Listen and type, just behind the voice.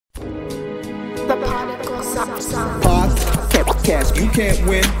Podcast, you can't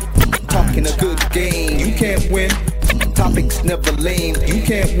win. Talking a good game, you can't win. Topics never lame, you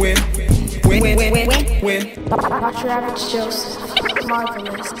can't win. Win. Watch your average Joseph.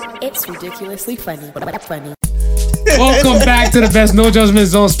 Marvelous. It's ridiculously funny. Welcome back to the best no judgment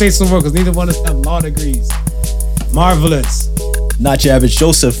zone space in the world, because neither one of us have law degrees. Marvelous. Not your average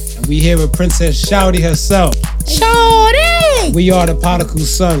Joseph. And we here with Princess Shouty herself. Shorty! We are the Particle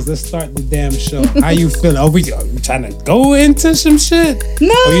Sons. Let's start the damn show. How you feeling? Are we trying to go into some shit?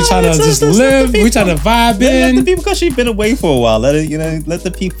 No. Are you trying to just live? We trying to vibe in? Let the people, because she's been away for a while. Let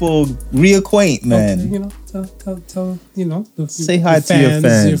the people reacquaint, man. Tell say hi to your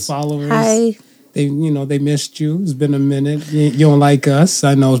fans, your followers. Hi. They missed you. It's been a minute. You don't like us.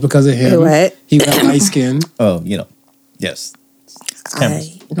 I know it's because of him. What? He got light skin. Oh, yes.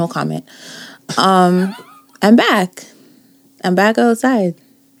 No comment. I'm back. I'm back outside.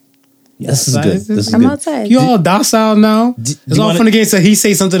 Yes, this is good. I'm outside. You all docile now. It's all fun against he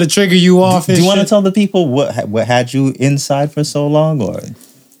say something to trigger you off. Do you want to tell the people what had you inside for so long, or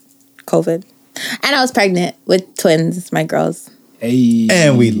COVID? And I was pregnant with twins, my girls. Hey.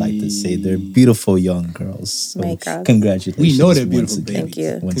 And we like to say they're beautiful young girls. So my girls. Congratulations. We know they're beautiful babies. Thank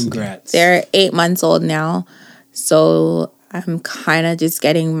you. Congrats. They're 8 months old now, so I'm kind of just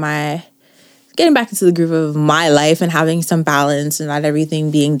getting back into the groove of my life and having some balance and not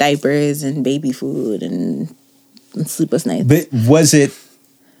everything being diapers and baby food and sleepless nights. But was it?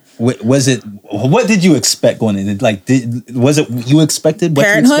 What did you expect going in? Was it you expected? What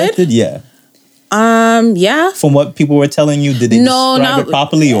Parenthood? You expected? Yeah. Yeah. From what people were telling you, did they describe it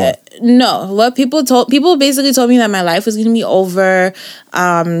properly, or no? What people basically told me that my life was going to be over.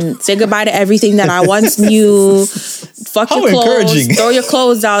 Say goodbye to everything that I once knew. Fuck How your clothes. encouraging. Throw your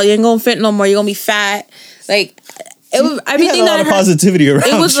clothes out. You ain't gonna fit no more. You're gonna be fat. Like it was everything you had a lot that of positivity around.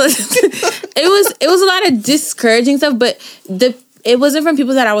 It was it was a lot of discouraging stuff, but it wasn't from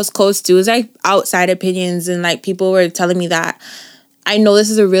people that I was close to. It was like outside opinions, and like people were telling me that I know this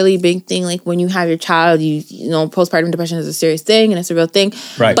is a really big thing. Like when you have your child, you know, postpartum depression is a serious thing and it's a real thing.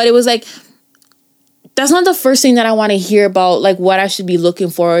 Right. But it was like, that's not the first thing that I want to hear about, like what I should be looking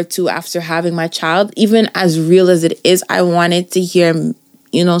forward to after having my child. Even as real as it is, I wanted to hear,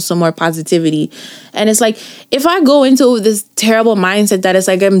 some more positivity. And it's like, if I go into this terrible mindset that it's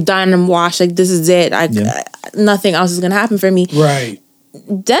like, I'm done, I'm washed, like this is it, nothing else is going to happen for me. Right.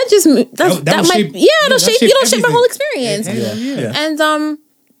 That just that might it'll shape my whole experience. Yeah. And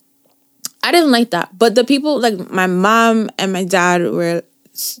I didn't like that, but the people like my mom and my dad were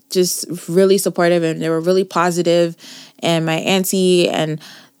just really supportive, and they were really positive, and my auntie and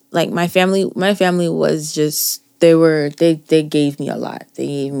like my family was just they gave me a lot. They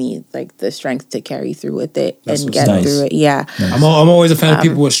gave me like the strength to carry through with it and get through it. Yeah. Nice. I'm always a fan of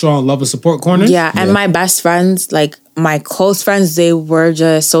people with strong love and support corners. Yeah, and my best friends, like my close friends, they were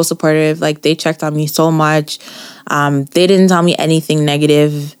just so supportive. Like they checked on me so much. They didn't tell me anything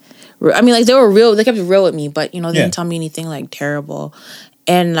negative. I mean, like they were real. They kept it real with me, but they didn't tell me anything like terrible.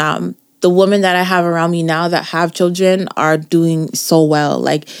 And the women that I have around me now that have children are doing so well.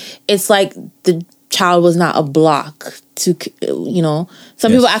 Like it's like the child was not a block to,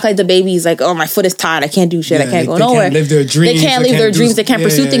 some people act like the baby is like, oh, my foot is tied, I can't do shit, I can't go nowhere. They can't live their dreams. They can't live their dreams. They can't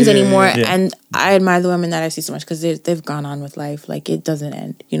pursue things anymore. Yeah. And I admire the women that I see so much because they've gone on with life. Like it doesn't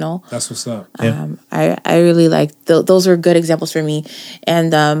end, That's what's up. I really like those were good examples for me.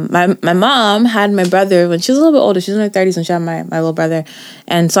 And my mom had my brother when she was a little bit older. She was in her 30s when she had my little brother.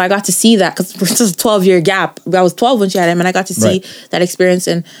 And so I got to see that because it's just a 12-year gap. I was 12 when she had him, and I got to see that experience.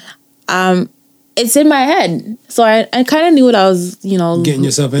 And it's in my head. So I kind of knew what I was, getting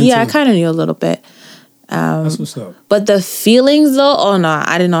yourself into. Yeah, I kind of knew a little bit. That's what's up. But the feelings though, oh no,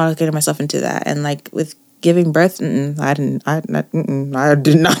 I didn't know I was getting myself into that. And like with giving birth, I did not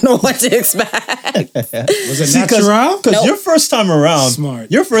know what to expect. Was it natural? Because your first time around,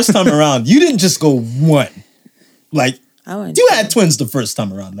 you didn't just go one. Like you had twins the first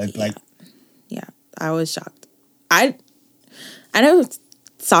time around. Yeah, I was shocked. I never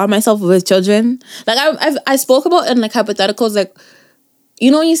saw myself with children. Like I spoke about in like hypotheticals, like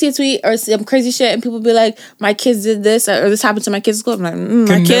when you see a tweet or some crazy shit and people be like, my kids did this or this happened to my kids' school. I'm like,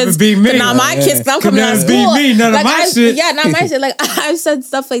 my kids, be me. Not my kids. I'm coming out of school. Be me. None of my shit. Yeah, not my shit. Like I've said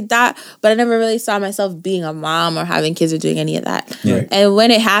stuff like that, but I never really saw myself being a mom or having kids or doing any of that. Right. And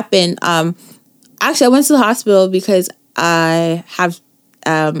when it happened, actually I went to the hospital because I have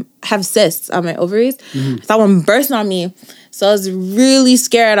cysts on my ovaries. I thought one burst on me. So I was really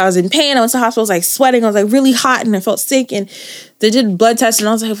scared. I was in pain. I went to the hospital. I was like sweating. I was like really hot and I felt sick. And they did blood tests. And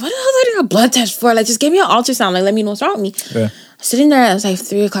I was like, what the hell are they doing a blood test for? Like, just give me an ultrasound. Like, let me know what's wrong with me. Yeah. I was sitting there. It was like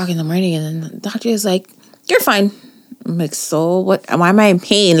 3:00 in the morning. And then the doctor was like, you're fine. I'm like, so what? Why am I in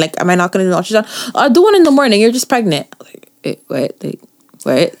pain? Like, am I not going to do an ultrasound? I'll do one in the morning. You're just pregnant. I'm like, what? Like,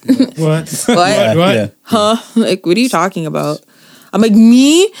 what? What? What? Yeah. Huh? Like, what are you talking about? I'm like,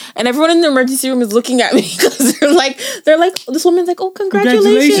 me? And everyone in the emergency room is looking at me because they're like, this woman's like, oh,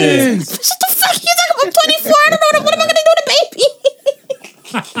 congratulations. Shut the fuck. He's like, I'm 24. I don't know. What am I going to do with a baby?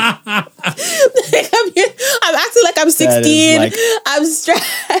 I'm acting like I'm 16. Like, I'm stressed.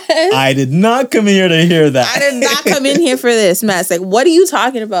 I did not come in here to hear that. I did not come in here for this mess. Like, what are you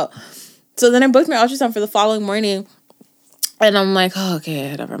talking about? So then I booked my ultrasound for the following morning. And I'm like, oh,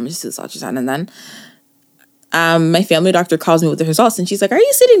 okay, whatever. I'm just do this ultrasound. And then my family doctor calls me with the results. And she's like, are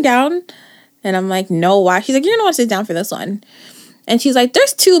you sitting down? And I'm like, no, why? She's like, you're going to want to sit down for this one. And she's like,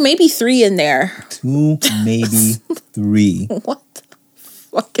 there's 2, maybe 3 in there. 2, maybe 3. What the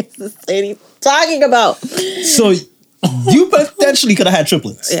fuck is this lady talking about? So you potentially could have had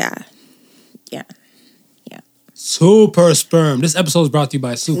triplets. Yeah. Super sperm. This episode is brought to you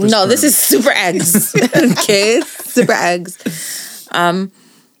by Super Sperm. No, this is Super Eggs. Okay? Super Eggs.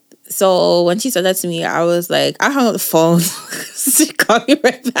 So when she said that to me, I was like, I hung up the phone. She called me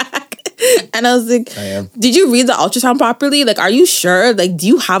right back. And I was like, did you read the ultrasound properly? Like, are you sure? Like, do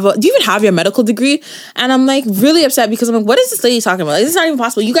you even have your medical degree? And I'm like really upset because I'm like, what is this lady talking about? Like, this is not even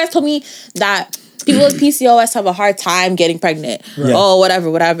possible. You guys told me that people with PCOS have a hard time getting pregnant. Right. Oh,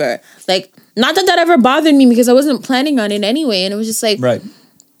 whatever. Like, not that ever bothered me because I wasn't planning on it anyway. And it was just like, right.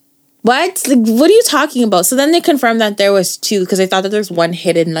 What? Like, what are you talking about? So then they confirmed that there was 2 because they thought that there's one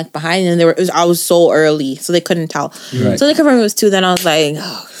hidden like behind, and I was so early, so they couldn't tell. Right. So they confirmed it was 2. Then I was like,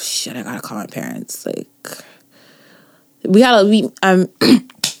 oh shit, I gotta call my parents. Like, we had a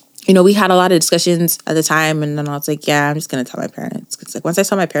lot of discussions at the time, and then I was like, yeah, I'm just gonna tell my parents because like once I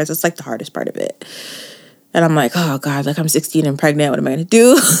tell my parents, it's like the hardest part of it. And I'm like, oh God, like I'm 16 and pregnant. What am I gonna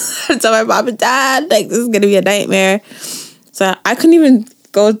do? Tell my mom and dad, like this is gonna be a nightmare. So I couldn't even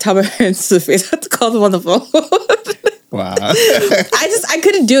go tell my parents to the face. I had to call them on the phone. Wow. I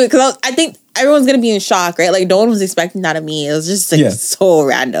couldn't do it because I think everyone's gonna be in shock, right? Like no one was expecting that of me. It was just like so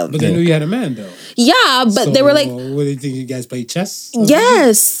random. But they knew you had a man though. Yeah, but so, they were like, what do you think, you guys play chess?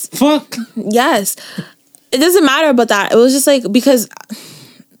 Yes. Fuck. Yes. It doesn't matter about that. It was just like because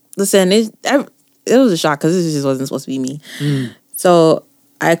listen, it was a shock because this just wasn't supposed to be me. So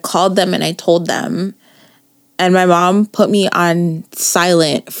I called them and I told them. And my mom put me on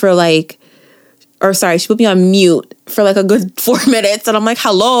silent for she put me on mute for like a good 4 minutes. And I'm like,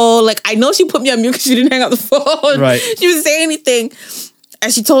 hello? Like, I know she put me on mute because she didn't hang up the phone. Right. She didn't say anything.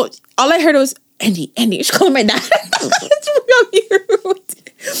 And all I heard was, Andy. She called my dad. She put me on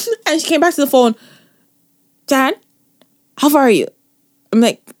mute. And she came back to the phone. Dad, how far are you? I'm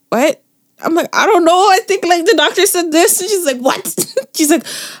like, what? I'm like, I don't know. I think like the doctor said this. And she's like, what? She's like,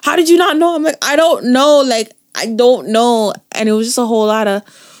 how did you not know? I'm like, I don't know. Like, I don't know. And it was just a whole lot of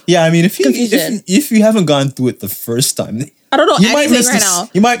if you haven't gone through it the first time, I don't know anything right now.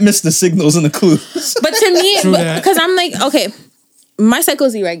 You might miss the signals and the clues. But to me, because I'm like, okay, my cycle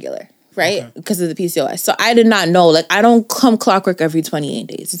is irregular, right? Because of the PCOS. So I did not know. Like, I don't come clockwork every 28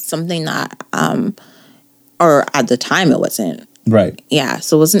 days. It's something that, or at the time it wasn't. Right. Yeah.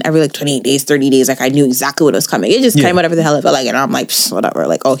 So it wasn't every like 28 days, 30 days. Like I knew exactly what was coming. It just came whatever the hell it felt like. And I'm like, whatever.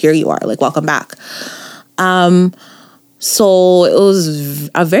 Like, oh, here you are. Like, welcome back. So it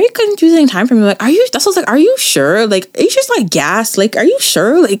was a very confusing time for me. Like, are you sure? Like, are you just like gas? Like, are you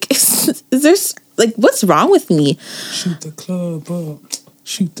sure? Like, is there like, what's wrong with me? Shoot the club up.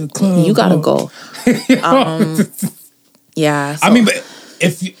 Shoot the club. You gotta go. Yeah. So. I mean, but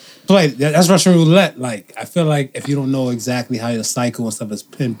if you play, that's Russian roulette. Like, I feel like if you don't know exactly how your cycle and stuff is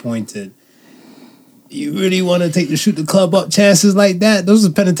pinpointed, you really want to take the shoot the club up chances like that? Those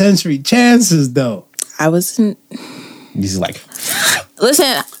are penitentiary chances, though. I wasn't. He's like,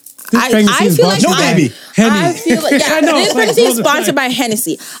 listen. I feel like baby. I feel like this pregnancy is sponsored by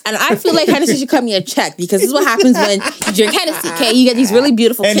Hennessy, and I feel like Hennessy should cut me a check because this is what happens when you drink Hennessy. Okay, you get these really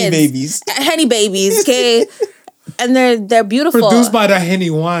beautiful kids, Henny babies. Okay, and they're beautiful, produced by the Henny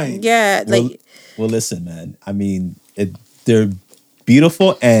wine. Yeah, like well, listen, man. I mean, they're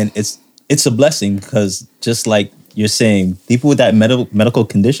beautiful, and it's a blessing because just like you're saying, people with that medical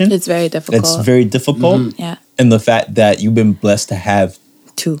condition, it's very difficult. It's very difficult. Mm-hmm. Yeah, and the fact that you've been blessed to have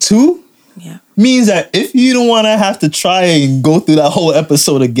two, yeah, means that if you don't want to have to try and go through that whole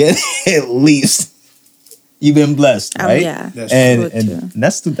episode again, at least you've been blessed, right? Yeah, that's and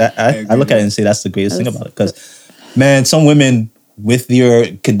that's I look at it and say that's the greatest thing about it because, man, some women with your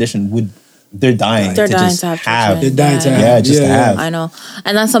condition they're dying to have. I know,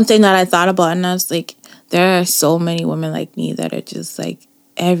 and that's something that I thought about, and I was like, there are so many women like me that are just like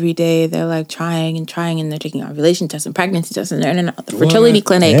every day they're like trying and they're taking ovulation tests and pregnancy tests and they're in and out of the fertility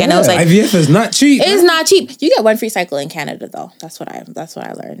clinic. And I was like, IVF is not cheap. It's not cheap. You get one free cycle in Canada though. That's what I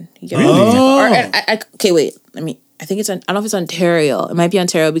learned. You get okay, wait. I think I don't know if it's Ontario. It might be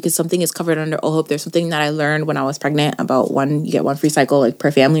Ontario because something is covered under OHIP. There's something that I learned when I was pregnant about you get one free cycle like per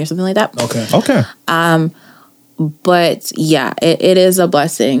family or something like that. Okay. But yeah, it is a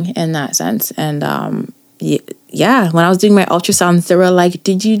blessing in that sense. And yeah, when I was doing my ultrasounds, they were like,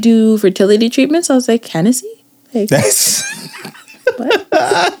 "Did you do fertility treatments?" I was like, "Hennessy." Like, That's what?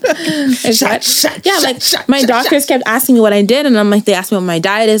 My doctors kept asking me what I did, and I'm like, they asked me what my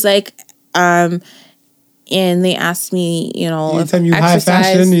diet is like. And they asked me, anytime you high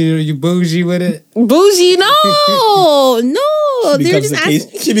fashion, you bougie with it. Bougie? No.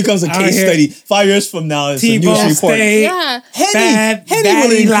 She becomes a case study. 5 years from now, it's a news report. State, yeah, Henny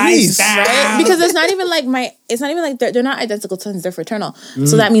will increase, right? Because it's not even like they're not identical twins; they're fraternal.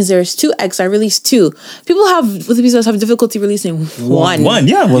 So that means there's 2 eggs. I released 2. People with PCOS have difficulty releasing one.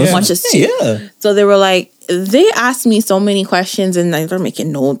 Much as 2. Yeah. So they were like, they asked me so many questions, and they're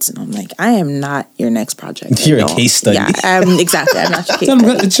making notes, and I'm like, I am not your next project. You're a case study. Yeah, exactly. I'm not your case Tell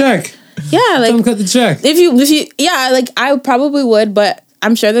study. them cut the check. Yeah, like Tell them cut the check. If you, like I probably would, but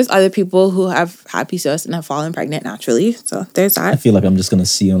I'm sure there's other people who have had PCOS and have fallen pregnant naturally. So there's that. I feel like I'm just gonna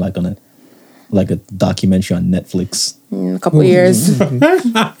see him like on a documentary on Netflix in a couple years. I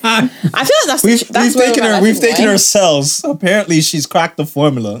feel like we've taken ourselves. Apparently, she's cracked the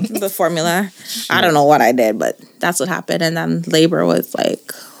formula. The formula. I don't know what I did, but that's what happened. And then labor was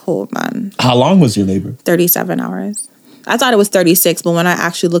like, hold on. How long was your labor? 37 hours. I thought it was 36, but when I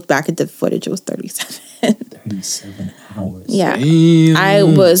actually looked back at the footage, it was 37. 37 hours. Yeah. Damn. I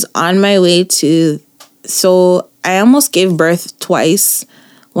was on my way so I almost gave birth twice.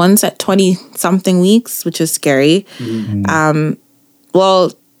 Once at 20-something weeks, which is scary. Mm-hmm.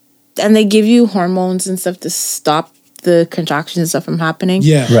 And they give you hormones and stuff to stop the contractions and stuff from happening.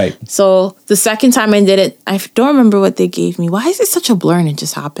 Yeah. Right. So the second time I did it, I don't remember what they gave me. Why is it such a blur and it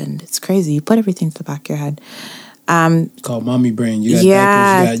just happened? It's crazy. You put everything to the back of your head. It's called mommy brain. You got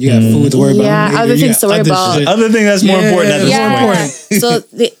diapers, you got food to worry about. Yeah, other things to worry about. Other thing that's more important at this point. So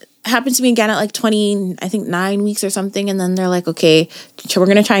they happened to me again at like 9 weeks or something, and then they're like, okay, we're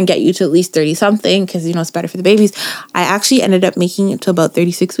gonna try and get you to at least 30 something because it's better for the babies. I actually ended up making it to about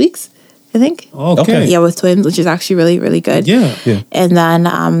 36 weeks, I think. Okay. Yeah, with twins, which is actually really, really good. Yeah. And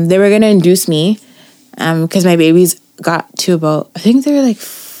then they were gonna induce me because my babies got to about, I think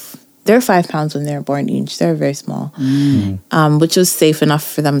they're 5 pounds when they were born each. They're very small, which was safe enough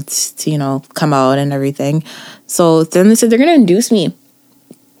for them to come out and everything. So then they said they're gonna induce me.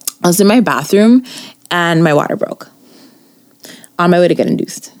 I was in my bathroom and my water broke on my way to get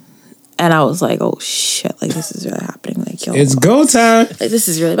induced. And I was like, oh shit, like this is really happening. Like, yo, it's go time. Like this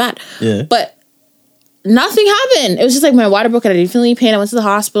is really bad. Yeah. But nothing happened. It was just like my water broke and I didn't feel any pain. I went to the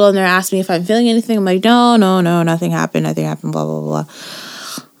hospital and they're asking me if I'm feeling anything. I'm like, no, nothing happened, blah, blah,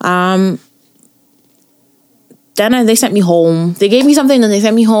 blah. Then they sent me home. They gave me something, then they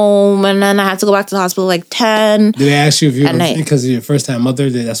sent me home, and then I had to go back to the hospital like 10. Did they ask you if you were because of your first time mother?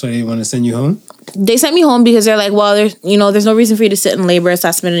 That's why they want to send you home? They sent me home because they're like, well, there's no reason for you to sit in labor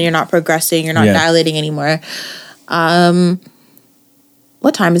assessment and you're not progressing, you're not dilating anymore. What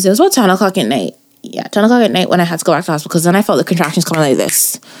time is it? It was about 10 o'clock at night. Yeah, 10 o'clock at night when I had to go back to the hospital because then I felt the contractions coming like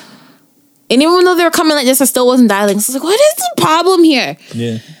this. And even though they were coming like this, I still wasn't dilating. So I was like, what is the problem here?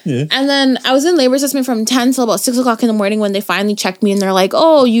 Yeah. And then I was in labor assessment from 10 till about 6 o'clock in the morning when they finally checked me and they're like,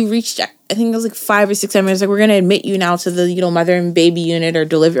 oh, you reached, I think it was like 5 or 6 minutes. Like, we're going to admit you now to the, mother and baby unit or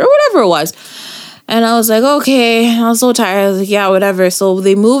delivery or whatever it was. And I was like, okay. And I was so tired. I was like, yeah, whatever. So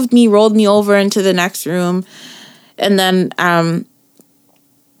they moved me, rolled me over into the next room. And then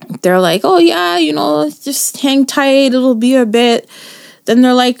they're like, oh, yeah, just hang tight. It'll be a bit. Then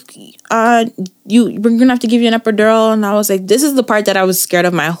they're like, we're gonna have to give you an epidural. And I was like, this is the part that I was scared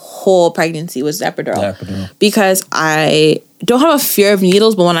of my whole pregnancy was the epidural. Because I don't have a fear of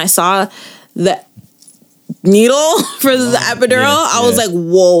needles, but when I saw the needle for the epidural, I was like,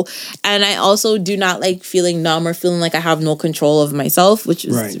 whoa. And I also do not like feeling numb or feeling like I have no control of myself, which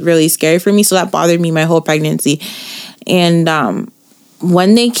is really scary for me. So that bothered me my whole pregnancy. And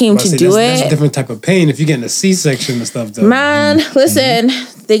when they came to do that's a different type of pain if you're getting a C-section and stuff, though. Man, listen,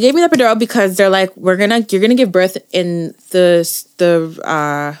 they gave me the epidural because they're like, you're gonna give birth in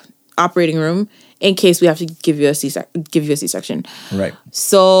the operating room in case we have to give you a C-section. Right.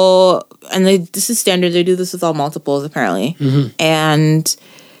 So, and this is standard. They do this with all multiples apparently, and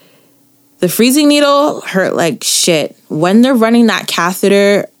the freezing needle hurt like shit when they're running that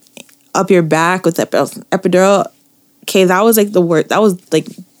catheter up your back with the epidural. okay, that was like the worst. That was like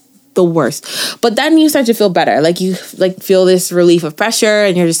the worst. But then you start to feel better. Like you like feel this relief of pressure,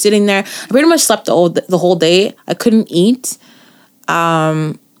 and you're just sitting there. I pretty much slept the whole day. I couldn't eat.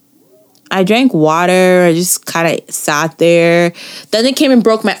 I drank water. I just kind of sat there. Then they came and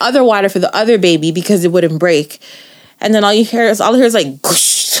broke my other water for the other baby because it wouldn't break. And then all I hear is like,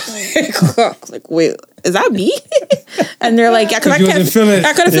 whoosh. Like, wait, is that me? And they're like, yeah, because I couldn't feel it.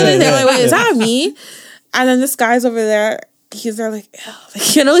 They're like, wait, is that me? And then this guy's over there. He's there like, ew.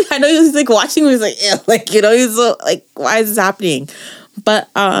 Like, you know, I know he's like watching me. He's like, ew. Like, you know, he's so, like, why is this happening? But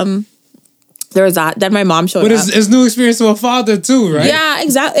there was that. Then my mom showed up. But it's new experience to a father too, right? Yeah,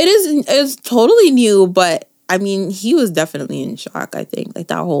 exactly. It's totally new, but I mean, he was definitely in shock, I think, like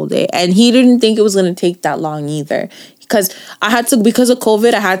that whole day. And he didn't think it was going to take that long either. Because because of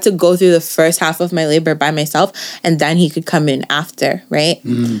COVID, I had to go through the first half of my labor by myself, and then he could come in after, right?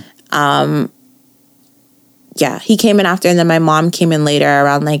 Mm-hmm. Yeah, he came in after, and then my mom came in later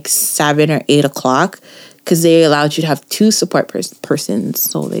around like 7 or 8 o'clock because they allowed you to have 2 support persons,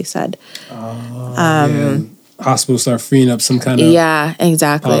 so they said. Hospitals start freeing up some kind of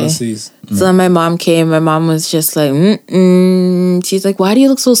exactly policies. So then my mom came. My mom was just like, she's like, why do you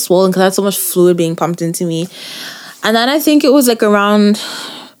look so swollen? Because I had so much fluid being pumped into me. And then I think it was like around,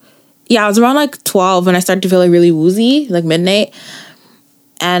 it was around like 12 when I started to feel like really woozy, like midnight.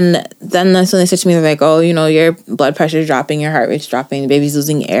 And then that's when they said to me, they're like, oh, you know, your blood pressure is dropping, your heart rate's dropping, the baby's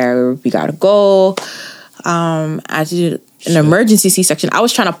losing air, we gotta go. I had to do an emergency C-section. I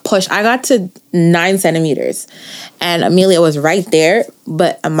was trying to push. I got to 9 centimeters. And Amelia was right there,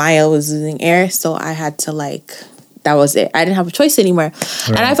 but Amaya was losing air, so I had to like... That was it. I didn't have a choice anymore. Right.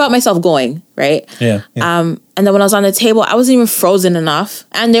 And I felt myself going, right? Yeah. And then when I was on the table, I wasn't even frozen enough.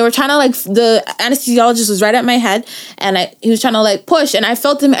 And they were trying to like, the anesthesiologist was right at my head. And he was trying to like push. And I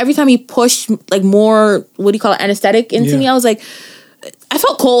felt him every time he pushed like more, what do you call it, anesthetic into me. I was like, I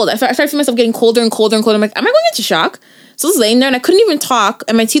felt cold. I started feeling myself getting colder and colder and colder. I'm like, am I going into shock? So I was laying there and I couldn't even talk.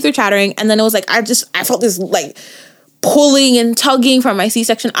 And my teeth were chattering. And then it was like, I felt this like pulling and tugging from my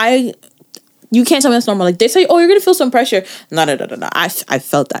C-section. You can't tell me that's normal. Like, they say, oh, you're going to feel some pressure. No. I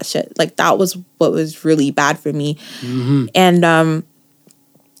felt that shit. Like, that was what was really bad for me. Mm-hmm. And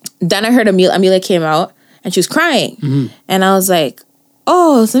then I heard Amelia came out, and she was crying. Mm-hmm. And I was like,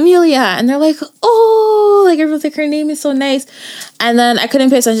 oh, it's Amelia. And they're like, oh, like, everyone's like, her name is so nice. And then I couldn't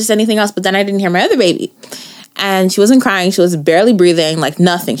pay attention to anything else, but then I didn't hear my other baby. And she wasn't crying. She was barely breathing, like,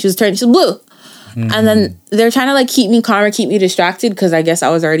 nothing. She was blue. Mm-hmm. And then they're trying to like keep me calm or keep me distracted because I guess I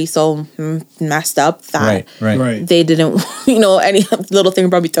was already so messed up that right. They didn't, any little thing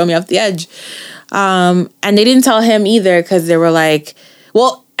probably throw me off the edge. And they didn't tell him either because they were like,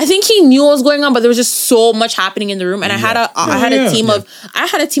 well, I think he knew what was going on, but there was just so much happening in the room, and I had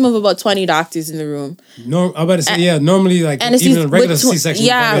a team of about 20 doctors in the room. I'm about to say, normally like even a regular C-section.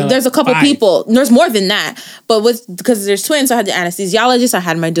 Yeah, there's a couple 5 people. There's more than that, but because there's twins, so I had the anesthesiologist, I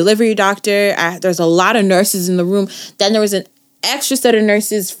had my delivery doctor. There's a lot of nurses in the room. Then there was an extra set of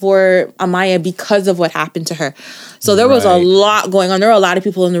nurses for Amaya because of what happened to her. So there was a lot going on. There were a lot of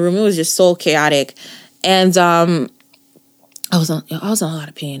people in the room. It was just so chaotic, and I was in a lot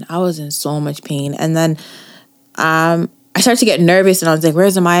of pain. I was in so much pain. And then I started to get nervous, and I was like,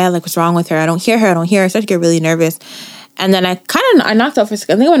 where's Amaya? Like, what's wrong with her? I don't hear her. I started to get really nervous. And then I knocked out for a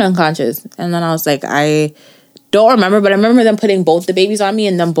second. I think I went unconscious. And then I was like, I don't remember, but I remember them putting both the babies on me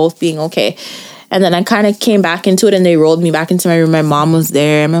and them both being okay. And then I kind of came back into it, and they rolled me back into my room. My mom was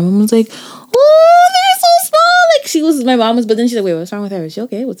there. And my mom was like, oh, they're so small. Like, my mom was, but then she's like, wait, what's wrong with her? Is she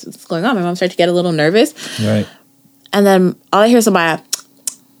okay? What's going on? My mom started to get a little nervous. Right. And then all I hear is Amaya,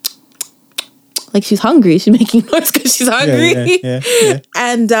 like she's hungry. She's making noise because she's hungry. Yeah.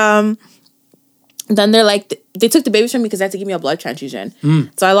 And then they're like, they took the babies from me because they had to give me a blood transfusion.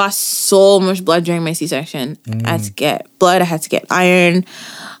 So I lost so much blood during my C-section. I had to get blood. I had to get iron.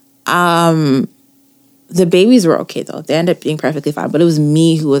 The babies were okay, though. They ended up being perfectly fine. But it was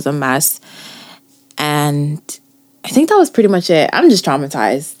me who was a mess. And I think that was pretty much it. I'm just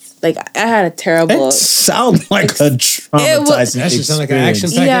traumatized. Like, I had a terrible... It sounds like a traumatizing That should sound like an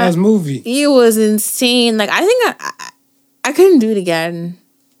action-packed ass movie. It was insane. Like, I think I couldn't do it again.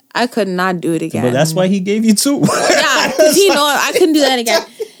 I could not do it again. But that's why he gave you 2. Yeah, because I couldn't do that again.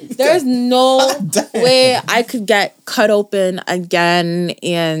 There's no way I could get cut open again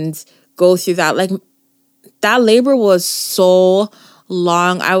and go through that. Like, that labor was so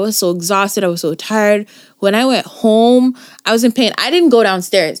long. I was so exhausted. I was so tired. When I went home, I was in pain. I didn't go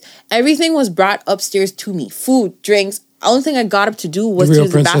downstairs. Everything was brought upstairs to me. Food, drinks, only thing I got up to do was The to Real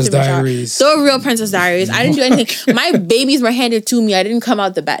use the Princess bathroom. Diaries. The Real Princess Diaries. I didn't do anything. My babies were handed to me. I didn't come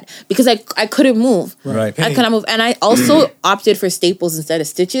out the bed because I couldn't move. Right. I couldn't move. And I also opted for staples instead of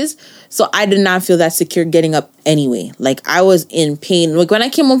stitches. So I did not feel that secure getting up anyway. Like, I was in pain. Like, when I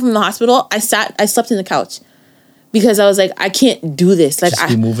came home from the hospital, I slept in the couch. Because I was like, I can't do this. Like, Just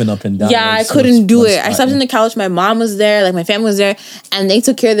be moving up and down. Yeah, I couldn't do it. I slept in the couch. My mom was there. Like, my family was there. And they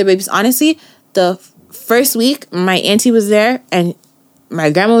took care of their babies. Honestly, the first week, my auntie was there. And my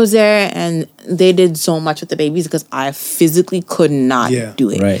grandma was there. And they did so much with the babies. Because I physically could not do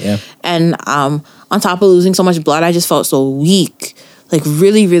it. Right, yeah. And on top of losing so much blood, I just felt so weak. Like,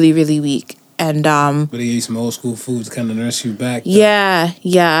 really, really, really weak. And but they ate some old school foods, kind of nurse you back. Though.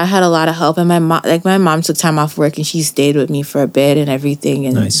 Yeah, I had a lot of help, and my mom took time off work, and she stayed with me for a bit and everything.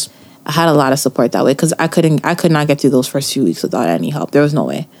 And nice. I had a lot of support that way because I could not get through those first few weeks without any help. There was no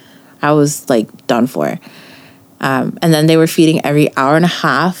way. I was like done for. And then they were feeding every hour and a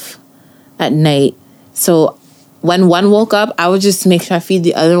half at night. So when one woke up, I would just make sure I feed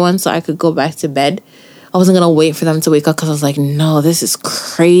the other one so I could go back to bed. I wasn't going to wait for them to wake up because I was like, no, this is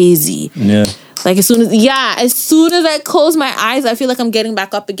crazy. Yeah. Like, as soon as I close my eyes, I feel like I'm getting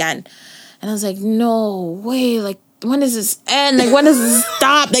back up again. And I was like, no way. Like, when does this end? Like, when does this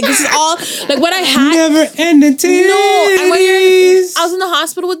stop? Like, this is all, like, what I had. Never ending titties. No. And I was in the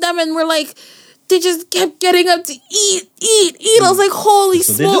hospital with them and we're like, they just kept getting up to eat. I was like, holy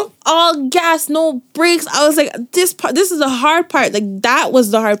smoke, all gas, no breaks. I was like, this is the hard part. Like, that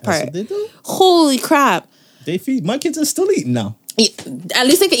was the hard part. That's what they do? Holy crap. They feed. My kids are still eating now. At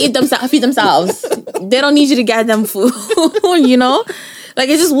least they can feed themselves. They don't need you to get them food, you know? Like,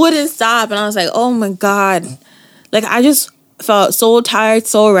 it just wouldn't stop. And I was like, oh my God. Like, I just felt so tired,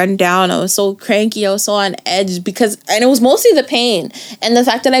 so run down. I was so cranky. I was so on edge and it was mostly the pain and the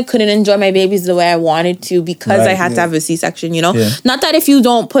fact that I couldn't enjoy my babies the way I wanted to because I had to have a C-section, you know? Yeah. Not that if you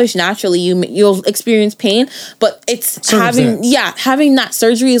don't push naturally, you'll experience pain, but it's having that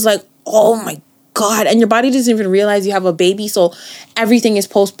surgery is like, oh my God. And your body doesn't even realize you have a baby, so everything is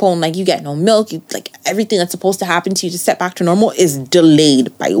postponed. Like, you get no milk, everything that's supposed to happen to you to set back to normal is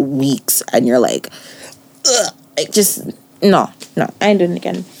delayed by weeks, and you're like, ugh. Like, just no, I ain't doing it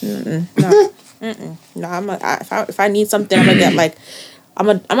again. No, if I need something, I'm gonna get I'm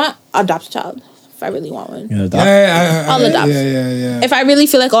gonna adopt a child if I really want one. I'll adopt. Yeah. If I really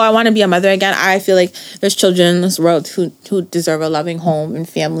feel like, I want to be a mother again, I feel like there's children in this world who deserve a loving home and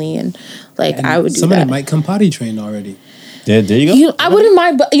family, and I would do some that. of them might come potty trained already. Yeah, there you go. I wouldn't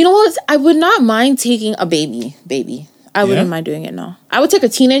mind, but you know what? I would not mind taking a baby. I wouldn't mind doing it, no. I would take a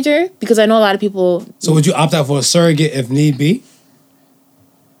teenager because I know a lot of people... So would you opt out for a surrogate if need be?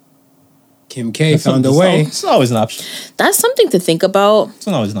 Kim K found a way. It's always an option. That's something to think about. It's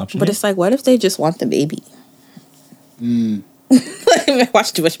always an option. But it's like, what if they just want the baby? I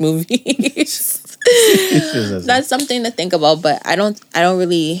watch too much movies. That's something to think about, but I don't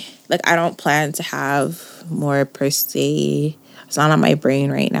really... I don't plan to have more per se. It's not on my brain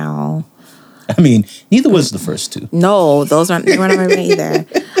right now. I mean, neither was the first two. No, they weren't on my brain either.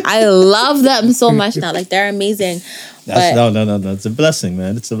 I love them so much now. They're amazing. No. It's a blessing,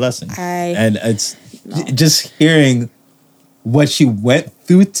 man. It's a blessing. And it's just hearing what she went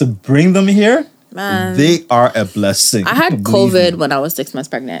through to bring them here. Man, they are a blessing. I had COVID when I was 6 months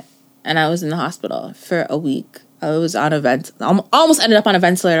pregnant, and I was in the hospital for a week. I was on almost ended up on a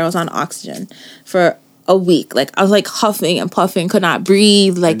ventilator. I was on oxygen for a week. I was huffing and puffing, could not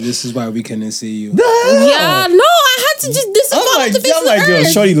breathe. And this is why we couldn't see you. Yeah, no, I had to just disappear. I'm like, girl,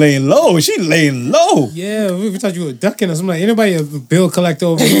 shorty laying low. She laying low. Yeah, we thought you were ducking us. I'm like, anybody a bill collector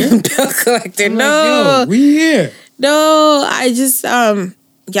over here? Bill collector, I'm no. Like, yo, we here. No, I just I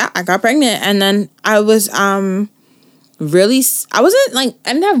got pregnant, and then I was really, I wasn't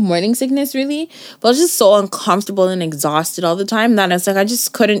I didn't have morning sickness really, but I was just so uncomfortable and exhausted all the time that it's I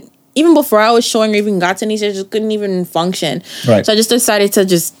just couldn't, even before I was showing or even got to any stage, I just couldn't even function. Right. So I just decided to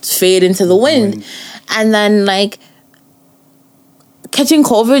just fade into the wind. And then catching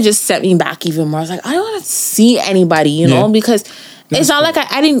COVID just set me back even more. I was like, I don't want to see anybody, you know, because it's not like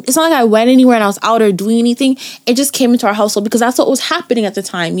it's not like I went anywhere and I was out or doing anything. It just came into our household because that's what was happening at the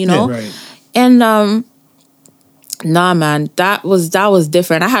time, you know? Yeah, right. And nah, man, that was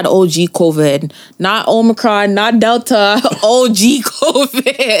different. I had OG COVID, not Omicron, not Delta, OG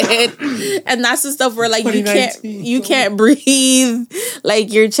COVID, and that's the stuff where you can't breathe,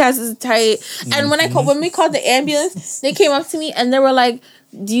 your chest is tight. And when we called the ambulance, they came up to me and they were like,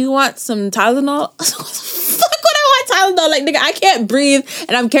 "Do you want some Tylenol?" I was like, "What the fuck would I want Tylenol? Nigga, I can't breathe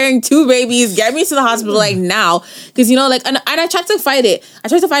and I'm carrying 2 babies. Get me to the hospital now." Because and I tried to fight it. I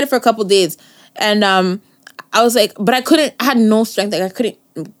tried to fight it for a couple days, and I was like, but I had no strength. Like I couldn't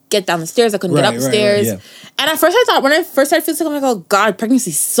get down the stairs. I couldn't get up the stairs. Yeah. And at first I thought, when I first started feeling sick, I'm like, oh God,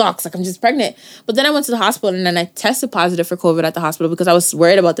 pregnancy sucks. Like I'm just pregnant. But then I went to the hospital and then I tested positive for COVID at the hospital because I was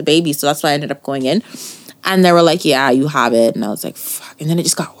worried about the baby. So that's why I ended up going in. And they were like, yeah, you have it. And I was like, fuck. And then it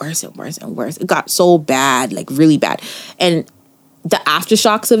just got worse and worse and worse. It got so bad, like really bad. And the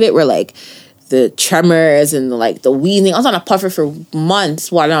aftershocks of it were like the tremors and like the wheezing. I was on a puffer for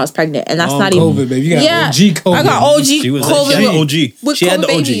months while I was pregnant. And that's not COVID, even... baby. You got OG COVID. I got OG She was COVID. she had the OG. With She had COVID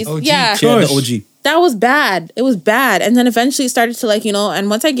the OG. babies. Yeah. She had the OG. That was bad. It was bad. And then eventually it started to like, and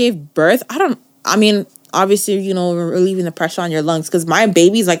once I gave birth, obviously, relieving the pressure on your lungs. Because my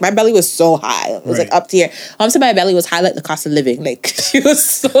baby's, like, my belly was so high. It was, like, up to here. Said my belly was high like the cost of living. Like, she was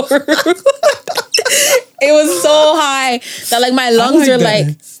so... It was so high that, like, my lungs were, like...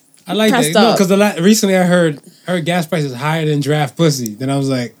 I like that. No, because recently I heard gas prices higher than draft pussy. Then I was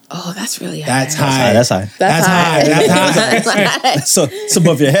like... Oh, that's really high. That's high. That's high. That's high. So it's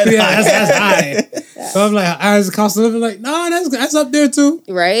above your head. Yeah, that's high. So I'm like, as the cost of living, like, no, that's up there too.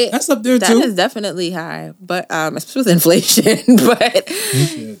 Right? That's up there too. That is definitely high. But especially with inflation. But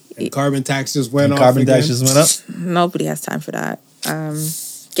and carbon taxes went up. Carbon taxes went up. Nobody has time for that.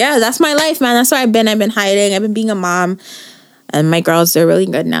 Yeah, that's my life, man. That's where I've been. I've been hiding. I've been being a mom. And my girls, they're really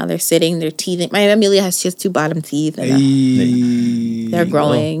good now. They're sitting, they're teething. My Amelia has just 2 bottom teeth. And, they're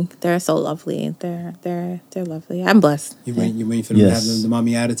growing. They're so lovely. They're lovely. I'm blessed. You waiting for them to have the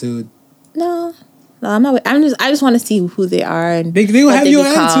mommy attitude? No, I'm not. I just want to see who they are and they will have your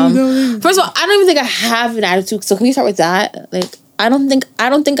attitude though. First of all, I don't even think I have an attitude. So can we start with that? Like, I don't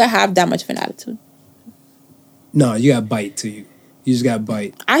think I have that much of an attitude. No, you got bite to you. You just got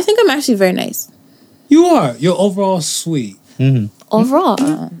bite. I think I'm actually very nice. You are. You're overall sweet. Mm-hmm.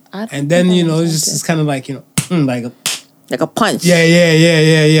 Overall, and then it's kind of like like a punch.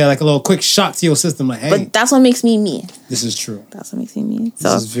 Yeah. Like a little quick shock to your system. Like, hey, but that's what makes me me. This is true. That's what makes me me.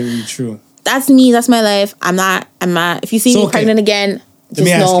 So this is very true. That's me. That's my life. I'm not. If you see me pregnant again, just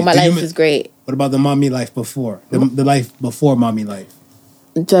know my life is great. What about the mommy life before? The life before mommy life.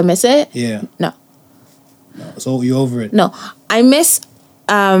 Do I miss it? Yeah. No. So you over it? No, I miss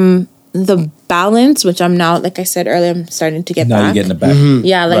the balance, which I'm now, like I said earlier, I'm starting to get back. Now you're getting it back. Mm-hmm.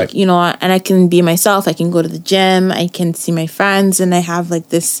 Yeah, like, and I can be myself. I can go to the gym. I can see my friends. And I have like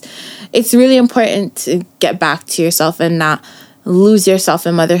this, it's really important to get back to yourself and not lose yourself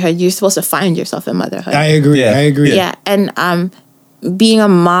in motherhood. You're supposed to find yourself in motherhood. I agree. Yeah. And being a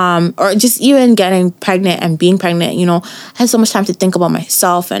mom or just even getting pregnant and being pregnant, I have so much time to think about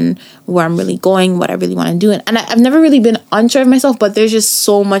myself and where I'm really going, what I really want to do. And I've never really been unsure of myself, but there's just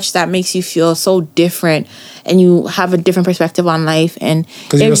so much that makes you feel so different and you have a different perspective on life. And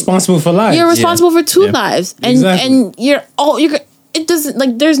because you're responsible for life. You're responsible for 2 lives. And and it doesn't,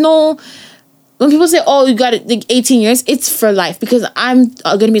 like, there's no, when people say, oh, you got it, like 18 years, it's for life. Because I'm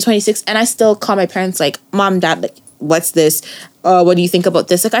going to be 26 and I still call my parents like, Mom, Dad, like, what's this? What do you think about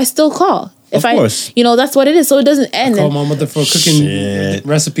this? Like, I still call. Of course. That's what it is. So it doesn't end. I call my mother for cooking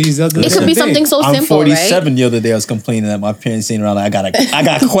recipes. It could be something so simple, I'm 47 right? The other day I was complaining that my parents ain't around. Like, I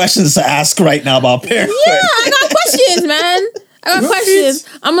got questions to ask right now about parents. Yeah, I got questions, man. I got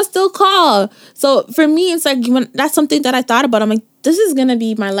questions. I'm going to still call. So for me, it's like, that's something that I thought about. I'm like, this is going to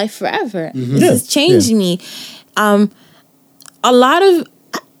be my life forever. Mm-hmm. This has changed me. I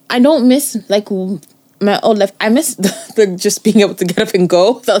don't miss, like, my old life. I miss the just being able to get up and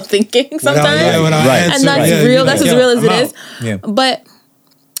go without thinking sometimes. And that's real. That's as real as it is. Yeah. But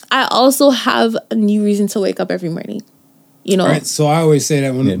I also have a new reason to wake up every morning. Right. So I always say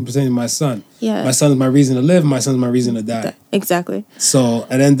that when I'm presenting my son. Yeah. My son is my reason to live. My son is my reason to die. Exactly. So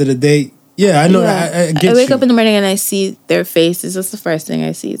at the end of the day, I know. Yeah. I wake up in the morning and I see their faces. That's the first thing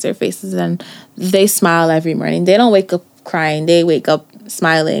I see is their faces, and they smile every morning. They don't wake up crying. They wake up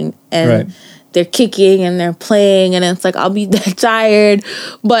smiling and. They're kicking and they're playing, and it's like, I'll be that tired,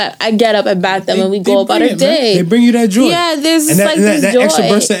 but I get up and bat them and we go about our day. Man. They bring you that joy. Yeah, there's and that joy. Extra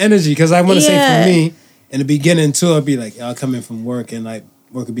burst of energy. Because I want to say for me, in the beginning too, I'd be like, I'll come in from work and like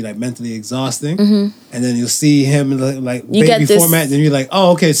work would be like mentally exhausting, and then you'll see him like baby format, and you're like,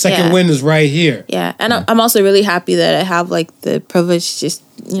 oh, okay, second win is right here. Yeah, and I'm also really happy that I have like the privilege to just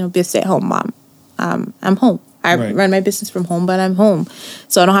be a stay-at-home mom. I'm home. I run my business from home, but I'm home.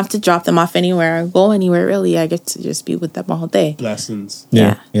 So I don't have to drop them off anywhere or go anywhere, really. I get to just be with them all day. Blessings.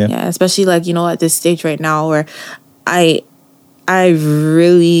 Yeah. Especially, like, at this stage right now where I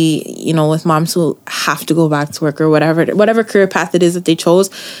really, with moms who have to go back to work or whatever career path it is that they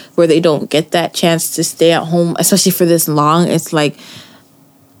chose, where they don't get that chance to stay at home, especially for this long, it's like,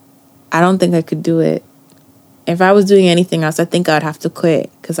 I don't think I could do it. If I was doing anything else, I think I'd have to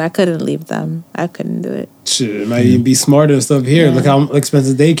quit because I couldn't leave them. I couldn't do it. Shit, it might even be smarter and stuff here. Look how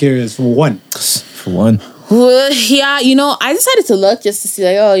expensive daycare is for one. For one. Well, yeah, I decided to look just to see,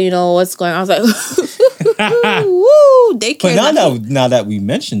 like, what's going on. I was like, woo, daycare. But now that we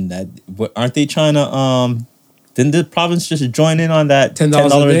mentioned that, aren't they trying to, didn't the province just join in on that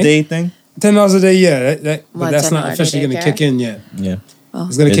 $10 a day thing? $10 a day, yeah. But that's not officially going to kick in yet. Yeah.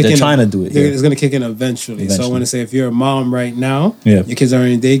 It's going to kick in. They're trying to do it. It's going to kick in eventually. So I want to say, if you're a mom right now, your kids are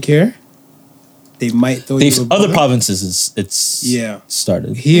in daycare, they might throw you a other bone. provinces, it's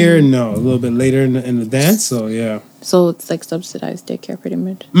started. Here, no. A little bit later in the dance, so yeah. So it's like subsidized daycare pretty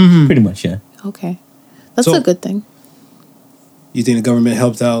much? Mm-hmm. Pretty much, yeah. Okay. That's a good thing. You think the government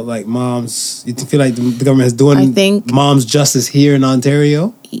helped out, like, moms? You feel like the government is doing moms justice here in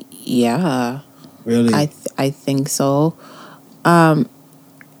Ontario? Yeah. Really? I think so.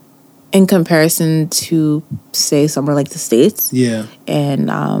 In comparison to, say, somewhere like the States. Yeah.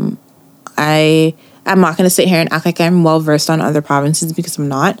 And I'm not going to sit here and act like I'm well versed on other provinces because I'm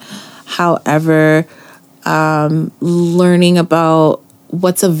not. However, learning about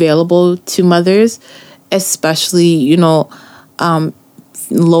what's available to mothers, especially,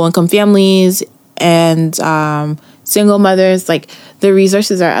 low-income families and single mothers, like, the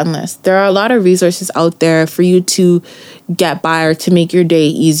resources are endless. There are a lot of resources out there for you to get by or to make your day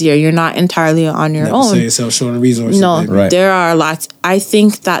easier. You're not entirely on your own. Say yourself short of resources. No, baby. Right. There are lots. I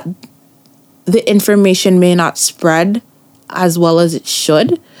think that the information may not spread as well as it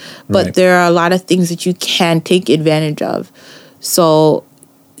should, but there are a lot of things that you can take advantage of. So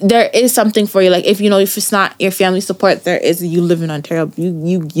there is something for you. Like, if it's not your family support, there is. You live in Ontario,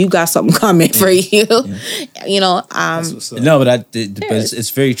 you got something coming for you. No, but it's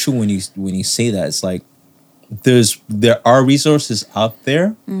very true when you say that. It's like there are resources out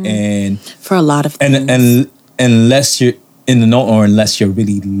there, and for a lot of things. and unless you're in the know or unless you're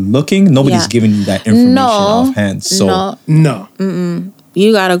really looking, nobody's giving you that information offhand. So no.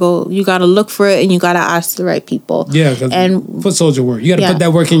 You gotta go. You gotta look for it, and you gotta ask the right people. Yeah, and foot soldier work. You gotta put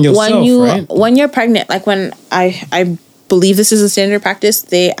that work in yourself. When you're pregnant, like when I believe this is a standard practice,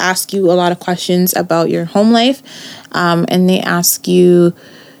 they ask you a lot of questions about your home life, and they ask you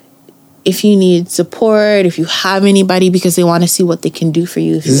if you need support, if you have anybody, because they want to see what they can do for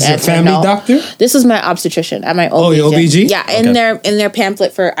you. If is this a family doctor? This is my obstetrician at my OB. Oh, your OBG? Yeah, okay. in their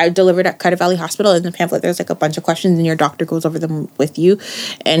pamphlet I delivered at Carter Valley Hospital. In the pamphlet, there's like a bunch of questions, and your doctor goes over them with you.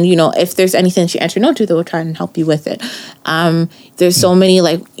 And if there's anything she answered no to, they will try and help you with it. There's so many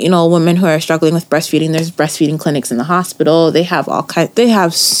women who are struggling with breastfeeding. There's breastfeeding clinics in the hospital. They have They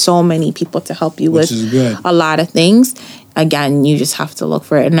have so many people to help you with a lot of things. Again, you just have to look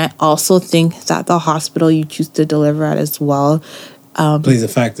for it. And I also think that the hospital you choose to deliver at as well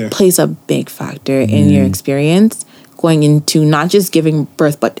plays a big factor in your experience going into not just giving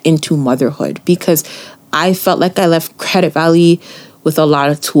birth, but into motherhood. Because I felt like I left Credit Valley with a lot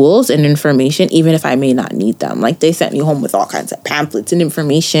of tools and information, even if I may not need them. Like, they sent me home with all kinds of pamphlets and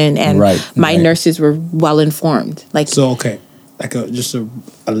information, and my nurses were well informed. Like just a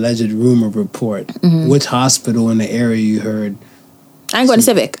alleged rumor report. Mm-hmm. Which hospital in the area you heard? I ain't going to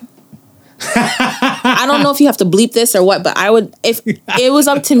Civic. I don't know if you have to bleep this or what, but I would, if it was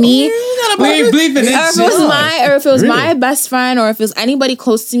up to me, we ain't bleeping it. Or if it was my best friend, or if it was anybody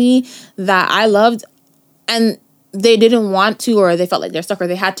close to me that I loved, and they didn't want to, or they felt like they're stuck, or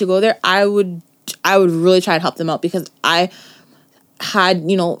they had to go there, I would really try and help them out, because I had,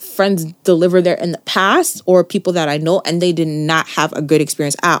 friends deliver there in the past, or people that I know, and they did not have a good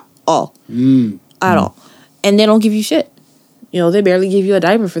experience at all. At all. And they don't give you shit. They barely give you a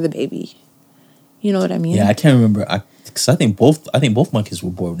diaper for the baby. You know what I mean? Yeah, I can't remember. Because I think both my kids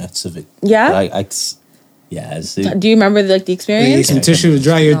were born at Civic. Yeah? Do you remember the experience? You need some tissue to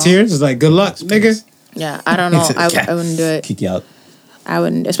dry your tears? It's like, good luck, nigga. Yeah, I don't know. I wouldn't do it. Kick you out. I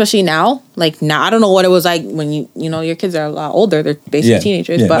wouldn't, especially now. Like, now, I don't know what it was like when your kids are a lot older. They're basically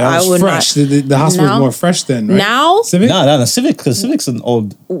teenagers, but I would fresh. Not. The hospital was more fresh then, right? Now? Civic? No, Civic, because Civic's an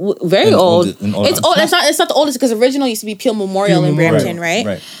old... Very old. It's old. It's not the oldest, because original used to be Peel Memorial in Brampton,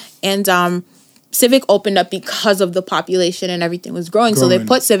 right? And Civic opened up because of the population and everything was growing. So they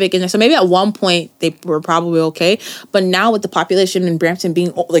put Civic in there. So maybe at one point they were probably okay. But now with the population in Brampton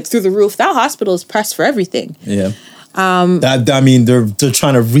being through the roof, that hospital is pressed for everything. Yeah. They're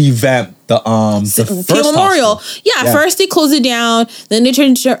trying to revamp the first Memorial. Hospital. Yeah, first they closed it down, then they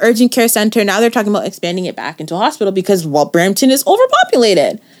turned it into an urgent care center. Now they're talking about expanding it back into a hospital because Brampton is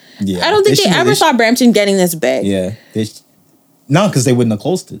overpopulated. Yeah, I don't think they ever saw Brampton getting this big. Yeah, no, because they wouldn't have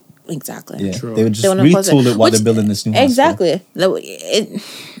closed it. Exactly. Yeah, they would just retool it while they're building this new hospital. Exactly.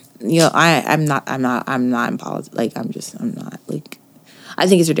 I'm not in politics. I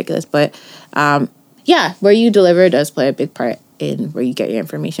think it's ridiculous, but Yeah, where you deliver does play a big part in where you get your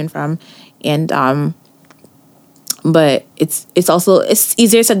information from, and but it's also it's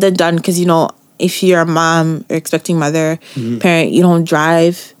easier said than done because if you're a mom or expecting mother, parent, you don't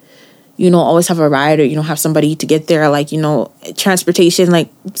drive, you don't always have a ride or you don't have somebody to get there. Like transportation, like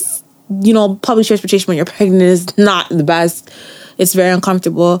public transportation when you're pregnant is not the best. It's very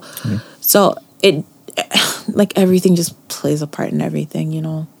uncomfortable. So it like everything just plays a part in everything,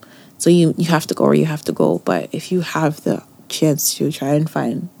 So you have to go where you have to go. But if you have the chance to try and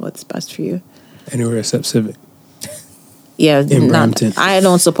find what's best for you. Anywhere except Civic. Yeah, in Brampton. I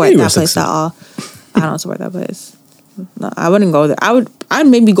don't support that place at all. I don't support that place. No, I wouldn't go there. I'd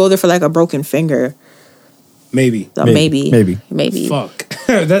maybe go there for like a broken finger. Maybe. Maybe. Fuck.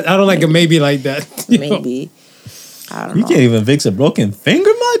 I don't like a maybe like that. Maybe. I don't know. You can't even fix a broken finger,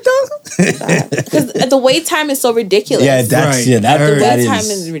 my dog. Because the wait time is so ridiculous. Yeah, that's right. The wait time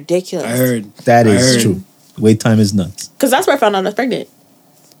is ridiculous. I heard. That is true. Wait time is nuts. Because that's where I found out I was pregnant.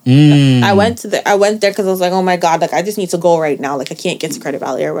 I went there because I was like, oh my God, like I just need to go right now. Like I can't get to Credit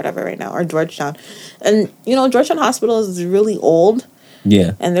Valley or whatever right now, or Georgetown. And Georgetown Hospital is really old.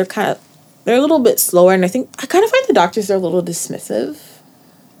 Yeah. And they're a little bit slower, and I kind of find the doctors are a little dismissive.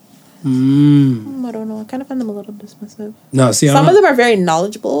 I don't know. I kind of find them a little dismissive. No, see, some of them are very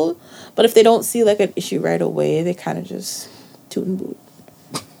knowledgeable, but if they don't see like an issue right away, they kind of just toot and boot.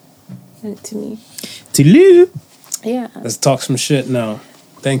 And to me. To you. Yeah. Let's talk some shit now.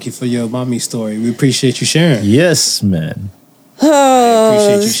 Thank you for your mommy story. We appreciate you sharing. Yes, man.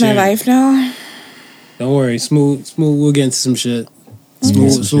 Oh, this is my life now. Don't worry, smooth. We'll get into some shit.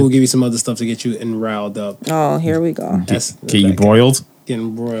 Smooth will give you some other stuff to get you riled up. Oh, here we go. Get you broiled.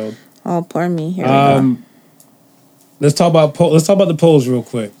 Getting broiled. Oh, pardon me. Here we go. Let's talk about the polls real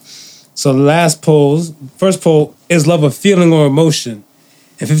quick. So the first poll, is love a feeling or emotion?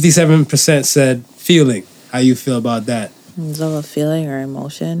 And 57% said feeling. How you feel about that? Is love a feeling or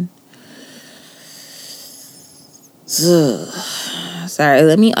emotion? Ugh. Sorry,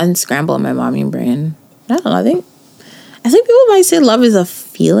 let me unscramble my mommy brain. I don't know. I think people might say love is a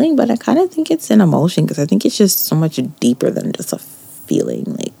feeling, but I kind of think it's an emotion because I think it's just so much deeper than just a feeling.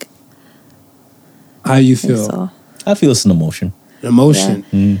 Like, how you feel? So. I feel it's an emotion. Emotion.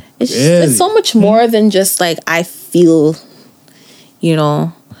 Yeah. It's so much more than just like I feel.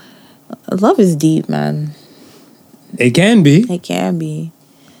 Love is deep, man. It can be. It can be.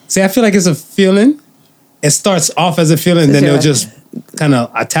 See, I feel like it's a feeling. It starts off as a feeling, then it'll just kind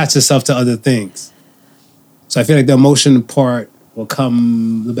of attach itself to other things. So I feel like the emotion part will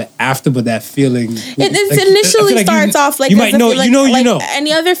come a little bit after, but that feeling. It initially starts off like you might know, like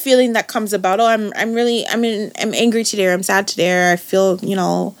any other feeling that comes about. Oh, I'm angry today, or I'm sad today, or I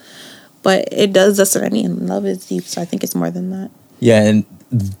feel, but it does this to any, and love is deep. So I think it's more than that. Yeah, and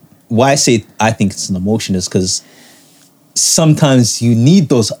why I say I think it's an emotion is because sometimes you need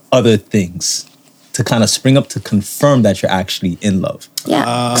those other things to kind of spring up to confirm that you're actually in love. Yeah.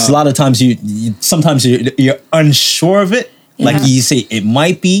 Because a lot of times sometimes you're unsure of it. Yeah. Like you say, it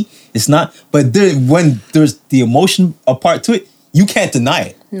might be, it's not. But when there's the emotion part to it, you can't deny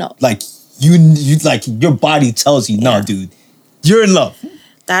it. No. Like you like your body tells you, no, dude, you're in love.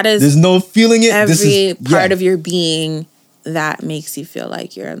 That is. There's no feeling it. Every part of your being that makes you feel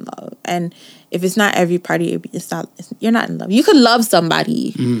like you're in love. And if it's not every part of your being, you're not in love. You could love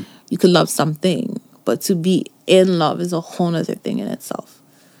somebody. Mm-hmm. You could love something. But to be in love is a whole other thing in itself.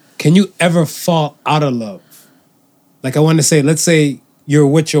 Can you ever fall out of love? Like I want to say, let's say you're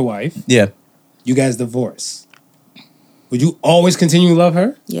with your wife. Yeah. You guys divorce. Would you always continue to love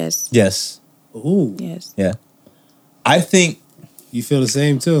her? Yes. Yes. Ooh. Yes. Yeah. I think... You feel the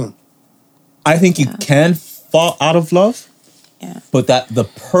same too. I think you can fall out of love. Yeah. But that the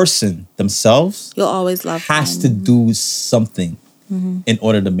person themselves... You'll always love has them. to do something in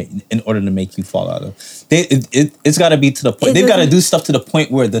order to make you fall out of. It's got to be to the point. They've got to do stuff to the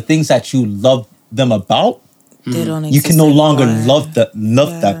point where the things that you love them about, they don't you can no longer anymore. love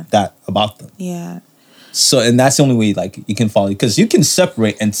that about them. Yeah. So, and that's the only way like you can fall, because you can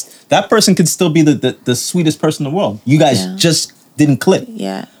separate, and that person can still be the sweetest person in the world. You guys just didn't click.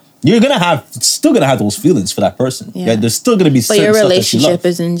 Yeah. You're still gonna have those feelings for that person. Yeah. There's still gonna be. But your relationship that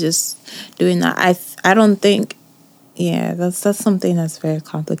isn't just doing that. I don't think. Yeah, that's something that's very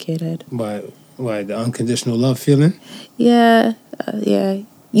complicated. Why the unconditional love feeling? Yeah, yeah.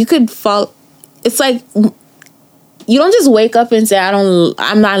 You could fall. It's like you don't just wake up and say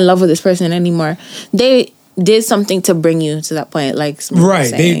I'm not in love with this person anymore. They did something to bring you to that point, like right.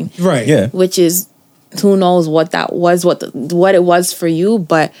 Saying, yeah. Which is who knows what that was, what it was for you,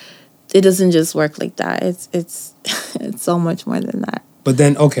 but it doesn't just work like that. It's so much more than that. But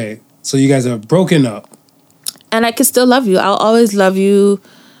then, okay, So you guys are broken up. And I can still love you. I'll always love you.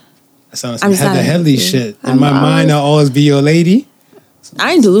 That sounds like Heather Headley shit. In my mind, I'll always be your lady.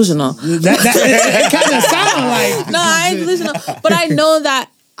 I ain't delusional. It kind of sounds like. No, I ain't delusional. But I know that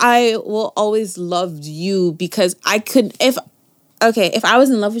I will always love you because I could, if I was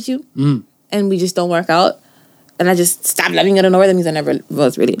in love with you and we just don't work out and I just stop loving you out of nowhere, that means I never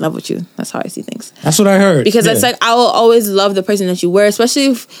was really in love with you. That's how I see things. That's what I heard. Because it's like, I will always love the person that you were, especially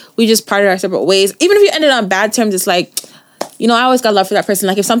if we just parted our separate ways. Even if you ended on bad terms, it's like, you know, I always got love for that person.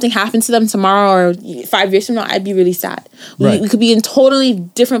 Like if something happened to them tomorrow or 5 years from now, I'd be really sad. We could be in totally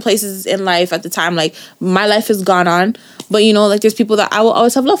different places in life at the time. Like my life has gone on, but you know, like there's people that I will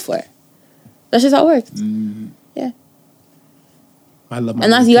always have love for. That's just how it works. Yeah. I love my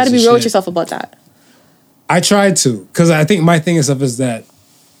and that's, you got to be real with yourself about that. I tried to, because I think my thing is that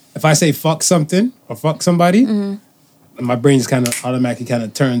if I say fuck something or fuck somebody, my brain just kind of automatically kind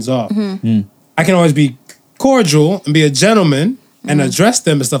of turns off. I can always be cordial and be a gentleman and address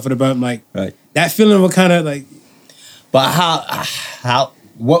them and stuff about like that feeling will kind of like. But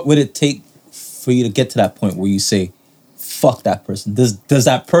what would it take for you to get to that point where you say, fuck that person? Does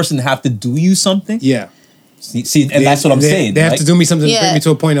that person have to do you something? Yeah. See, and that's what I'm saying. They have to do me something to bring me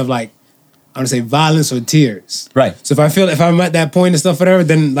to a point of like, I want to say violence or tears. Right. So if I'm at that point and stuff, whatever,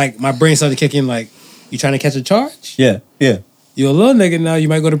 then like my brain started kicking like, you trying to catch a charge? Yeah. You're a little nigga now. You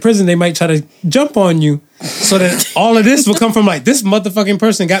might go to prison. They might try to jump on you. So that all of this will come from like, this motherfucking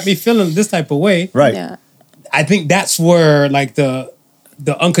person got me feeling this type of way. Right. Yeah. I think that's where like the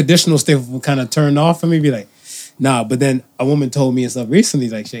unconditional stuff will kind of turn off for me. Be like, nah. But then a woman told me and stuff recently,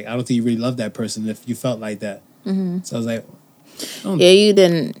 like, Shay, I don't think you really love that person if you felt like that. So I was like, you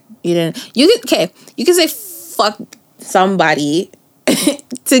didn't. You can say fuck somebody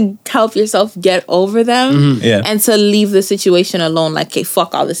to help yourself get over them and to leave the situation alone. Like, okay,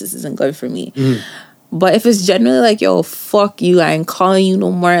 fuck all this isn't good for me. But if it's generally like, yo, fuck you, I ain't calling you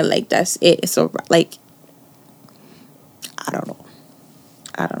no more, like that's it. It's like, I don't know.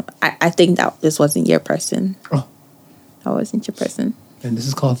 I think that this wasn't your person. That wasn't your person. And this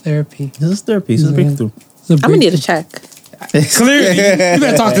is called therapy. This is therapy. This is a breakthrough. I'm gonna need a check. Clearly, you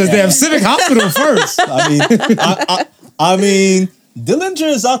better talk to this damn Civic Hospital first. I mean, Dillinger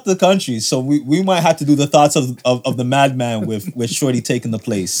is out the country, so we might have to do the thoughts of the madman with Shorty taking the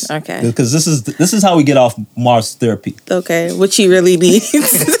place. Okay, because this is how we get off Mars therapy. Okay, which he really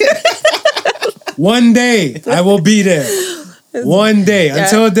needs. One day I will be there. One day. Yeah.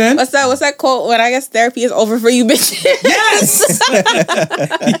 Until then, what's that quote? When I guess therapy is over for you, bitches. Yes.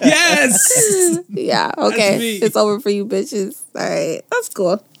 Yes. Yeah. Okay. It's over for you, bitches. All right. That's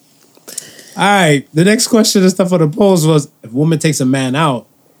cool. All right. The next question and stuff on the polls was: if a woman takes a man out,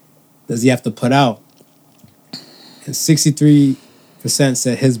 does he have to put out? And 63%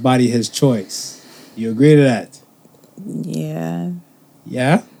 said his body, his choice. You agree to that? Yeah.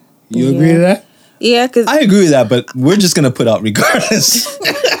 Yeah. You agree to that? Yeah, because I agree with that, but we're just gonna put out regardless.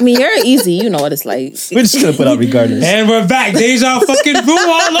 I mean, you're easy. You know what it's like. We're just gonna put out regardless. And we're back. Deja fucking vu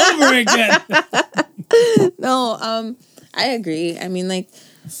all over again. No, I agree. I mean, like,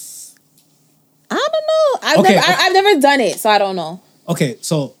 I don't know. I've never done it, so I don't know. Okay,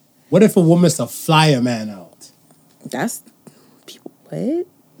 so what if a woman's to fly a man out? That's people. What?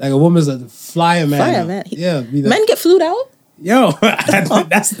 Like a woman's to fly a man. Fly out. a man. Yeah. Men get flued out. Yo,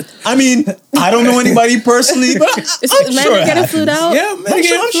 I mean, I don't know anybody personally, but I'm men sure it getting flued out. Yeah, men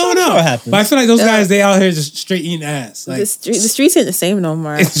getting flued out. But I feel like those guys, they out here just straight eating ass. Like, the streets ain't the same no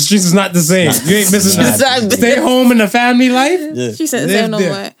more. The streets is not the same. You ain't missing that. Stay home in the family life. Yeah. Streets ain't the same no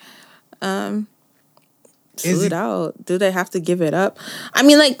more. Flued out. Do they have to give it up? I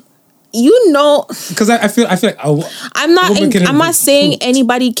mean, like, you know, because I feel like I'm not saying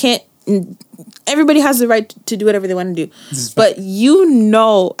anybody can't. Everybody has the right to do whatever they want to do. But you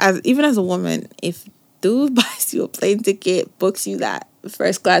know, even as a woman, if dude buys you a plane ticket, books you that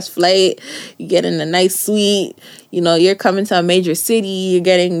first class flight, you get in a nice suite, you know, you're coming to a major city, you're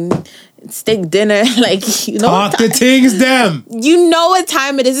getting steak dinner, like, you know. Talk the things, them. You know what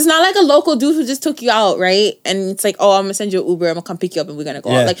time it is. It's not like a local dude who just took you out, right? And it's like, oh, I'm going to send you an Uber, I'm going to come pick you up and we're going to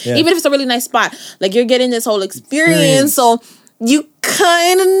go out. Like, even if it's a really nice spot, like, you're getting this whole experience. So you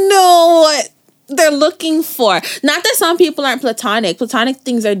kind of know what they're looking for. Not that some people aren't platonic. Platonic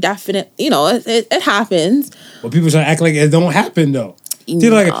things are definite. You know, it happens. But people try to act like it don't happen though.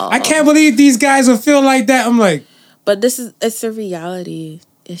 They're like, I can't believe these guys will feel like that. I'm like, but it's a reality.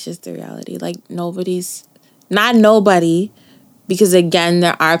 It's just the reality. Like not nobody, because again,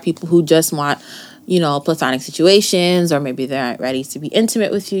 there are people who just want, you know, platonic situations, or maybe they aren't ready to be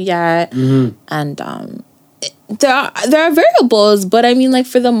intimate with you yet, and there are variables, but I mean, like,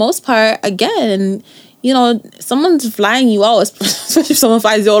 for the most part, again, you know, someone's flying you out, especially if someone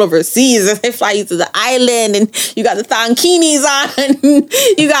flies you all overseas, if they fly you to the island and you got the tankinis on,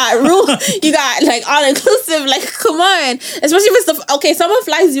 you got room, you got like all inclusive, like, come on. Especially if it's someone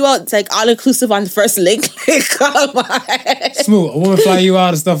flies you out, it's like all inclusive on the first link. Like, come on. Smooth. A woman fly you out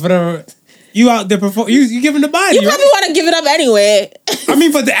and stuff, whatever. You out there perform. You giving the body. You probably want to give it up anyway. I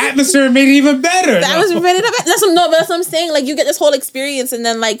mean, but the atmosphere made it even better. The atmosphere made it up. That's what I'm saying. Like, you get this whole experience, and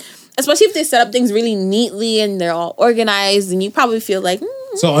then, like, especially if they set up things really neatly and they're all organized, and you probably feel like.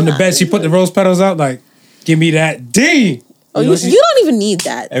 So on the bed, she put the rose petals out. Like, give me that D. Oh, you don't even need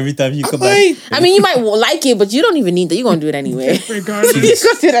that. Every time you come back. I mean, you might like it, but you don't even need that. You're going to do it anyway. You're going to do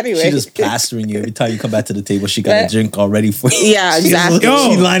it anyway. She's just plastering you. Every time you come back to the table, she got a drink all ready for you. Yeah, exactly.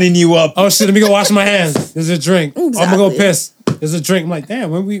 She's lining you up. Oh, shit, let me go wash my hands. There's a drink. Exactly. I'm going to go piss. There's a drink. I'm like, damn,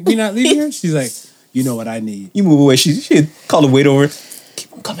 when we not leaving here? She's like, you know what I need. You move away. She call the waiter over.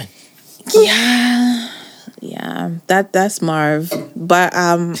 Keep on coming. Yeah, that's Marv. But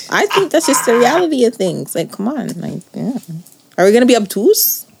I think that's just the reality of things. Like, come on. Like, yeah. Are we going to be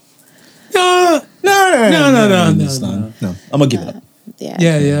obtuse? No. I'm going to give it up.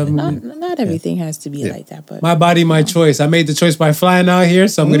 Yeah. Not everything has to be like that. But my body, my choice. I made the choice by flying out here,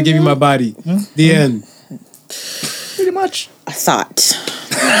 so I'm going to give you my body. The end. Pretty much. A thought.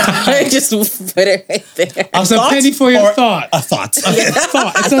 I just put it right there. It's a penny for your thought. A thought. It's a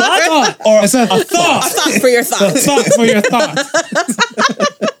thought. It's a thought. Or it's a thought. A thought for your thought. A thought for your thought.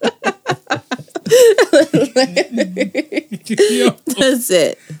 That's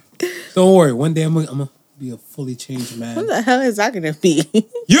it. Don't worry. One day I'm gonna be a fully changed man. What the hell is that gonna be?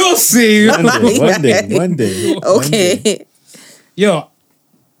 You'll see. One day. Okay. Yo,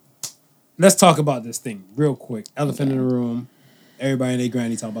 let's talk about this thing real quick. Elephant in the room. Everybody and their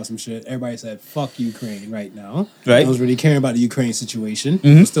granny talking about some shit. Everybody said, fuck Ukraine right now. Right. I was really caring about the Ukraine situation.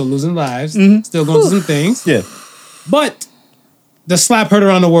 We're still losing lives. Still going through some things. Yeah. But the slap heard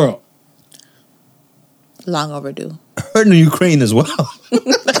around the world. Long overdue. Heard in Ukraine as well.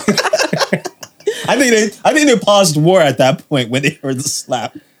 I think they paused war at that point when they heard the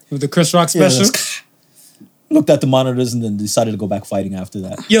slap. With the Chris Rock special? Looked at the monitors and then decided to go back fighting after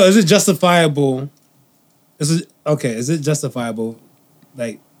that. Yo, is it justifiable? Is it justifiable,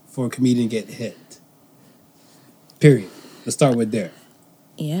 like, for a comedian to get hit? Period. Let's start with there.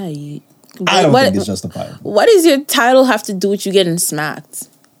 Yeah, I don't think it's justifiable. What does your title have to do with you getting smacked?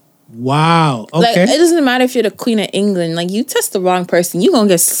 Wow. Okay. Like, it doesn't matter if you're the Queen of England. Like, you test the wrong person, you gonna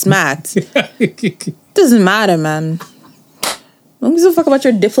get smacked. Doesn't matter, man. Don't give a fuck about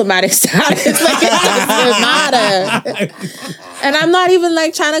your diplomatic status. Like, it doesn't matter. And I'm not even,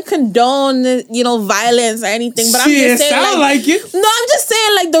 like, trying to condone, violence or anything. But I'm just saying, like it. No, I'm just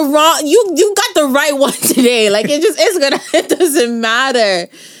saying, like, the wrong. You got the right one today. Like, it doesn't matter.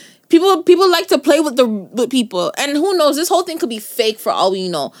 People like to play with people, and who knows? This whole thing could be fake for all we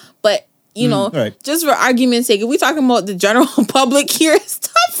know. But right. just for argument's sake, if we're talking about the general public here,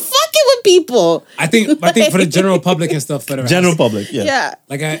 stop fucking with people. I think for the general public and stuff, general public, yeah. Yeah.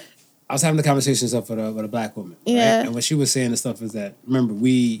 Like I was having the conversation and stuff with a black woman, yeah. Right? And what she was saying and stuff is that, remember,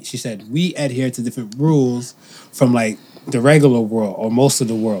 she said we adhere to different rules from like the regular world or most of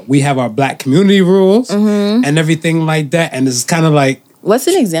the world. We have our black community rules and everything like that, and it's kind of like. What's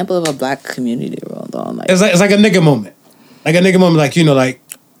an example of a black community rule though? Like, it's like a nigga moment. Like a nigga moment, like, like,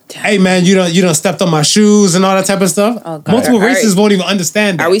 hey man, you done stepped on my shoes and all that type of stuff. Oh, God. Multiple races won't even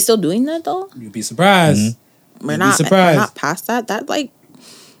understand that. Are we still doing that though? You'd be surprised. We're not past that. That like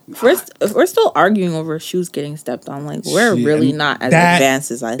if we're still arguing over shoes getting stepped on, like we're really not as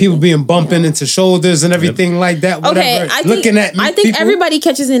advanced as I people think. Being bumping into shoulders and everything like that. Whatever. Okay, I think people, everybody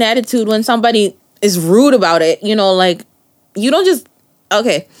catches an attitude when somebody is rude about it. Like you don't just.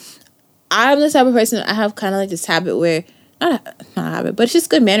 Okay, I'm the type of person, I have kind of like this habit where, not a habit, but it's just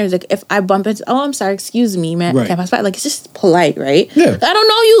good manners. Like, if I bump into, oh, I'm sorry, excuse me, man, can't pass by. Like, it's just polite, right? Yeah. I don't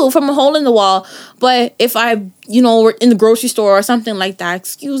know you from a hole in the wall, but if I, we're in the grocery store or something like that,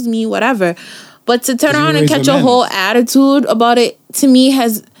 excuse me, whatever. But to turn around and catch a whole attitude about it, to me,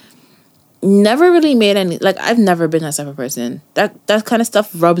 has never really made any, like, I've never been that type of person. That kind of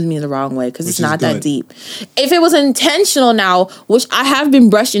stuff rubs me the wrong way because it's not that deep. If it was intentional now, which I have been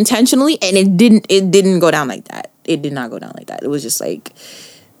brushed intentionally, and it didn't go down like that. It did not go down like that. It was just like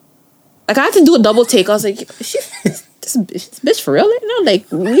I had to do a double take. I was like, this bitch for real? Like,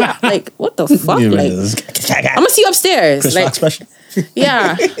 yeah, like, what the fuck? Like, I'm gonna see you upstairs. Chris Rock special.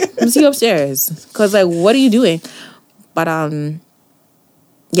 Yeah, I'm gonna see you upstairs. Cause like, what are you doing? But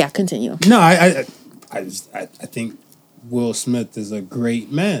yeah, continue. No, I think Will Smith is a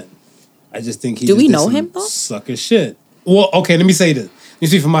great man. I just think he. Do we know him though? Sucker shit. Well, okay. Let me say this. Let me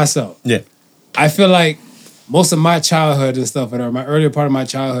speak for myself. Yeah. I feel like most of my childhood and stuff, or my earlier part of my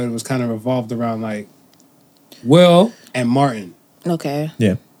childhood, was kind of revolved around like Will and Martin. Okay.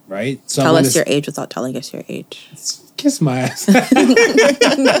 Yeah. Right. So tell us your age without telling us your age. Kiss my ass.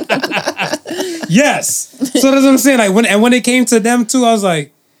 Yes. So that's what I'm saying. Like when it came to them too, I was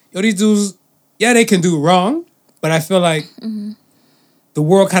like, yo, these dudes, yeah, they can do wrong, but I feel like the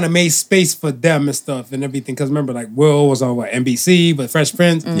world kind of made space for them and stuff and everything. Because remember, like Will was on NBC, but Fresh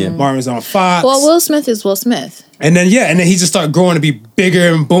Prince. Yeah. Martin was on Fox. Well, Will Smith is Will Smith. And then he just started growing to be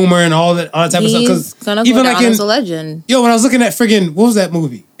bigger and boomer and all that type of stuff. He's gonna go down as a legend. Yo, when I was looking at friggin' what was that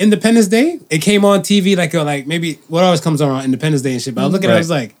movie? Independence Day. It came on TV like maybe what always comes on Independence Day and shit. But I was looking at it, I was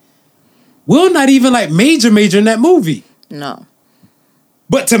like, Will not even like major in that movie. No.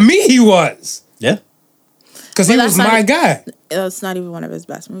 But to me, he was. Yeah. Because he was my guy. It's not even one of his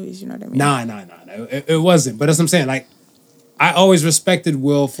best movies, you know what I mean? Nah. It wasn't. But that's what I'm saying. Like, I always respected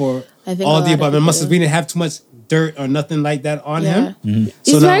Will for all the above. We didn't have too much dirt or nothing like that on him. Mm-hmm.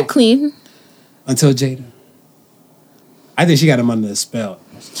 He's very clean. Until Jada. I think she got him under the spell.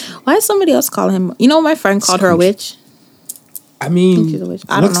 Why is somebody else calling him? You know, my friend called her a witch. I mean, she's a witch.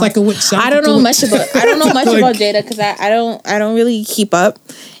 I don't know. Like a witch. I don't know much about Jada because I don't really keep up,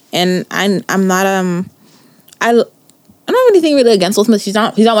 and I'm not I don't have anything really against Will Smith. He's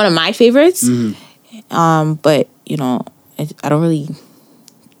not one of my favorites. Mm-hmm. But you know, I don't really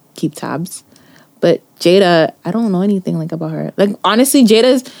keep tabs. But Jada, I don't know anything like about her. Like honestly,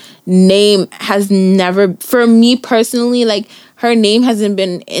 Jada's name has never, for me personally, like her name hasn't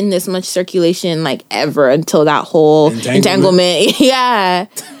been in this much circulation like ever until that whole entanglement. Yeah.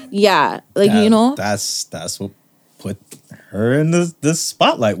 Like you know, that's what put her in the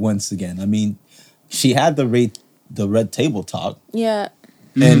spotlight once again. I mean, she had the red table talk. Yeah.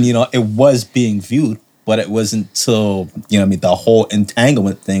 And you know, it was being viewed, but it wasn't until, you know what I mean, the whole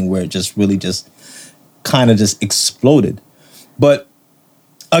entanglement thing where it just really just kind of just exploded. But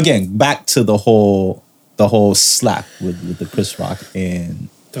again, back to the whole slap with the Chris Rock and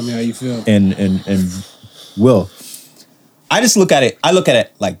tell me how you feel. And Will. I look at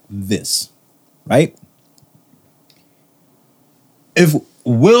it like this, right? If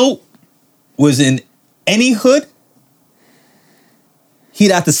Will was in any hood,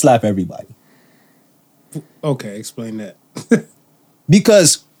 he'd have to slap everybody. Okay, explain that.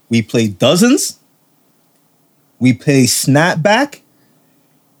 Because we play dozens, we play snapback,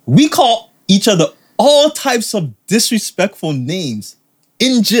 we call each other all types of disrespectful names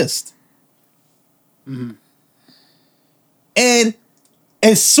in gist. Mm-hmm. And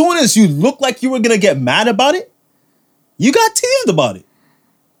as soon as you look like you were gonna get mad about it, you got teased about it.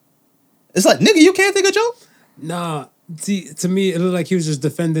 It's like, nigga, you can't take a joke? Nah, see, to me, it looked like he was just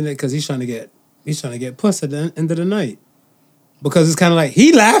defending it because he's trying to get puss at the end of the night. Because it's kind of like,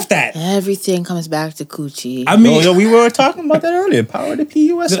 he laughed at. Everything comes back to coochie. I mean... we were talking about that earlier. Power to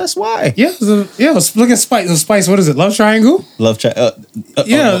P-U-S-S-Y. Look at Spice. What is it? Love Triangle? Love Triangle.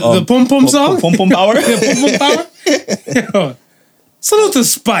 The Pum Pum song? Pum Pum Power? Pum Pum Power? Salute to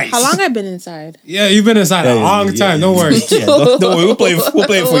Spice. How long have I been inside? Yeah, you've been inside a long time. Don't worry. Yeah, don't worry. We'll play it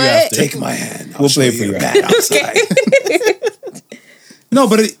for you after. Take my hand. We'll play it for you outside. No,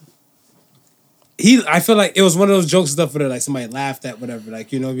 but I feel like it was one of those jokes and stuff where like somebody laughed at whatever.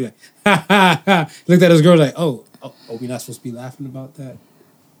 Like, you know, be like, ha ha ha. Looked at his girl like, oh, we're not supposed to be laughing about that.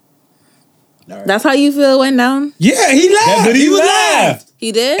 Right. That's how you feel it went down? Yeah, he laughed. Yeah, but he laughed.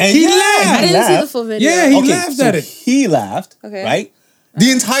 He did? And he laughed. I didn't see the full video. Yeah, he laughed at it. He laughed, right?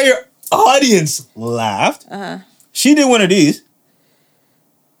 The entire audience laughed. Uh-huh. She did one of these.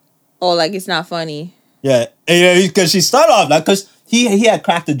 Oh, like it's not funny. Yeah, because she started off like, because he had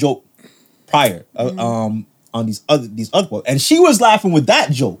cracked a joke prior on these other quotes, and she was laughing with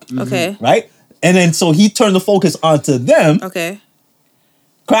that joke. Okay. Right? And then so he turned the focus onto them. Okay.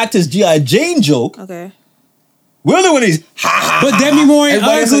 Cracked his G.I. Jane joke. Okay. We're the one he's ha. But Demi Moore ain't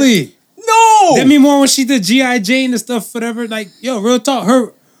ugly. Like, no. Demi Moore when she did G.I. Jane and stuff, whatever. Like, yo, real talk.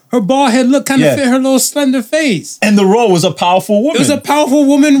 Her bald head look kind of fit her little slender face. And the role was a powerful woman. It was a powerful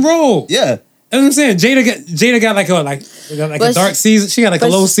woman role. Yeah. That's what I'm saying. Jada got like a dark Caesar. She got like a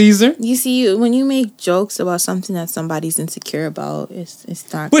low Caesar. You see, when you make jokes about something that somebody's insecure about,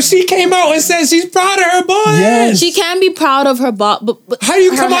 it's not. But she came out and said she's proud of her bald head. She can be proud of her bald. But how do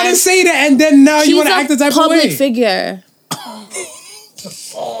you come out and say that and then now you want to act the type of way? She's a public figure.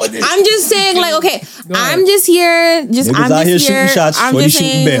 I'm just saying, like, okay, I'm just here. I'm out here shooting shots. I'm just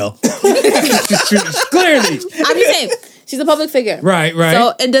shooting bail. Clearly, I'm just saying. She's a public figure. Right.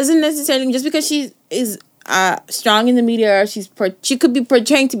 So it doesn't necessarily, just because she is strong in the media. She could be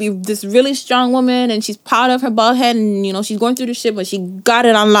portraying to be this really strong woman, and she's proud of her bald head, and you know she's going through the shit, but she got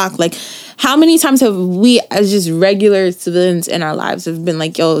it on lock. Like, how many times have we, as just regular civilians in our lives, have been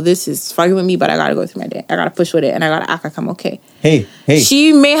like, "Yo, this is fucking with me, but I gotta go through my day. I gotta push with it, and I gotta act like I'm okay." Hey,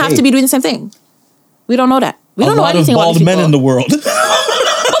 she may have to be doing the same thing. We don't know that. We don't know anything about these people. A lot of bald men in the world.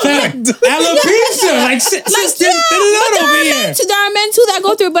 Alopecia, like shit, over here. There are men too that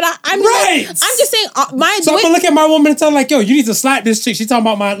go through it, but I'm right. I'm just saying. So I'm gonna look at my woman and tell her, like, yo, you need to slap this chick. She's talking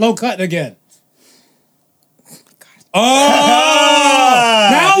about my low cut again. Oh,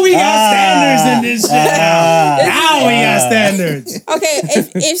 now we got standards in this shit. Now we got standards. Okay,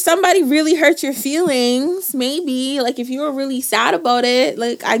 if somebody really hurt your feelings, maybe like if you were really sad about it,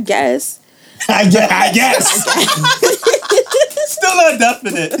 like I guess. Still not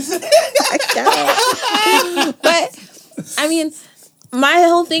definite. But I mean, my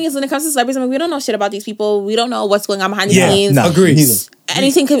whole thing is when it comes to celebrities, I mean, we don't know shit about these people. We don't know what's going on behind the scenes. Agreed.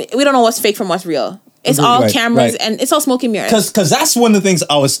 We don't know what's fake from what's real. It's all cameras and it's all smoke and mirrors. Because that's one of the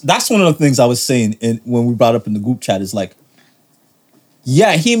things I was saying when we brought up in the group chat is like,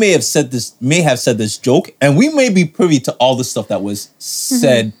 yeah, he may have said this joke, and we may be privy to all the stuff that was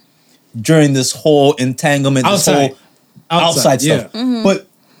said during this whole entanglement, outside stuff. Yeah. Mm-hmm. But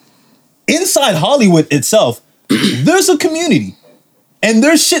inside Hollywood itself, there's a community. And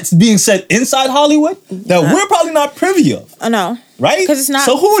there's shit's being said inside Hollywood that we're probably not privy of. I know. Right? Because it's not.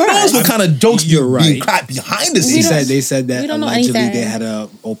 So who knows what kind of jokes being cracked behind the scenes? They said that allegedly they had an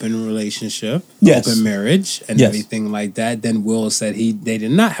open relationship, open marriage, and everything like that. Then Will said they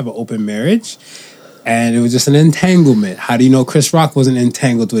did not have an open marriage. And it was just an entanglement. How do you know Chris Rock wasn't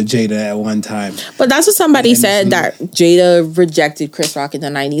entangled with Jada at one time? But that's what somebody said, that Jada rejected Chris Rock in the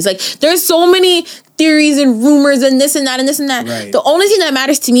 90s. Like, there's so many theories and rumors and this and that and this and that. Right. The only thing that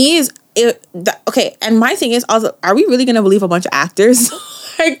matters to me is, and my thing is also, are we really going to believe a bunch of actors?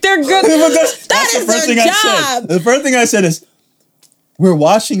 Like, they're good. That is their job. The first thing I said is, we're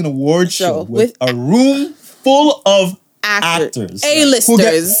watching an award show with a room full of actors. A-listers. Who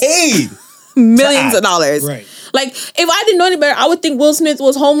get paid. Millions of dollars. Right. Like, if I didn't know any better, I would think Will Smith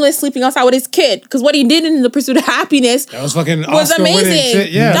was homeless, sleeping outside with his kid. Because what he did in The Pursuit of Happiness was fucking was amazing.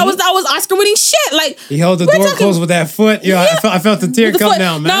 Shit, yeah. That was Oscar winning shit. Like, he held the door closed with that foot. Yeah, I felt the tear come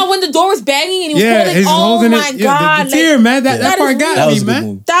down, man. No, when the door was banging and he was holding my God. The tear, man. That part got me,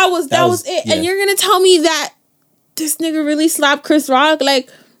 man. That was it. Yeah. And you're gonna tell me that this nigga really slapped Chris Rock? Like,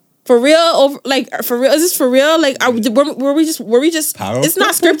 for real? For real? Is this for real? Like, were we just? Power it's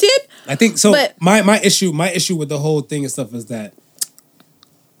not scripted. I think so. But my issue with the whole thing and stuff is that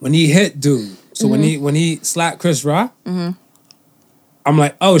when he hit dude, so when he slapped Chris Rock, I'm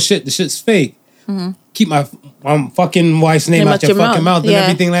like, oh shit, the shit's fake. Keep my fucking wife's name out your fucking mouth and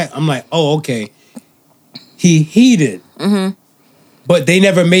everything like. I'm like, oh okay. He heated, but they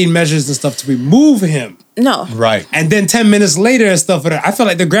never made measures and stuff to remove him. No. Right. And then 10 minutes later and stuff, I feel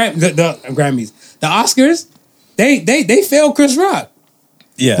like the Grammys, the Oscars, they failed Chris Rock.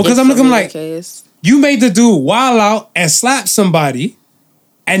 Yeah. Because I'm looking like, you made the dude wild out and slap somebody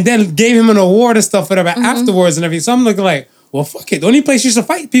and then gave him an award and stuff, whatever, afterwards and everything. So I'm looking like, well, fuck it. The only place you should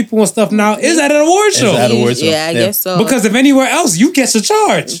fight people and stuff now is at an award show. Yeah, I guess so. Because if anywhere else, you get a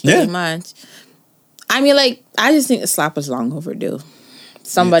charge. Pretty much. I mean, like, I just think the slap was long overdue.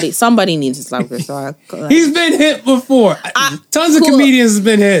 Somebody needs to slap Chris Rock. He's been hit before. Tons of comedians have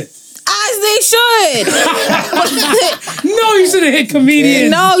been hit. As they should. No, you should have hit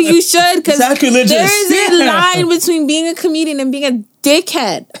comedians. No, you should, because sacrilegious. There's a line between being a comedian and being a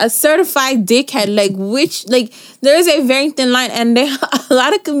dickhead, a certified dickhead. There's a very thin line, and a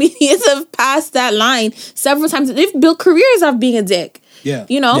lot of comedians have passed that line several times. They've built careers off being a dick. Yeah,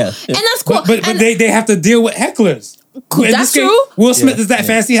 you know, and that's cool. But they have to deal with hecklers. That's true. Will Smith is that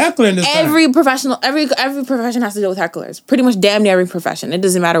fancy heckler in this every profession has to deal with hecklers. Pretty much damn near every profession. It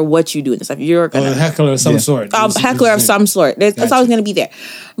doesn't matter what you do in this stuff. You're a heckler of some sort. Heckler of some sort. It's always going to be there.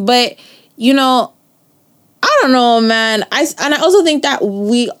 But, you know, I don't know, man. I also think that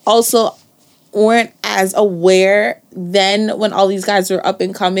we also weren't as aware then when all these guys were up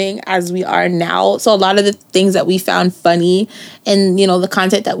and coming as we are now. So a lot of the things that we found funny and, you know, the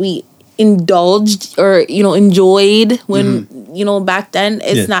content that we indulged or, you know, enjoyed when, you know, back then,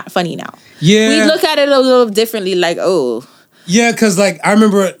 it's not funny now. Yeah. We look at it a little differently, like, oh. Yeah, because, like, I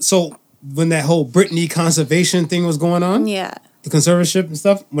remember, so when that whole Britney conservation thing was going on, the conservatorship and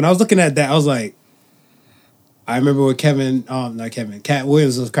stuff, when I was looking at that, I was like, I remember when Cat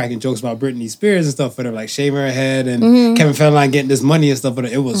Williams was cracking jokes about Britney Spears and stuff, whatever, like shaving her head and Kevin Federline getting this money and stuff, but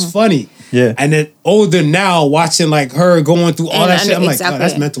it was funny. Yeah. And then older now, watching like her going through all that shit, I'm like, oh,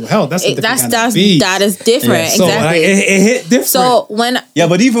 that's mental health. That is different. So exactly. It hit different. So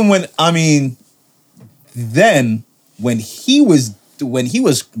but even when then when he was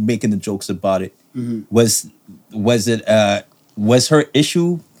making the jokes about it, was her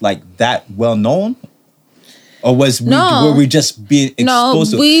issue like that well known? Or were we just being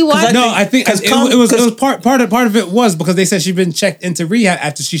exposed to it? I think it was part of it was because they said she'd been checked into rehab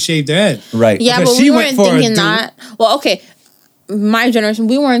after she shaved her head. Right. Yeah, because but we weren't thinking that. Well, okay. My generation,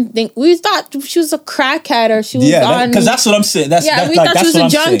 we thought she was a crackhead or she was on. Because that's what I'm saying. We thought she was a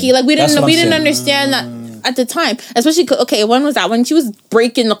junkie. Like we didn't understand that at the time. Especially when was that? When she was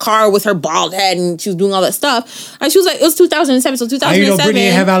breaking the car with her bald head and she was doing all that stuff. And she was like, it was 2007. So 2007. Brittany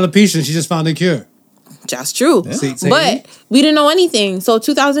didn't have alopecia. She just found a cure. That's true. Yeah. But we didn't know anything. So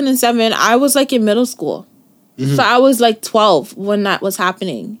 2007, I was like in middle school. Mm-hmm. So I was like 12 when that was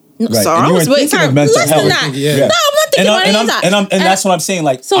happening. Right. So I was less than that. Yeah. No, I'm not thinking about that. And that's what I'm saying.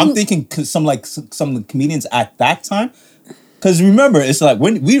 Like, I'm thinking some of the comedians at that time. Because remember, it's like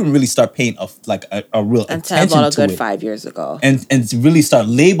when we didn't really start paying a real attention to it. Until a good 5 years ago. And really start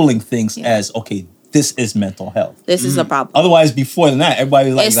labeling things as, okay, this is mental health. This is a problem. Otherwise, before that,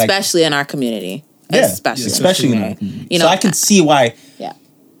 everybody was like... Especially in our community. Yeah, especially in our community. So I can see why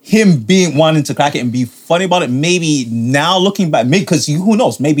him wanting to crack it and be funny about it, maybe now looking back, because who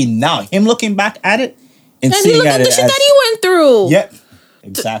knows, maybe now him looking back at it and seeing look at the shit that he went through. Yep,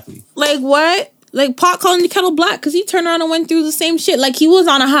 exactly. Like what? Like pot calling the kettle black because he turned around and went through the same shit. Like he was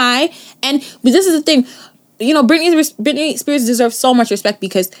on a high, but this is the thing, Britney Spears deserves so much respect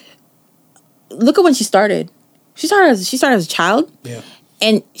because look at when she started. She started as a child,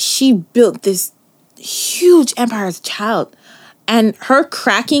 and she built this huge empire as a child. And her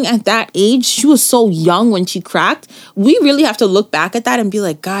cracking at that age, she was so young when she cracked. We really have to look back at that and be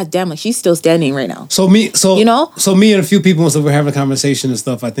like, God damn, like she's still standing right now. So me and a few people and stuff were having a conversation and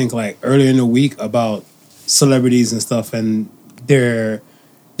stuff, I think like earlier in the week about celebrities and stuff and their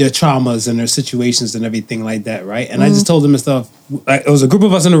traumas and their situations and everything like that, right? And I just told them and stuff, like, it was a group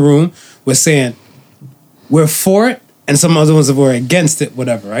of us in the room, we're saying we're for it, and some other ones were against it,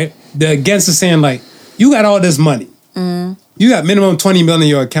 whatever, right? The against is saying like, you got all this money. You got minimum 20 million in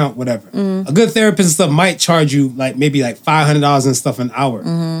your account, whatever. A good therapist and stuff might charge you like maybe like $500 and stuff an hour.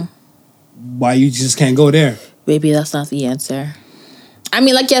 Why you just can't go there? Baby, that's not the answer. I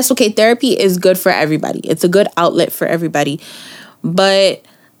mean, like, yes, okay, therapy is good for everybody. It's a good outlet for everybody. But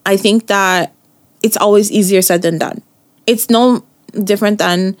I think that it's always easier said than done. It's no different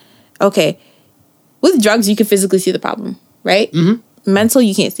than, okay, with drugs, you can physically see the problem, right? Mental,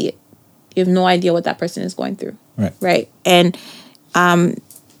 you can't see it. You have no idea what that person is going through. Right. And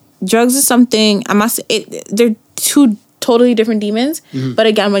drugs is something, they're two totally different demons. But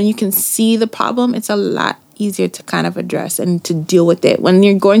again, when you can see the problem, it's a lot easier to kind of address and to deal with it. When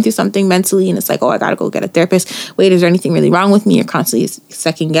you're going through something mentally and it's like, oh, I gotta go get a therapist. Wait, is there anything really wrong with me? You're constantly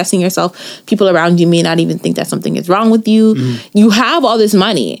second guessing yourself. People around you may not even think that something is wrong with you. You have all this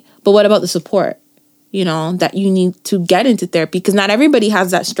money, but what about the support? That you need to get into therapy, because not everybody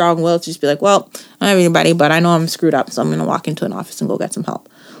has that strong will to just be like, well, not everybody, but I know I'm screwed up, so I'm going to walk into an office and go get some help.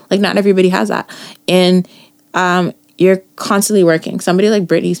 Like, not everybody has that. And you're constantly working. Somebody like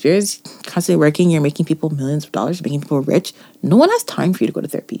Britney Spears, constantly working, you're making people millions of dollars, making people rich. No one has time for you to go to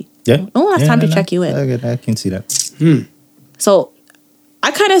therapy. Yeah. No one has time to check you in. I can see that. So I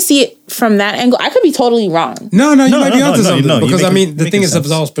kind of see it from that angle. I could be totally wrong. No, you might be onto something. Because I mean, the thing is,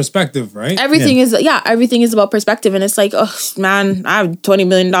 it's all perspective, right? Everything is about perspective. And it's like, oh man, I have $20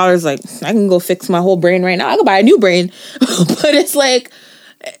 million. Like, I can go fix my whole brain right now. I could buy a new brain. But it's like,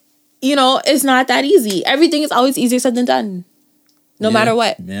 it's not that easy. Everything is always easier said than done. No matter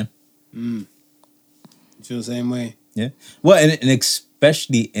what. Yeah. You feel the same way? Yeah. Well, and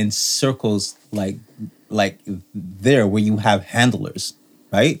especially in circles like there where you have handlers.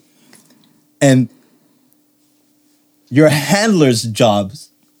 Right? And your handler's jobs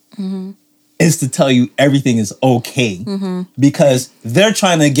is to tell you everything is okay because they're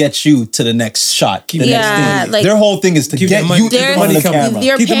trying to get you to the next shot. The next thing. Like, their whole thing is to get you to the money camera.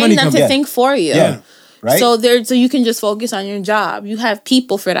 They're paying them to think for you. Yeah. Right? So you can just focus on your job. You have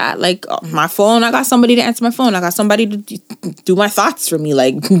people for that. Like my phone, I got somebody to answer my phone. I got somebody to do my thoughts for me,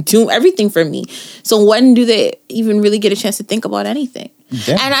 like do everything for me. So when do they even really get a chance to think about anything?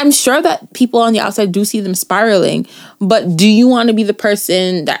 Yeah. And I'm sure that people on the outside do see them spiraling, but do you want to be the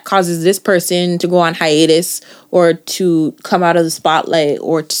person that causes this person to go on hiatus or to come out of the spotlight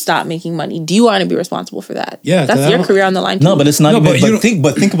or to stop making money? Do you want to be responsible for that? Yeah. That's your career on the line too. No, but it's not even,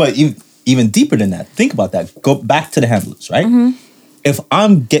 but think about even deeper than that. Think about that. Go back to the handlers, right? if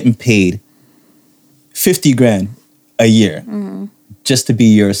I'm getting paid $50,000 a year just to be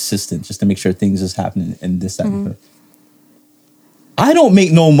your assistant, just to make sure things is happening and this, that, and that, I don't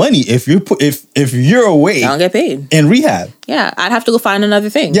make no money if you're away. I don't get paid in rehab. Yeah, I'd have to go find another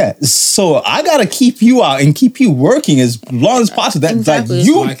thing. Yeah, so I gotta keep you out and keep you working as long as possible. That Exactly.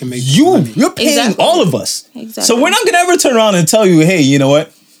 like you're paying all of us. Exactly. So we're not gonna ever turn around and tell you, hey, you know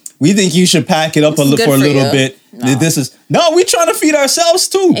what? We think you should pack it up for a little bit. No. We're trying to feed ourselves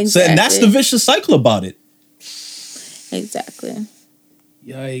too. Exactly. So, and that's the vicious cycle about it. Exactly.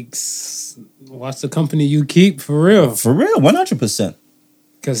 Yikes. Watch the company you keep, for real. For real, 100%.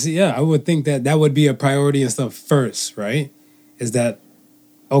 Because, I would think that would be a priority and stuff first, right? Is that,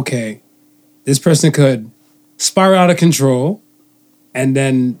 okay, this person could spiral out of control and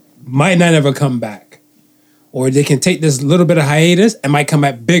then might not ever come back. Or they can take this little bit of hiatus and might come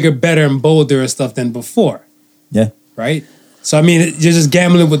back bigger, better, and bolder and stuff than before. Yeah. Right? So, I mean, you're just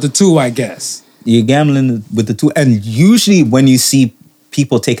gambling with the two, I guess. You're gambling with the two. And usually when you see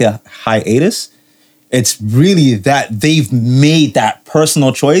people take a hiatus, it's really that they've made that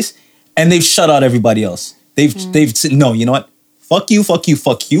personal choice and they've shut out everybody else. They've said, no, you know what? Fuck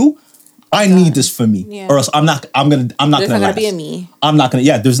you. I need this for me. Yeah. Or else I'm not gonna There's not gonna last. be a me. I'm not gonna,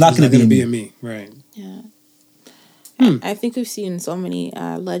 there's not gonna be a me. Right. Yeah. I think we've seen so many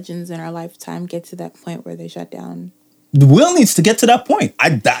legends in our lifetime get to that point where they shut down. Will needs to get to that point.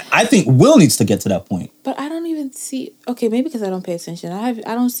 I think Will needs to get to that point. But I don't even see. Okay, maybe because I don't pay attention. I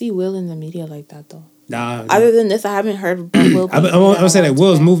don't see Will in the media like that though. Nah. Other than this, I haven't heard of Will. I would say that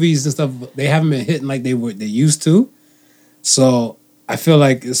Will's movies and stuff, they haven't been hitting like they used to. So I feel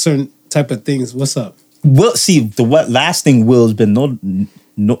like certain type of things. What's up? Will, see, the last thing Will's been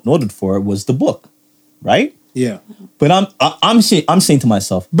noted for was the book, right? Yeah. But I'm saying to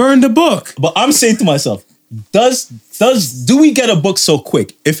myself, burn the book. But I'm saying to myself, do we get a book so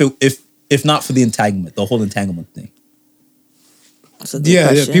quick if not for the entanglement, the whole entanglement thing?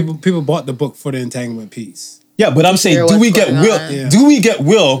 Yeah, people bought the book for the entanglement piece. Yeah, but I'm saying, do we get Will? Yeah. Do we get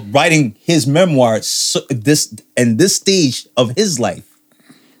Will writing his memoir this stage of his life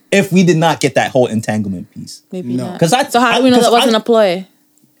if we did not get that whole entanglement piece? Maybe not. So how do we know that wasn't a ploy?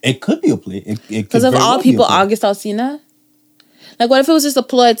 It could be a play. Because of all people, August Alsina. Like, what if it was just a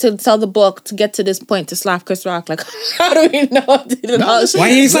ploy to sell the book to get to this point to slap Chris Rock? Like, how do we know? Why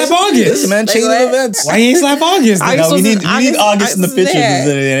he ain't slap August? This man chain of events. Why he ain't slap August? We need August in the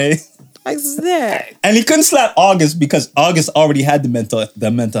picture. August is there. And he couldn't slap August because August already had the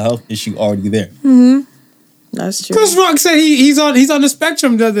mental health issue already there. Mm-hmm. That's true. Chris Rock said he's on the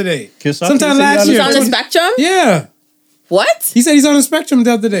spectrum the other day. Sometime last year. He's on the spectrum? Yeah. What? He said he's on the spectrum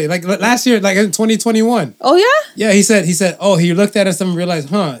the other day, like last year, like in 2021. Oh yeah? Yeah, he said, oh, he looked at us and realized,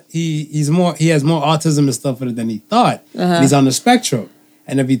 he has more autism and stuff than he thought. And he's on the spectrum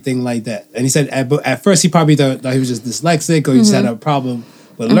and everything like that. And he said at first he probably thought he was just dyslexic or he just had a problem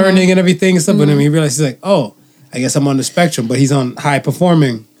with learning and everything and stuff. But then he realized, he's like, oh, I guess I'm on the spectrum, but he's on high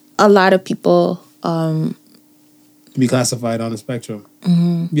performing. A lot of people to be classified on the spectrum.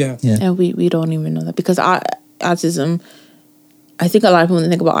 Mm-hmm. Yeah. And we don't even know that because autism, I think a lot of people, when they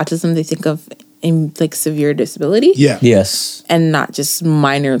think about autism, they think of like severe disability. Yeah. Yes. And not just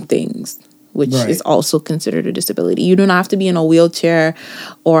minor things, which is also considered a disability. You don't have to be in a wheelchair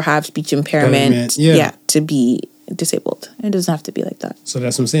or have speech impairment to be disabled. It doesn't have to be like that. So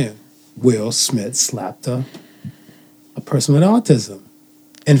that's what I'm saying. Will Smith slapped a person with autism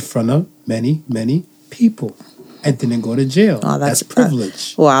in front of many, many people and didn't go to jail. Oh, that's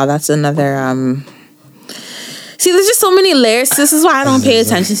privilege. Wow, that's another... See, there's just so many layers. This is why I don't pay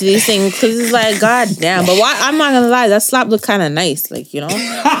attention to these things because it's like, god damn. But why? I'm not gonna lie, that slap looked kind of nice, like, you know.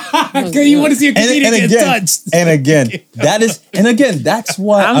 You want to see a comedian get touched? And again, that's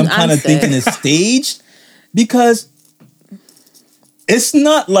why I'm kind of thinking it's staged because it's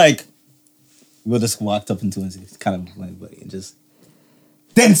not like Will just walked up into his kind of like buddy and just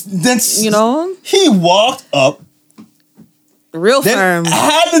then you know he walked up. Real firm.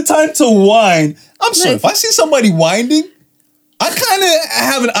 Had the time to whine. I'm sorry, if I see somebody whining, I kind of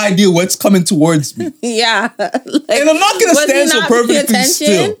have an idea what's coming towards me. Yeah. And I'm not going to stand so perfectly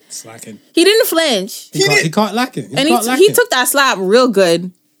still. Slacking. He didn't flinch. He caught lacking. He took that slap real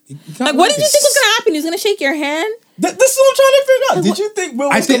good. Like, what did you think was going to happen? He was going to shake your hand? This is what I'm trying to figure out. Did you think Will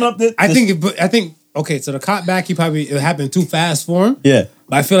was coming up there? I think, okay, so the caught back, it happened too fast for him. Yeah.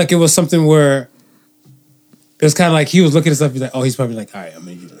 But I feel like it was something where it was kind of like he was looking at stuff. He's like, oh, he's probably like, all right, I'm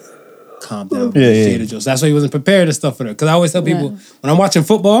going to calm down. Yeah. So that's why he wasn't prepared and stuff for that. Because I always tell people, when I'm watching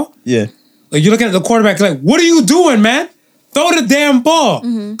football, like you're looking at the quarterback, like, what are you doing, man? throw the damn ball.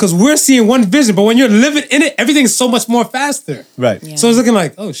 Because we're seeing one vision, but when you're living in it, everything's so much more faster. Right. So it's looking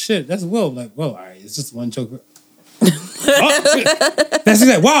like, oh shit, that's Will. Like, whoa, all right, it's just one joke. That's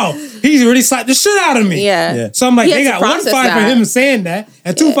like, wow, he's really slapped the shit out of me. Yeah. So I'm like, they got 1 fight for him saying that,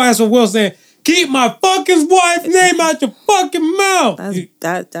 and 2 fights for Will saying, keep my fucking wife's name out your fucking mouth.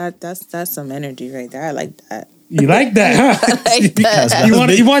 That's some energy right there. I like that. You like that, huh? I like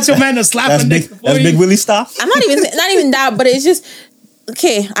that. You want your man to slap a nigga for That's you? Big Willie stuff. I'm not even that, but it's just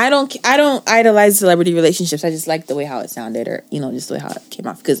okay. I don't idolize celebrity relationships. I just like the way how it sounded, or just the way how it came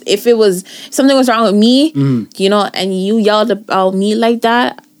off. Because if something was wrong with me, and you yelled about me like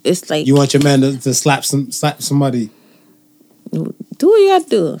that, it's like you want your man to slap somebody. Do what you gotta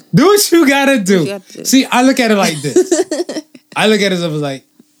do. Do what you gotta do. See, I look at it like this. I look at it as like,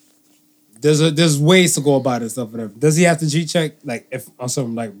 there's ways to go about it and stuff, whatever. Does he have to G-check? Like, if on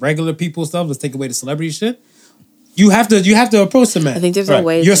some like regular people stuff, let's take away the celebrity shit. You have to approach the man. I think there's a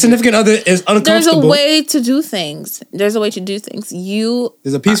way. Your significant other is uncomfortable. There's a way to do things. There's a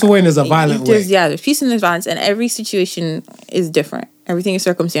a peaceful way and there's a violent way. There's peace and there's violence, and every situation is different. Everything is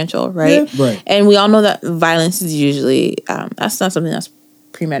circumstantial, right? Yeah. Right. And we all know that violence is usually that's not something that's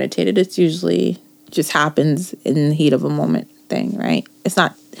premeditated. It's usually just happens in the heat of a moment thing, right?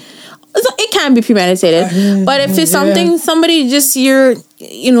 It can be premeditated, but if it's something somebody just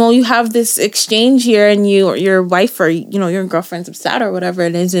you have this exchange here, and your wife or your girlfriend's upset or whatever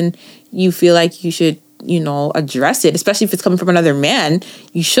it is, and you feel like you should address it, especially if it's coming from another man,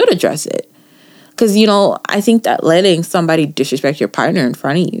 you should address it. Because I think that letting somebody disrespect your partner in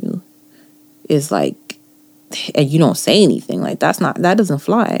front of you is like, and you don't say anything, like that doesn't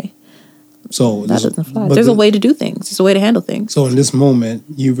fly. So that doesn't fly. There's a way to do things. There's a way to handle things. So in this moment,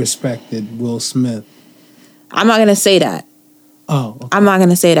 you respected Will Smith. I'm not gonna say that. Oh, okay. I'm not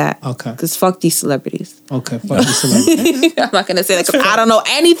gonna say that. Okay. Because fuck these celebrities. Okay, fuck these celebrities. I'm not gonna say that because I don't know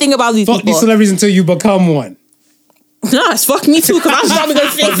anything about these people. Fuck these celebrities until you become one. No, it's fuck me too, because I'm probably gonna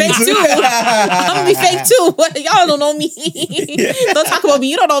be fake too. I'm gonna be fake too. Y'all don't know me. Don't talk about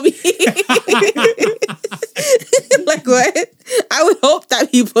me. You don't know me. Like what? I would hope that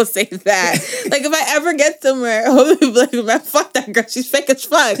people say that. Like if I ever get somewhere, I hope people be like, man, fuck that girl. She's fake as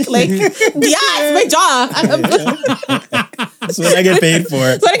fuck. Like, yeah, it's my job. That's what I get paid for.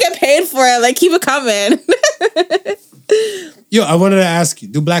 That's what I get paid for. Like, keep it coming. Yo, I wanted to ask you,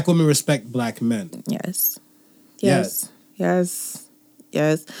 do black women respect black men? Yes. Yes.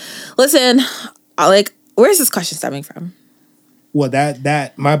 Listen, where's this question stemming from? What,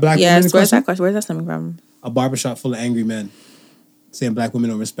 that my black women? Yes, where's that question? Where's that stemming from? A barbershop full of angry men saying black women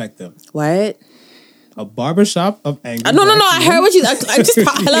don't respect them. What? A barbershop of angry No. I heard what you. I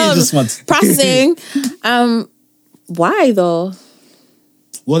just processing. Why though?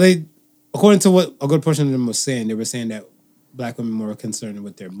 Well, according to what a good portion of them was saying, they were saying that black women were more concerned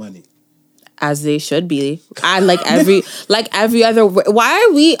with their money. As they should be. Like every other. Why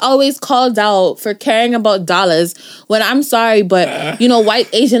are we always called out for caring about dollars when I'm sorry, but white,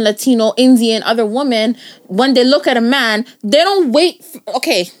 Asian, Latino, Indian, other women, when they look at a man, they don't wait.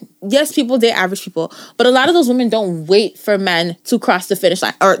 Okay, yes, people date average people, but a lot of those women don't wait for men to cross the finish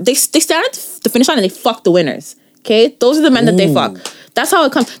line, or they stand at the finish line and they fuck the winners. Okay, those are the men that they fuck. That's how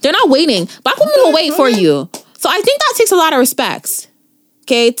it comes. They're not waiting. Black women will wait for you. So I think that takes a lot of respect.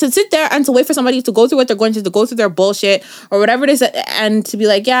 Okay, to sit there and to wait for somebody to go through what they're going to go through their bullshit or whatever it is, and to be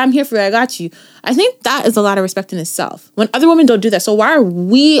like, yeah, I'm here for you, I got you. I think that is a lot of respect in itself. When other women don't do that, so why are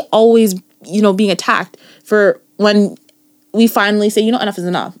we always, being attacked for when we finally say, enough is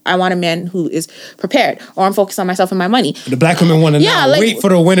enough. I want a man who is prepared, or I'm focused on myself and my money. The black women want to wait for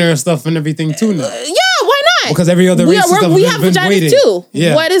the winner and stuff and everything too now. Yeah, why not? Because every other race we have vaginas waiting. Too.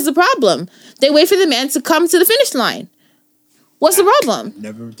 Yeah. What is the problem? They wait for the man to come to the finish line. What's the problem?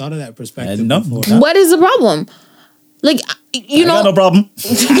 Never thought of that perspective before. What is the problem? Like, I got no problem.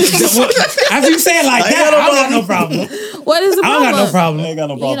 After you say it like that, I got no problem. What is the problem? I got no problem. I ain't got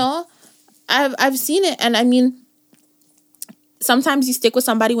no problem. I've seen it, and I mean, sometimes you stick with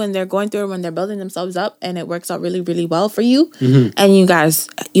somebody when they're going through it, when they're building themselves up, and it works out really, really well for you. And you guys,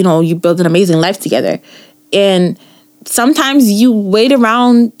 you build an amazing life together. And sometimes you wait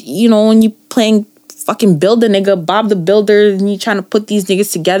around, when you playing fucking build a nigga, Bob the Builder, and you trying to put these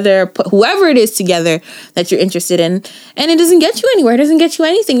niggas together, put whoever it is together that you're interested in, and it doesn't get you anywhere. It doesn't get you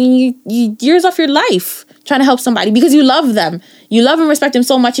anything. And you years off your life trying to help somebody because you love them. You love and respect them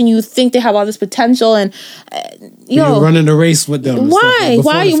so much, and you think they have all this potential. And you're running the race with them. Why?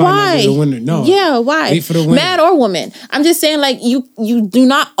 Why? No. Yeah. Why? Wait for the winner. Man or woman. I'm just saying, like you do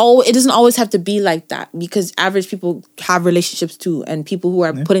not. It doesn't always have to be like that, because average people have relationships too, and people who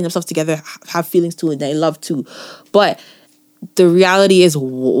are putting themselves together have feelings too, and they love too. But the reality is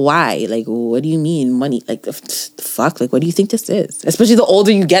why? Like, what do you mean money? Like, the fuck? Like, what do you think this is? Especially the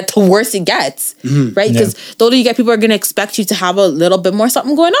older you get, the worse it gets, right? Because the older you get, people are going to expect you to have a little bit more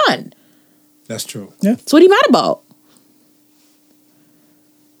something going on. That's true. Yeah. So what are you mad about?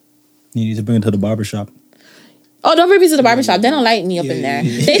 You need to bring it to the barbershop. Oh, don't bring me to the barbershop. They don't like me up in there.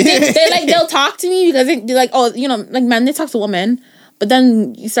 They like, they'll talk to me because they're like, oh, you know, like men, they talk to women. But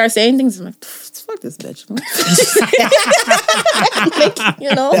then you start saying things, I'm like, fuck this bitch. Like,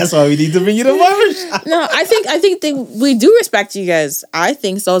 you know? That's why we need to bring you to the barbershop. No, I think we do respect you guys. I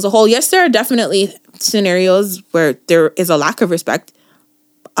think so as a whole. Yes, there are definitely scenarios where there is a lack of respect.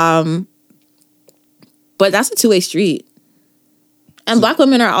 But that's a two-way street. And black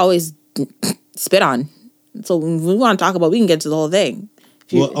women are always spit on. So when we want to talk about, we can get to the whole thing.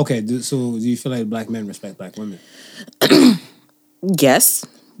 Well, okay. So do you feel like black men respect black women? Yes.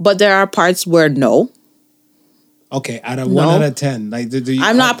 But there are parts where no. Okay, out of 1 out of 10. Like, do you,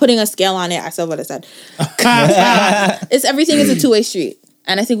 I'm not putting a scale on it. I said what I said. It's everything is a two-way street.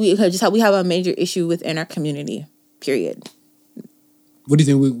 And I think we have a major issue within our community, period. What do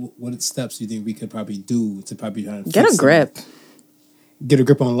you think? What steps do you think we could probably do to probably try to get a grip? Get a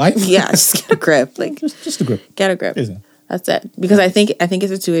grip on life. Yeah, just get a grip. Like just a grip. Get a grip. That's it. Because I think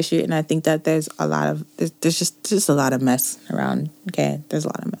it's a two-way street, and I think that there's a lot of there's just a lot of mess around. Okay, there's a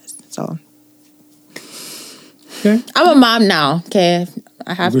lot of mess. So, okay, I'm a mom now. Okay,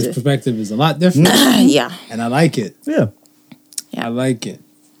 I have to. Perspective is a lot different. Yeah, and I like it. Yeah, I like it.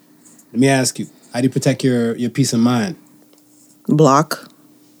 Let me ask you: how do you protect your peace of mind? Block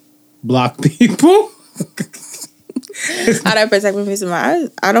people. How do I protect my peace of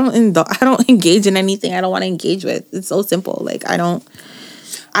mind? I don't engage in anything I don't want to engage with. It's so simple. Like I don't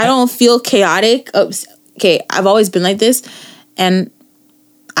feel chaotic. Okay, I've always been like this, and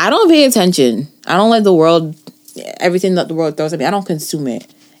I don't pay attention. I don't let everything that the world throws at me, I don't consume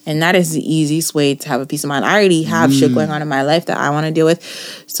it. And that is the easiest way to have a peace of mind. I already have shit going on in my life that I want to deal with.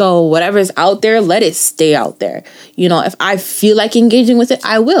 So whatever's out there, let it stay out there. You know, if I feel like engaging with it,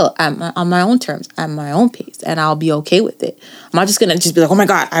 I will on my own terms, at my own pace, and I'll be okay with it. I'm not just going to be like, oh my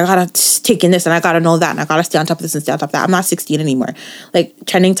God, I got to take in this and I got to know that and I got to stay on top of this and stay on top of that. I'm not 16 anymore. Like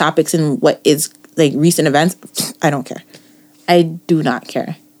trending topics and what is like recent events, I don't care. I do not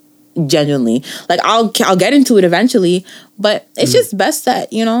care. Genuinely, like I'll get into it eventually, but it's just best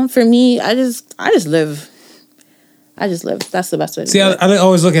that, you know, for me, I just live. That's the best way to do it. I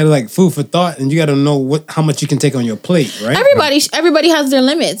always look at it like food for thought, and you got to know how much you can take on your plate, right? Everybody has their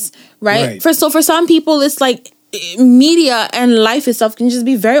limits, right? For some people, it's like media and life itself can just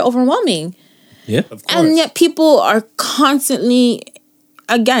be very overwhelming. Yeah, of course. And yet people are constantly,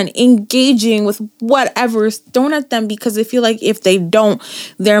 again, engaging with whatever is thrown at them because they feel like if they don't,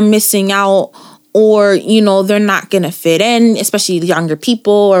 they're missing out, or, you know, they're not going to fit in, especially younger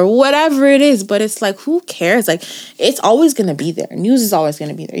people or whatever it is. But it's like, who cares? Like, it's always going to be there. News is always going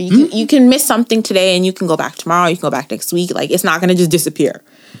to be there. You can miss something today and you can go back tomorrow. You can go back next week. Like, it's not going to just disappear.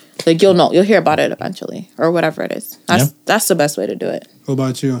 Like, you'll hear about it eventually or whatever it is. That's the best way to do it. What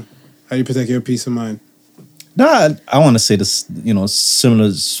about you? How do you protect your peace of mind? Nah, I want to say this, you know,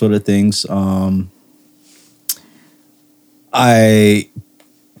 similar sort of things. I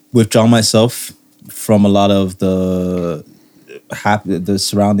withdraw myself from a lot of the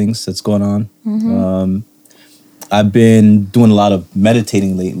surroundings that's going on. Mm-hmm. I've been doing a lot of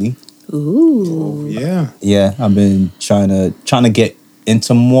meditating lately. Ooh, yeah. I've been trying to get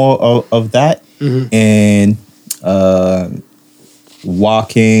into more of that, and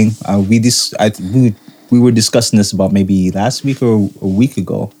walking. We were discussing this about maybe last week or a week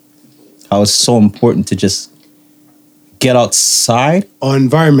ago. How it's so important to just get outside. Change your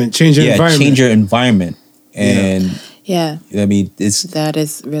environment. Change your environment. And I mean, that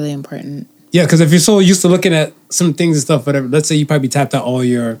is really important. Yeah, because if you're so used to looking at some things and stuff, whatever, let's say you probably tapped out all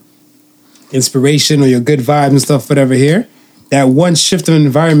your inspiration or your good vibes and stuff, whatever here, that one shift of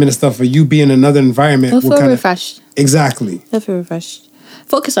environment and stuff, or you be in another environment. You'll feel refreshed. Exactly. You'll feel refreshed.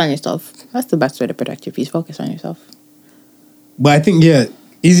 Focus on yourself. That's the best way to protect your peace. Focus on yourself. But I think,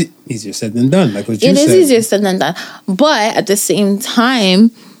 easier said than done. Like what you said. It is easier said than done. But at the same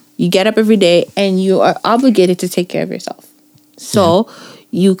time, you get up every day and you are obligated to take care of yourself. So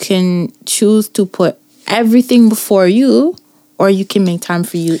you can choose to put everything before you, or you can make time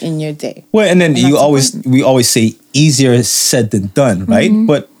for you in your day. Well, and then we always say easier said than done, right? Mm-hmm.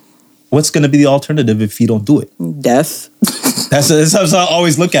 But what's going to be the alternative if you don't do it? Death. That's how I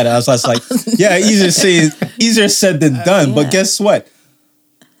always look at it. I was like, easier said than done. But guess what?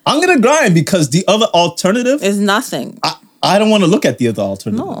 I'm going to grind because the other alternative is nothing. I don't want to look at the other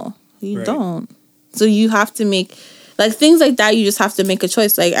alternative. No, you don't. So you have to make Like things like that, you just have to make a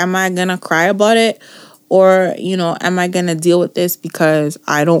choice. Like, am I gonna cry about it? Or, you know, am I going to deal with this because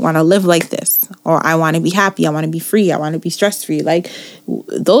I don't want to live like this? Or I want to be happy. I want to be free. I want to be stress-free. Like,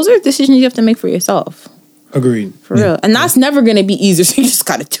 those are decisions you have to make for yourself. Agreed. For real. And that's never going to be easier, so you just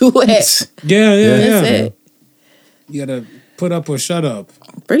got to do it. Yeah. That's it. You got to put up or shut up.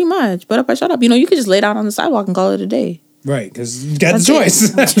 Pretty much. Put up or shut up. You know, you could just lay down on the sidewalk and call it a day. Right, because you got the choice.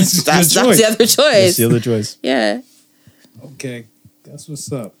 That's the other choice. That's the other choice. Yeah. Okay. That's what's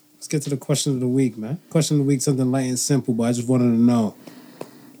up. Let's get to the question of the week, man. Question of the week, something light and simple, but I just wanted to know.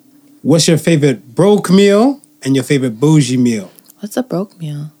 What's your favorite broke meal and your favorite bougie meal? What's a broke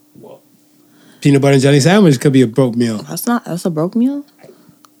meal? Well, peanut butter and jelly sandwich could be a broke meal. That's a broke meal?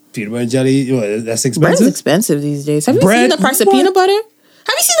 Peanut butter and jelly, that's expensive? Bread's expensive these days. Have you seen the price of peanut butter?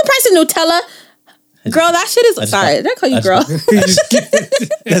 Have you seen the price of Nutella? Girl, that shit is... Sorry, did I call you girl?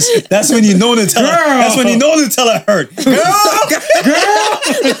 That's when you know Nutella. That's when you know Nutella hurt. Girl!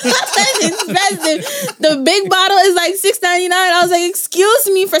 That's expensive. The big bottle is like $6.99. I was like,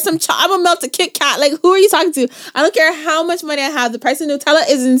 excuse me for some... I'm going to melt a Kit Kat. Like, who are you talking to? I don't care how much money I have. The price of Nutella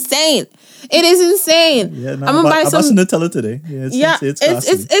is insane. It is insane. Yeah, no, I'm going to buy some Nutella today. Yeah,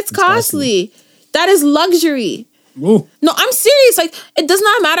 it's costly. That is luxury. Ooh. No, I'm serious. Like, it does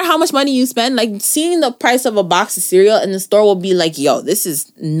not matter how much money you spend. Like, seeing the price of a box of cereal in the store will be like, yo, this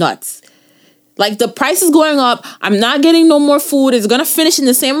is nuts. Like, the price is going up. I'm not getting no more food. It's going to finish in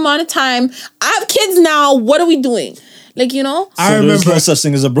the same amount of time. I have kids now. What are we doing? Like, you know? I remember there's no such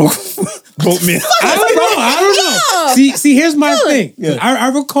thing as a broke meal. I don't know. See, here's my thing. Yeah. I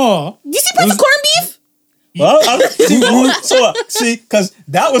recall. You see price of corned beef? Well, see, because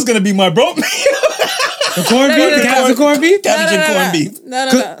that was going to be my broke meal. The corned beef? The cabbage and corned beef? Cabbage and corned beef.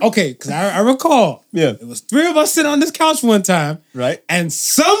 No. Okay, because I recall. Yeah. It was 3 of us sitting on this couch one time. Right. And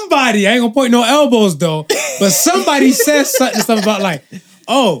somebody, I ain't going to point no elbows though, but somebody said something about like,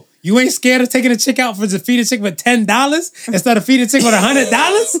 oh, you ain't scared of taking a chick out to feed a chick with $10 instead of feeding a chick with $100?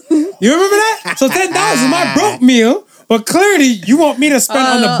 You remember that? So $10 is my broke meal. But clearly, you want me to spend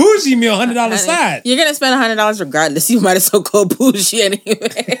on the bougie meal $100 side. You're going to spend $100 regardless. You might as well go bougie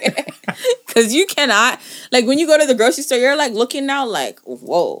anyway. Because you cannot. Like, when you go to the grocery store, you're, like, looking now like,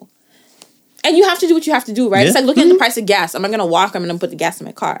 whoa. And you have to do what you have to do, right? Yeah. It's like looking at the price of gas. I'm not going to walk. I'm going to put the gas in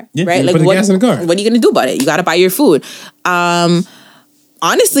my car, right? Like, put the gas in the car. What are you going to do about it? You got to buy your food.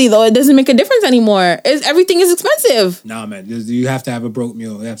 Honestly, though, it doesn't make a difference anymore. Everything is expensive. Nah, man. You have to have a broke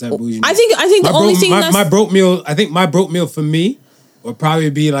meal. You have to have a bougie meal. I think the only thing my broke meal, I think my broke meal for me would probably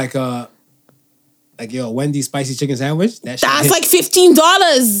be like Wendy's spicy chicken sandwich. That's like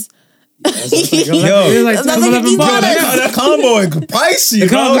 $15. That's like $11. That combo is pricey.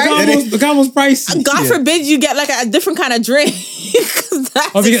 The combo's pricey. God forbid you get like a different kind of drink.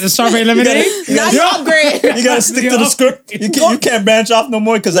 If you get the strawberry lemonade, you upgrade. You gotta stick to the script. You can't branch off no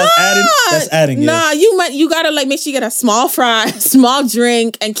more because that's adding. Nah, you gotta like make sure you get a small fry, small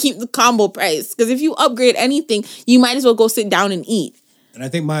drink, and keep the combo price. Because if you upgrade anything, you might as well go sit down and eat. And I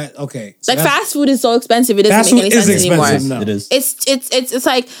think fast food is so expensive, it doesn't make any sense anymore. No. It is. It's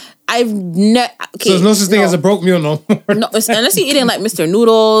like I've never. Okay, so there's no such thing as a broke meal, no. No, unless you're eating like Mr.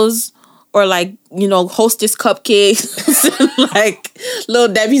 Noodles or like Hostess cupcakes, like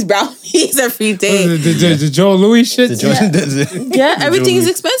Little Debbie's brownies every day. The Joe Louis shit. Yeah, everything is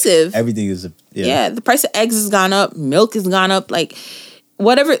expensive. Everything is. Yeah, the price of eggs has gone up. Milk has gone up. Like.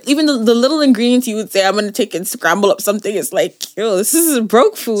 Whatever, even the little ingredients you would say, I'm going to take and scramble up something. It's like, yo, this isn't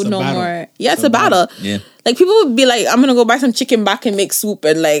broke food no more. Yeah, it's a battle. Yeah. Like, people would be like, I'm going to go buy some chicken back and make soup.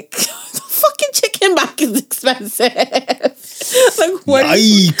 And like, the fucking chicken back is expensive. Like, what?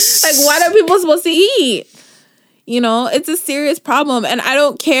 Yikes. What are people supposed to eat? It's a serious problem. And I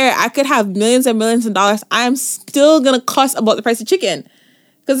don't care. I could have millions and millions of dollars. I am still going to cuss about the price of chicken.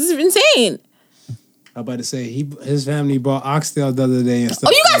 Because it's insane. I'm about to say his family bought oxtail the other day and stuff.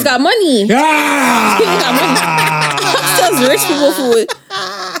 Oh, you guys got money. Yeah. You got money. Oxtail's rich people food.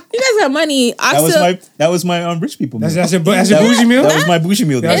 You guys got money. That was my rich people meal. That's your bougie meal? That was my bougie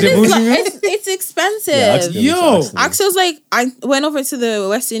meal. It's expensive. Yo. Oxtail's like, I went over to the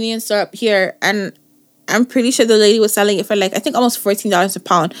West Indian store up here and I'm pretty sure the lady was selling it for like, I think almost $14 a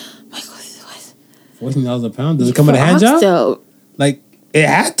pound. I'm like, what? $14 a pound? Does it come with a hand job? Like, it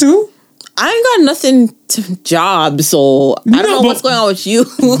had to. I ain't got nothing to job, so I don't know what's going on with you.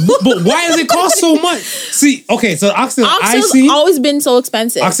 But why does it cost so much? See, okay, so Oxtail's always been so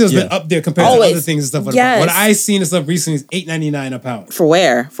expensive. Oxtail's been up there compared to other things and stuff like that. What I seen and stuff recently is $8.99 a pound. For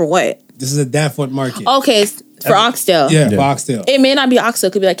where? For what? This is a Danforth market. Okay, For oxtail. Yeah, for oxtail. It may not be oxtail.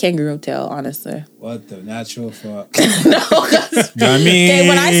 It could be like kangaroo tail, honestly. What the natural fuck? No, I mean... Okay,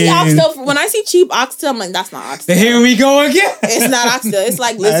 when I see cheap oxtail, I'm like, that's not oxtail. Here we go again. It's not oxtail. It's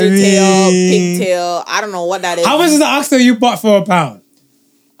like lizard tail, pigtail. I don't know what that is. How much is the oxtail you bought for a pound?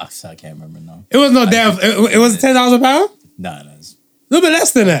 Oxtail, I can't remember now. It was no damn... It was $10 a pound? No. A little bit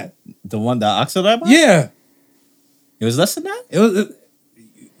less than that. The oxtail that I bought? Yeah. It was less than that? It was...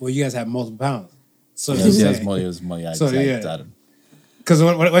 Well, you guys had multiple pounds. So it was more. Yeah, so yeah. Because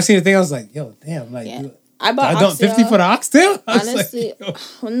when I seen the thing, I was like, "Yo, damn!" Like, yeah. I bought oxtail. 50 for the oxtail. Honestly, like,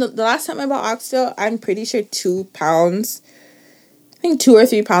 when the last time I bought oxtail, I'm pretty sure 2 pounds. I think 2 or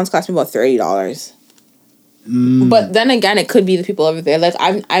 3 pounds cost me about $30. But then again, it could be the people over there. Like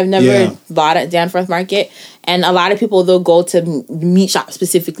I've never bought at Danforth Market, and a lot of people they'll go to meat shop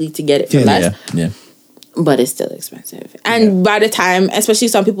specifically to get it for less. Yeah. But it's still expensive, and by the time, especially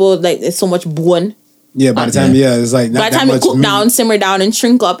some people like it's so much bone. Yeah, by the time, it's like not by the time it cook down, simmer down, and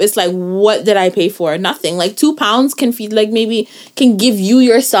shrink up, it's like, what did I pay for? Nothing. Like 2 pounds can feed, like maybe can give you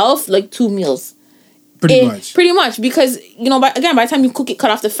yourself like 2 meals. Pretty much, because by the time you cook it, cut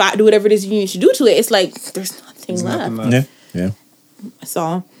off the fat, do whatever it is you need to do to it, it's like there's nothing left. Yeah.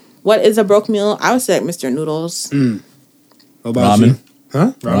 So, what is a broke meal? I would say like Mr. Noodles. What about ramen? You?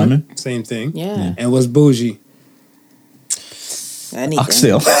 Huh? Ramen. Same thing. Yeah. And what's bougie? Anything.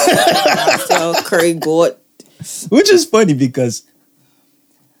 Oxtail, curry goat. Which is funny because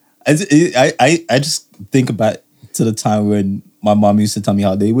I just think about to the time when my mom used to tell me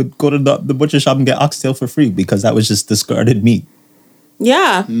how they would go to the butcher shop and get oxtail for free because that was just discarded meat.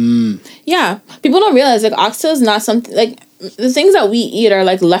 Yeah. Yeah. People don't realize like oxtail is not something like the things that we eat are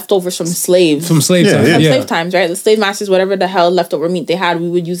like leftovers from slaves. From slave times. From slave times, right? The slave masters, whatever the hell leftover meat they had, we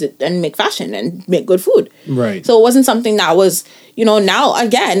would use it and make fashion and make good food. Right. So it wasn't something that was, now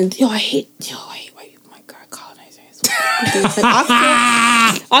again, I hate why you, my God, colonizers.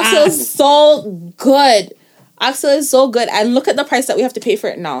 Oxtail is so good. Oxtail is so good. And look at the price that we have to pay for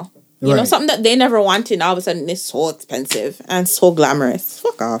it now. You know, something that they never wanted, now all of a sudden it's so expensive and so glamorous.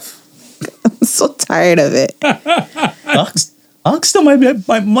 Fuck off. I'm so tired of it. Oxtail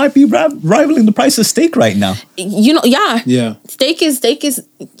might be rivaling the price of steak right now. Yeah. Steak is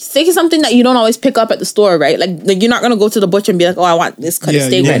something that you don't always pick up at the store, right? Like you're not gonna go to the butcher and be like, "Oh, I want this cut of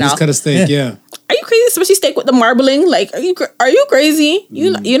steak right now." This cut of steak, yeah. Are you crazy? Especially steak with the marbling. Like, are you crazy?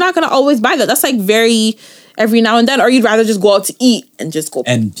 You're not gonna always buy that. That's like very every now and then, or you'd rather just go out to eat and just go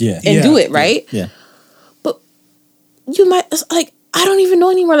and do it, right? Yeah. But you might like. I don't even know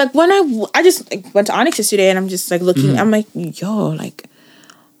anymore. Like when I just went to Onyx yesterday and I'm just like looking. I'm like, yo, like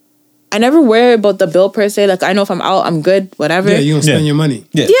I never worry about the bill per se. Like I know if I'm out, I'm good. Whatever. Yeah, you don't spend your money.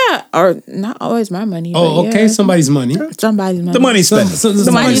 Yeah, or not always my money. Oh, okay, somebody's money. Somebody's money. The money's spent.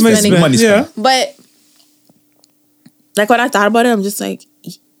 The money's spent. Yeah. But like when I thought about it, I'm just like,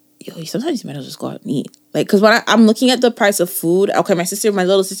 yo, sometimes you might as well just go out and eat. Like, because when I'm looking at the price of food. Okay, my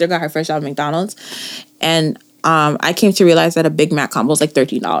little sister got her first job at McDonald's, and I came to realize that a Big Mac combo is like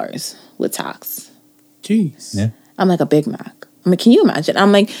 $13 with tax. Jeez. Yeah. I'm like, a Big Mac. I'm like, can you imagine?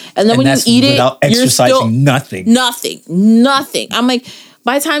 I'm like, and then when you eat it, without exercising nothing. I'm like,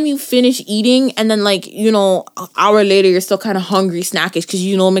 by the time you finish eating, and then like, an hour later, you're still kind of hungry, snackish, because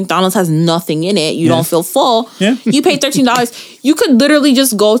McDonald's has nothing in it. You don't feel full. Yeah. You pay $13. You could literally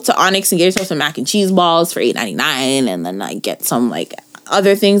just go to Onyx and get yourself some mac and cheese balls for $8.99, and then like get some like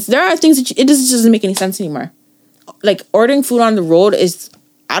other things. There are things that it just doesn't make any sense anymore. Like ordering food on the road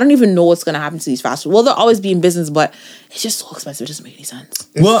I don't even know what's going to happen to these fast food. Well, they'll always be in business, but it's just so expensive. It doesn't make any sense.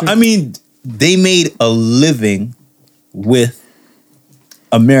 Well, I mean, they made a living with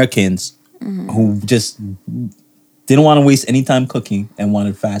Americans who just didn't want to waste any time cooking and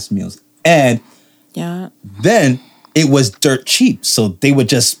wanted fast meals. And then it was dirt cheap. So they would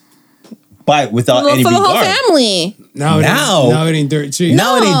just buy it without any regard. For the whole family. Now it ain't dirt cheap.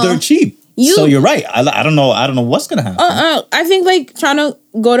 Now it ain't dirt cheap. So you're right. I don't know what's gonna happen. I think like trying to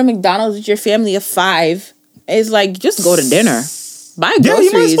go to McDonald's with your family of 5 is like just go to dinner, buy groceries.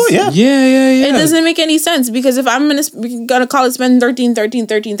 You might as well, yeah. It doesn't make any sense because if I'm gonna call it spend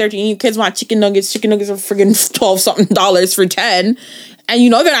 $13, and you kids want chicken nuggets are friggin' $12 for 10, and they're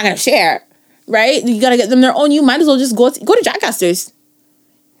not gonna share, right? You gotta get them their own. You might as well just go to Jack Astor's.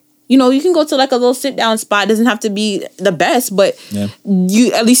 You can go to like a little sit down spot. It doesn't have to be the best, but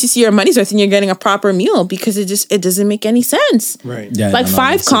you at least you see your money's worth and you're getting a proper meal because it doesn't make any sense. Right. Yeah, like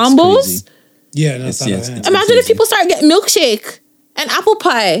 5 combos. Yeah, that's imagine if people start getting milkshake and apple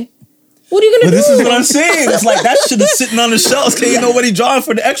pie. What are you gonna do? This is what I'm saying. It's like that shit is sitting on the shelves. Can't nobody drawing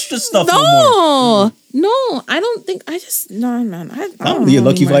for the extra stuff no more. No, I don't think. I just no, man. I don't You're know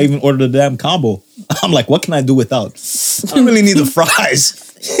lucky if I even ordered a damn combo. I'm like, what can I do without? I don't really need the fries.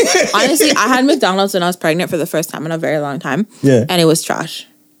 Honestly, I had McDonald's when I was pregnant for the first time in a very long time. Yeah, and it was trash.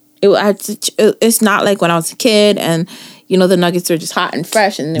 It's not like when I was a kid and the nuggets are just hot and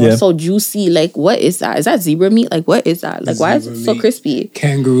fresh and they were so juicy. Like, what is that? Is that zebra meat? Like, what is that? Like, why is it so crispy?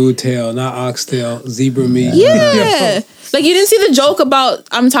 Kangaroo tail, not oxtail, zebra meat. Yeah. Like, you didn't see the joke about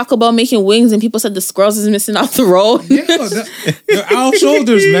Taco Bell making wings and people said the squirrels is missing off the road? Yeah, they're out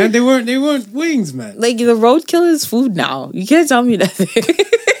shoulders, man. They weren't wings, man. Like, the roadkill is food now. You can't tell me that.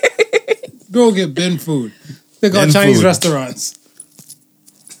 Go get bin food. They got Chinese restaurants.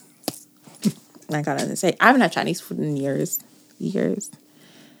 I gotta say, I haven't had Chinese food in years.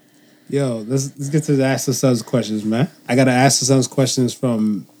 Yo, let's get to the Ask the Sons questions, man. I gotta ask the Sons questions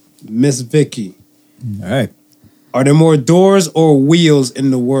from Miss Vicky. All right. Are there more doors or wheels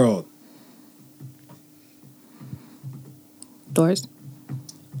in the world? Doors.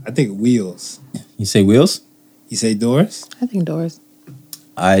 I think wheels. You say wheels? You say doors? I think doors.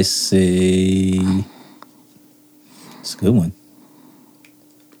 I say it's a good one.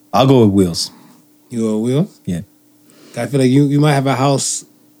 I'll go with wheels. You go with wheels? Yeah. I feel like you might have a house.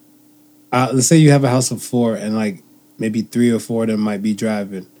 Let's say you have a house of 4 and like maybe 3 or 4 of them might be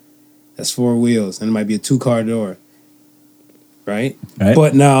driving. That's 4 wheels and it might be a 2-car door. Right? Right.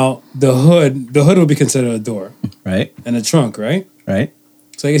 But now the hood would be considered a door. Right. And a trunk, right? Right.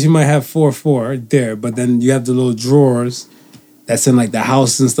 So I guess you might have 4 there, but then you have the little drawers that's in like the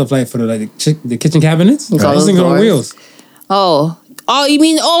house and stuff like for the kitchen cabinets. Right. Those things are on wheels. Oh, you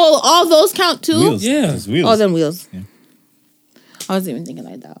mean all those count too? Wheels. Yeah. Wheels. Oh, then wheels. Yeah. I wasn't even thinking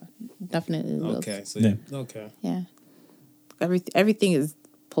like that. Definitely wheels. Okay. So okay. Yeah. Everything is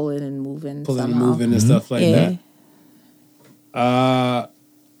pulling and moving. And moving and stuff like that.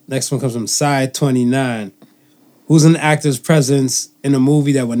 Next one comes from Side 29. Who's an actor's presence in a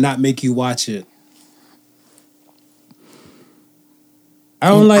movie that would not make you watch it? I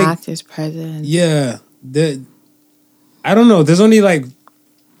don't like actor's presence. Yeah. I don't know. There's only like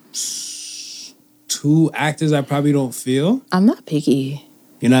 2 actors I probably don't feel. I'm not picky.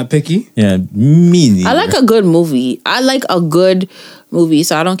 You're not picky? Yeah, me neither. I like a good movie.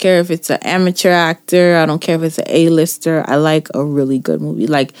 So I don't care if it's an amateur actor. I don't care if it's an A-lister. I like a really good movie.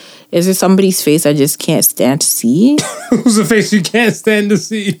 Like, is there somebody's face I just can't stand to see? Who's the face you can't stand to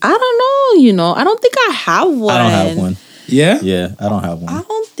see? I don't know, I don't think I have one. I don't have one. Yeah? Yeah, I don't have one. I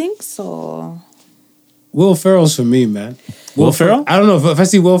don't think so. Will Ferrell's for me, man. Will Ferrell? I don't know. If I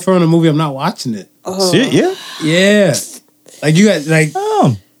see Will Ferrell in a movie, I'm not watching it. Oh. Shit, yeah? Yeah. Like, you got, like...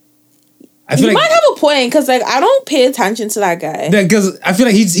 I feel you might have a point, because, like, I don't pay attention to that guy. Because I feel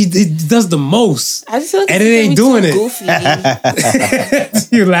like he does the most. I just feel like and it ain't doing it. Goofy.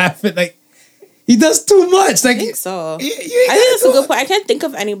 You laughing. Like, he does too much. Like, I think so. I think that's a good point. I can't think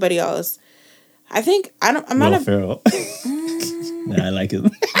of anybody else. I'm not Will Ferrell. Nah, I like it.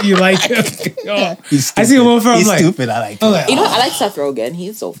 You like him? Oh. I see Will Ferrell. He's like, stupid. I like him. Like, I like Seth Rogen.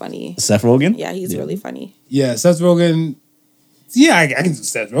 He's so funny. Seth Rogen? Yeah, he's really funny. Yeah, Seth Rogen. Yeah, I can do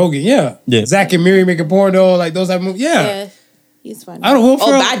Seth Rogen. Yeah. Zach and Miri making porno, like those type of movies. Yeah, he's funny. I don't know.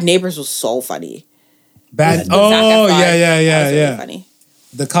 Bad Neighbors was so funny. Oh, yeah. Really funny.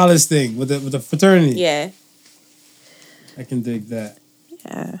 The college thing with the fraternity. Yeah, I can dig that.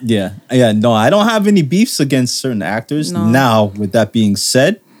 Yeah. No, I don't have any beefs against certain actors. No. Now, with that being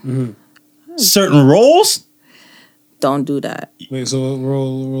said, certain roles. Don't do that. Wait, so what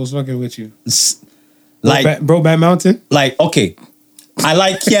role's fucking with you? Like Brokeback Mountain. Like, okay, I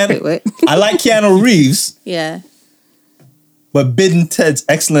like Keanu. Wait. I like Keanu Reeves. Yeah. But Bill and Ted's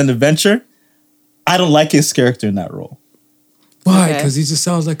Excellent Adventure, I don't like his character in that role. Why? Because he just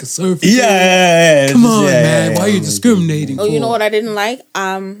sounds like a surfer. Yeah. Come on, man. Why are you discriminating? Oh, you know what I didn't like?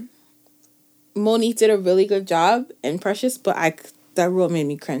 Monique did a really good job in Precious, but that role made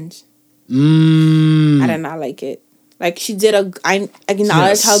me cringe. I did not like it. Like, she did I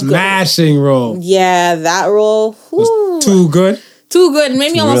acknowledge how good. Smashing role. Yeah, that role. Was too good. Too good.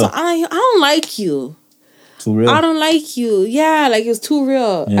 Made me almost, I don't like you. Too real. I don't like you. Yeah, like, it was too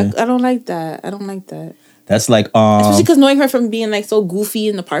real. Yeah. I don't like that. That's like, especially because knowing her from being, like, so goofy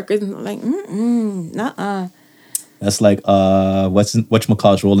in the Parkers, and like, nuh-uh. That's like,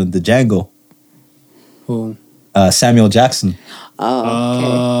 whatchamacallit's role in the Django. Who? Samuel Jackson.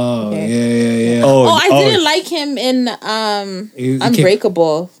 Oh, okay. Yeah. I didn't like him in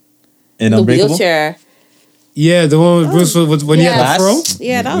Unbreakable. In the Unbreakable? Wheelchair. Yeah, the one with Bruce when he had the fro.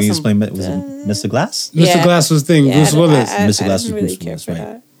 Yeah, that was. Was it Mr. Glass? Mr. Glass was thing. Bruce Willis. Mr. Glass was Bruce Willis, right?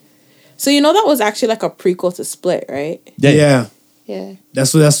 That. So that was actually like a prequel to Split, right? Yeah. Yeah.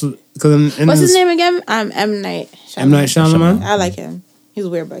 That's what. Because what's his name again? M. Night Shyamalan. M. Night Shyamalan. I like him. He's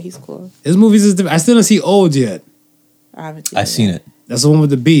weird, but he's cool. His movies is different. I still don't see Old yet. I haven't seen it. That's the one with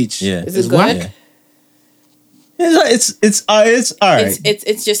the beach. Yeah. Is it good? Whack? It's all right.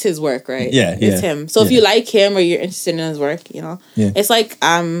 It's just his work, right? Yeah, It's him. So if you like him or you're interested in his work, it's like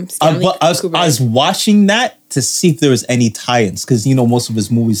Stanley I was watching that to see if there was any tie-ins because most of his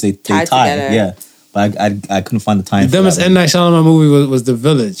movies they tie together. Yeah, but I couldn't find the tie-in. The dumbest M. Night Shyamalan movie was The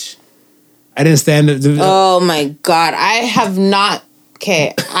Village. I didn't stand it. Oh my god, I have not.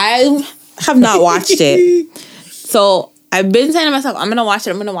 Okay, I have not watched it. So I've been saying to myself, I'm gonna watch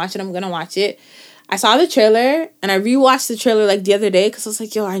it. I saw the trailer and I rewatched the trailer like the other day because I was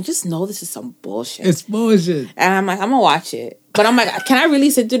like, yo, I just know this is some bullshit. It's bullshit. And I'm like, I'm gonna watch it. But I'm like, can I really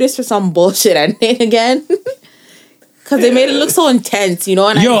sit through this for some bullshit ending again? Because they made it look so intense, And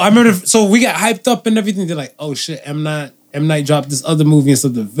I remember, so we got hyped up and everything. They're like, oh shit, M. Night dropped this other movie and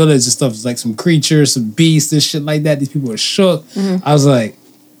stuff, The Village and stuff. It's like some creatures, some beasts and shit like that. These people were shook. Mm-hmm. I was like,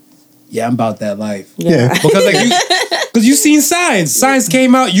 yeah, I'm about that life. Yeah. Because because you seen Signs. Signs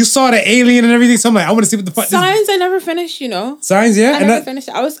came out. You saw the alien and everything. So I'm like, I want to see what the fuck. Signs, I never finished. Signs, yeah. I never finished.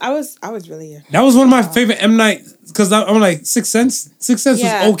 I was really young. That was one of my favorite M. Night because I'm like Sixth Sense. Sixth Sense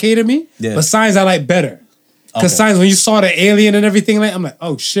was okay to me, but Signs I like better. Because Signs, when you saw the alien and everything, I'm like,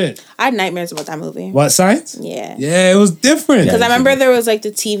 oh shit. I had nightmares about that movie. What, Signs? Yeah. Yeah, it was different. Because I remember there was like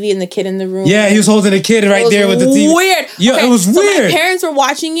the TV and the kid in the room. Yeah, he was holding a kid right there with the TV. Weird. Yeah, okay, it was weird. My parents were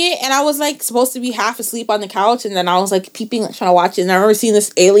watching it and I was like supposed to be half asleep on the couch and then I was like peeping, like, trying to watch it. And I remember seeing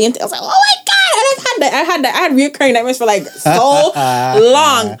this alien. I was like, oh my God. And I had reoccurring nightmares for like so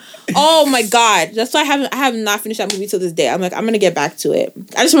long. Oh my God. That's why I have not finished that movie till this day. I'm like, I'm going to get back to it.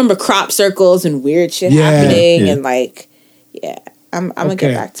 I just remember crop circles and weird shit happening and like, I'm gonna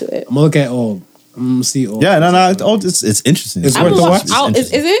get back to it. I'm gonna look at Old. I'm gonna see Old. Yeah, no, it's interesting. It's worth the watch.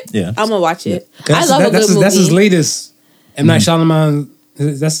 Is it? Yeah, I'm gonna watch it. Yeah. I love a good movie. That's his latest. M. Night Shyamalan.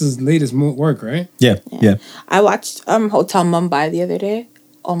 That's his latest work, right? Yeah. I watched Hotel Mumbai the other day.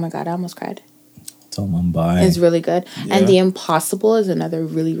 Oh my God, I almost cried. Hotel Mumbai. It's really good. Yeah. And The Impossible is another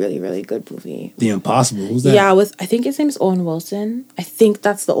really, really, really good movie. The Impossible? Who's that? Yeah, I think his name is Owen Wilson. I think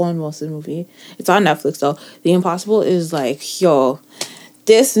that's the Owen Wilson movie. It's on Netflix though. The Impossible is like, yo,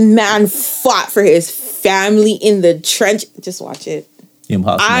 this man fought for his family in the trench. Just watch it. The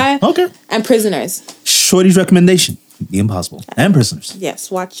Impossible. Okay. And Prisoners. Shorty's recommendation. The Impossible. And Prisoners.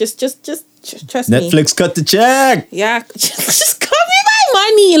 Yes, watch. Just trust Netflix me. Netflix cut the check. Yeah. Just cut me my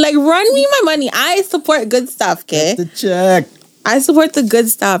money. Like, run me my money. I support good stuff, okay? Cut the check. I support the good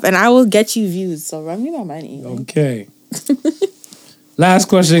stuff, and I will get you views. So run me my money. Okay. Last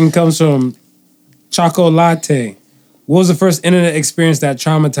question comes from Choco Latte. What was the first internet experience that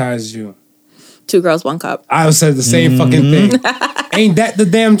traumatized you? 2 Girls, 1 Cup. I said the same fucking thing. Ain't that the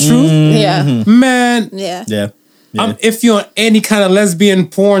damn truth? Yeah. Man. Yeah. I'm iffy on any kind of lesbian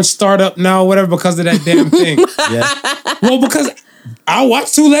porn startup now, whatever, because of that damn thing. Well, because I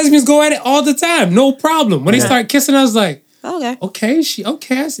watch 2 lesbians go at it all the time. No problem. When they start kissing, I was like, okay, I see.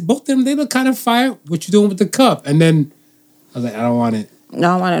 Both of them, they look kind of fire. What you doing with the cup? And then I was like, I don't want it.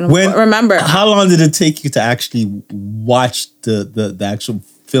 No, I want it. Remember. How long did it take you to actually watch the actual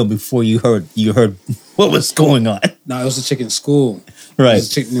film before you heard what was going on? No, it was a chick in school. Right. It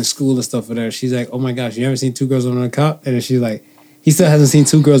was a chick in school and stuff for there. She's like, oh my gosh, you ever seen 2 Girls in 1 Cup? And then she's like, he still hasn't seen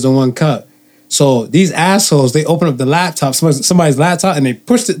 2 Girls in 1 Cup. So these assholes, they open up the laptop, somebody's laptop, and they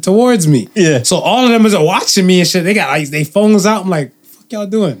pushed it towards me. Yeah. So all of them is watching me and shit. They got like they phones out. I'm like, fuck y'all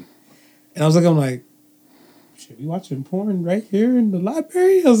doing? And I was like, should we watching porn right here in the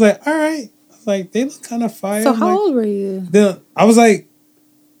library? I was like, all right. I was like, they look kind of fire. So how old were you? I was like,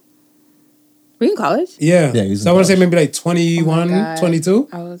 were you in college? Yeah. So I want to say maybe like 21, 22.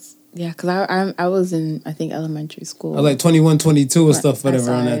 I was, because I was in, I think, elementary school. I was like 21, 22 or stuff,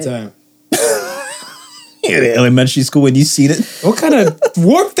 whatever, around that time. In elementary school when you seen it. What kind of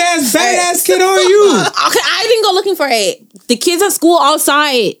warped ass badass kid are you? Okay, I didn't go looking for it. The kids at school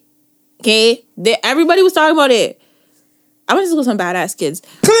outside. Okay, everybody was talking about it. I went to school with some badass kids.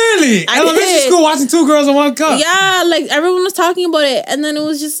 Clearly, elementary school watching 2 Girls in 1 Cup. Yeah, like everyone was talking about it, and then it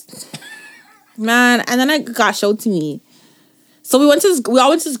was just, man. And then it got showed to me. So we all went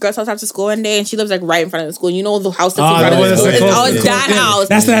to this girl's house after school one day, and she lives like right in front of the school. You know the house that's in front of the school. It's that house.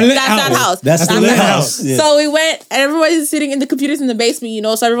 That's that house. That's the lit house. Yeah. So we went, and everybody's sitting in the computers in the basement. You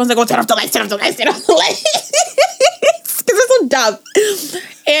know, so everyone's like, "Oh, turn off the lights, turn off the lights, turn off the lights," because it's so dumb.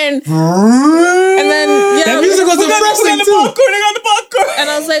 And then that music was depressing too. On the popcorn. And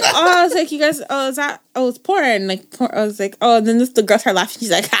I was like, you guys, it's porn. Like, I was like, oh, and then the girl started laughing.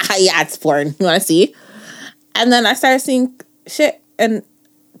 She's like, haha, yeah, it's porn. You want to see? And then I started seeing shit, and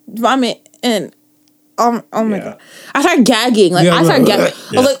vomit and oh my god, I started gagging. Like I started gagging.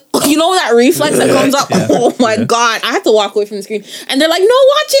 I was like, you know that reflex that comes up. Oh my god, I had to walk away from the screen. And they're like, no,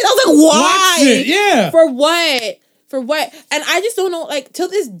 watch it. I was like, why? Watch it. Yeah. For what? For what? And I just don't know. Like till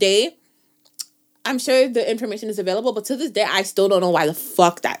this day, I'm sure the information is available, but to this day, I still don't know why the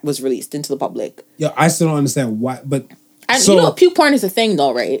fuck that was released into the public. Yeah, I still don't understand why. But you know, puke porn is a thing,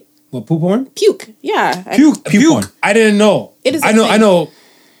 though, right? What, poo porn? Puke, yeah. Puke porn. I didn't know. It is. I know.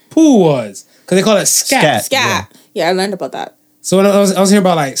 Poo was because they call it scat. Yeah, I learned about that. So when I was hearing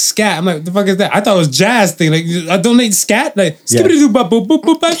about like scat, I'm like, what the fuck is that? I thought it was jazz thing. Like I donate scat, like skibbity doo ba boop boop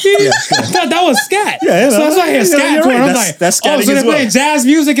boop ba dee. I thought that was scat. Yeah, so that's why I hear scat porn. Right. I'm like, that's so they're playing jazz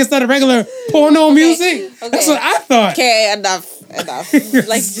music instead of regular porno music. Okay. That's what I thought. Okay, enough.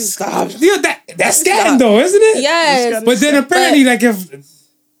 Like just stop. That's scatting though, isn't it? Yes. But then apparently, like if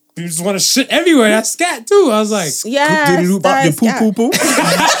you just want to shit everywhere, that's scat too. I was like, that's poo poo.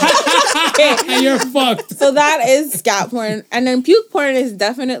 You're fucked. So that is scat porn. And then puke porn is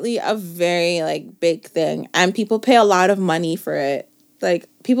definitely a very like big thing. And people pay a lot of money for it. Like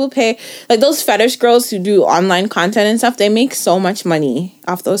people pay, like those fetish girls who do online content and stuff, they make so much money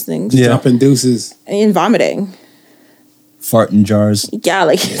off those things. Yeah. Dropping deuces. And vomiting. Fart in jars. Yeah,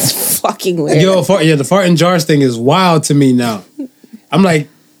 like it's fucking weird. Yo, the fart in jars thing is wild to me now. I'm like,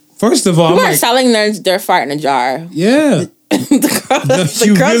 first of all, people are selling their fart in a jar. Yeah.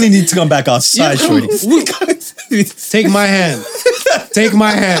 You really need to come back outside, shorty. Take my hand. Take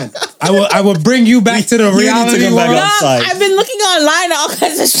my hand. I will bring you back to the reality world. I've been looking online at all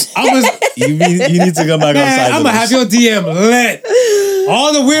kinds of shit. You need to come back outside. I'm gonna have your DM lit.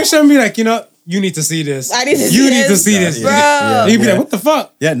 All the weird shit. I'm be like, you know, you need to see this. I need to see this, bro. Yeah. You'd be like, what the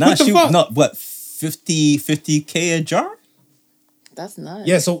fuck? Yeah, what 50K a jar? That's nuts.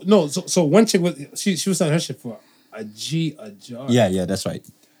 Yeah, so one chick was she was selling her shit for a G a jar. Yeah, that's right.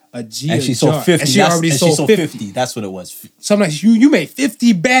 A G and a she jar. sold 50. And she already sold 50. That's what it was. So I'm like, you made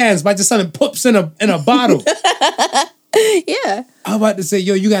 50 bands by just selling poops in a bottle. Yeah. I'm about to say,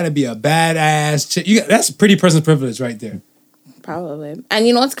 yo, you gotta be a badass chick. That's a pretty person privilege right there. Probably. And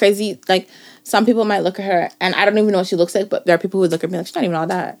you know what's crazy? Like, some people might look at her, and I don't even know what she looks like, but there are people who would look at me like, she's not even all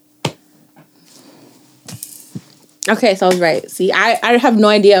that. Okay, so I was right. See, I have no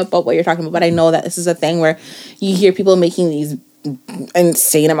idea about what you're talking about, but I know that this is a thing where you hear people making these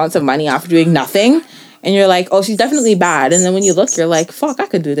insane amounts of money off doing nothing, and you're like, oh, she's definitely bad. And then when you look, you're like, fuck, I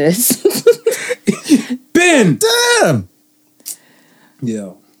could do this. Ben! Damn!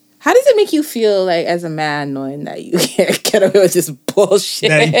 Yo. How does it make you feel, like, as a man, knowing that you can't get away with this bullshit?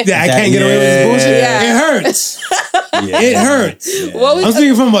 That I can't get away with this bullshit? Yeah. It hurts. It hurts. Yeah. I'm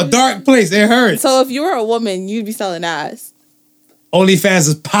speaking from a dark place. It hurts. So if you were a woman, you'd be selling ass. OnlyFans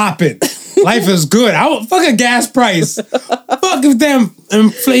is popping. Life is good. I would fuck a gas price. Fuck if damn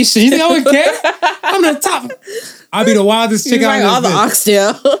inflation. You think I would care? I'm the top. I'll be the wildest chick out there. All the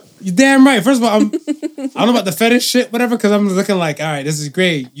oxtail. You damn right. First of all, I don't know about the fetish shit, whatever, because I'm looking like, all right, this is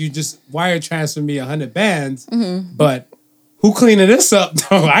great. You just wire transfer me 100 bands, but who cleaning this up?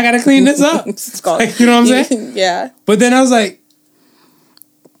 though? I gotta clean this up. Like, you know what I'm saying? Yeah. But then I was like,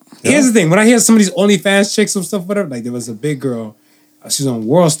 here's the thing. When I hear some of these OnlyFans chicks and stuff, whatever, like there was a big girl. She was on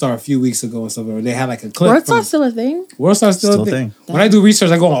World Star a few weeks ago and stuff. They had like a clip. World Star's still a thing? World Star's still a thing. When I do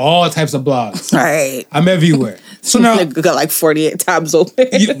research, I go on all types of blogs. Right. I'm everywhere. So now I got like 48 tabs open.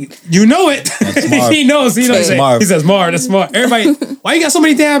 You know it. He knows. He knows. He says, Marv, that's smart. Everybody, why you got so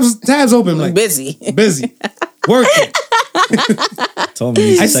many tabs open? Like busy. Working. Told me he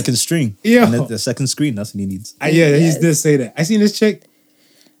needs a second string. Yeah. The second screen, that's what he needs. He did say that. I seen this chick.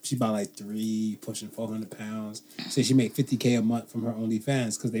 She bought like 3, pushing 400 pounds. Said she made $50K a month from her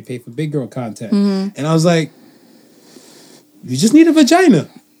OnlyFans because they pay for big girl content. And I was like, you just need a vagina.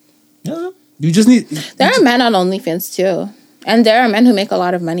 Yeah. You just need... There are men on OnlyFans too. And there are men who make a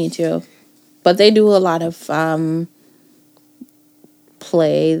lot of money too. But they do a lot of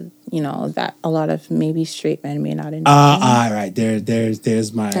play, you know, that a lot of maybe straight men may not enjoy. All right.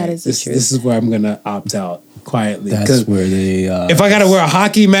 There's my... That is the truth. This is where I'm going to opt out quietly. That's where they... if I got to wear a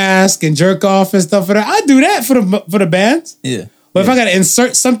hockey mask and jerk off and stuff for that, I do that for the bands. Yeah. But if I got to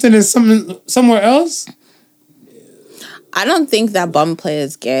insert something in somewhere else... I don't think that bum play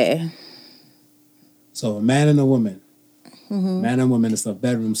is gay. So a man and a woman. Man and woman, it's a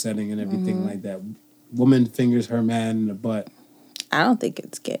bedroom setting and everything like that. Woman fingers her man in the butt. I don't think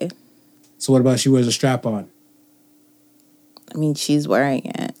it's gay. So what about she wears a strap on? I mean, she's wearing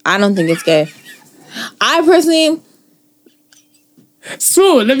it. I don't think it's gay. I personally...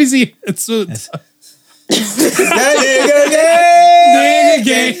 Swoon, let me see. Swoon.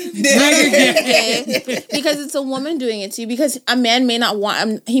 Because it's a woman doing it to you. Because a man may not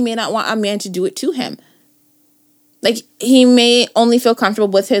want a man to do it to him. Like, he may only feel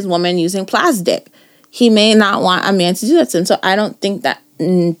comfortable with his woman using plastic. He may not want a man to do that to him. So I don't think that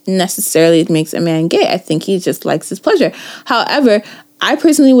necessarily makes a man gay. I think he just likes his pleasure. However, I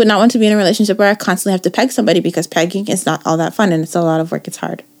personally would not want to be in a relationship where I constantly have to peg somebody, because pegging is not all that fun and it's a lot of work. It's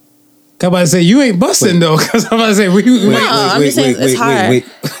hard. I'm about to say, you ain't busting though, because I'm about to say, I'm just saying it's hard. Wait.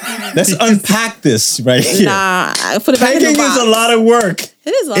 Let's unpack this right here. Nah, I put it back in the box. Pegging is a lot of work. It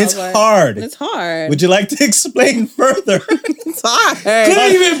is a lot of work. Hard. It's hard. Would you like to explain further? It's hard.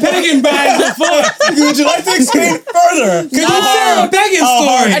 Couldn't even pegging bags before. Would you like to explain further? Could you share a pegging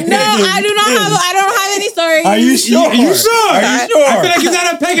story? No, I do not have. I don't have any stories. Are you sure? Are you sure? Are you sure? I feel like you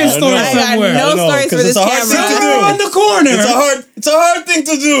got a pegging story somewhere. I got no stories for this camera. Around the corner. It's a hard thing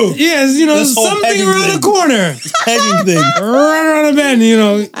to do. Yes, something around the corner. Pegging thing. Right around the bend,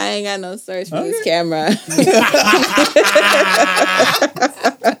 I ain't got no stories for this camera.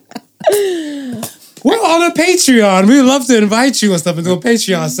 We're on a Patreon. We'd love to invite you and stuff into a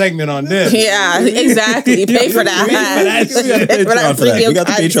Patreon segment on this. Yeah, exactly. Pay for that. We got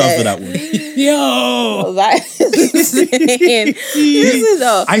the Patreon for that one. Yo.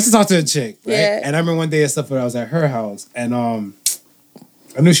 I used to talk to a chick, right? Yeah. And I remember one day and stuff when I was at her house, and I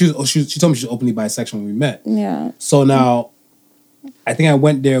knew she told me she was openly bisexual when we met. Yeah. So now, I think I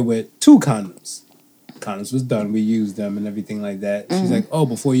went there with 2 condoms. Condoms was done. We used them and everything like that. She's like, oh,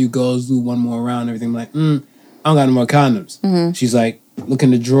 before you go, let's do one more round and everything. I'm like, I don't got no more condoms. She's like, look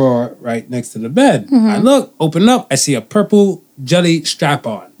in the drawer right next to the bed. I look, open up, I see a purple jelly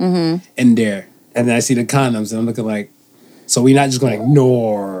strap-on in there. And then I see the condoms and I'm looking like, so we're not just going to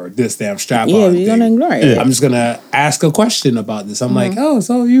ignore this damn strap-on Yeah, we're going to ignore it. I'm just going to ask a question about this. I'm like, oh,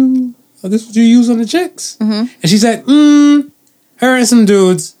 so this what you use on the chicks? And she said, her and some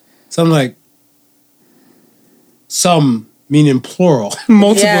dudes. So I'm like, some meaning plural,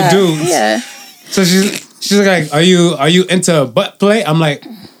 multiple dudes. Yeah. So she's like, are you into butt play? I'm like,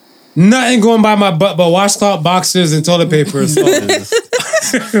 nothing going by my butt but washcloth, boxers, and toilet paper. So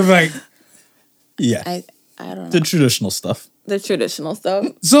I'm like, yeah, I don't know. The traditional stuff.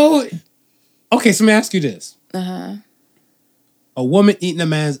 So, okay, so let me ask you this: a woman eating a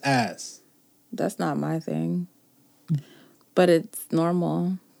man's ass. That's not my thing, but it's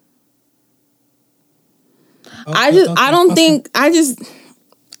normal. I don't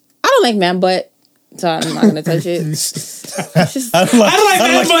like man butt, so I'm not gonna touch it. I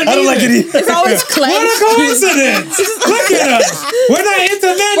don't like it either. It's always clenched. What a coincidence! Look at us. We're not into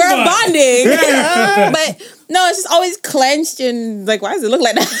men. We're bonding. But no, it's just always clenched and like, why does it look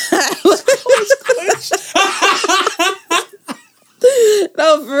like that?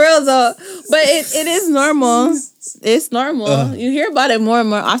 No, for real though. But it is normal. It's normal. You hear about it more and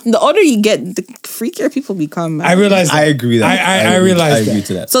more often. The older you get, the freakier people become. Man. I realize that. I agree that. I realize I agree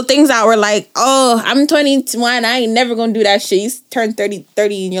to that. So things that were like, oh, I'm 21, I ain't never gonna do that shit. You turn 30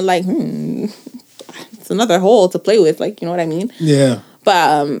 and you're like, it's another hole to play with. Like, you know what I mean? Yeah.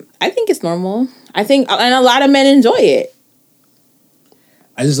 But I think it's normal. I think, and a lot of men enjoy it.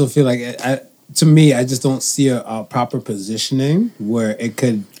 I just don't feel like to me, I just don't see a proper positioning where it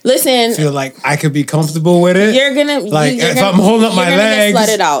could feel like I could be comfortable with it. You're gonna if I'm holding up my legs, get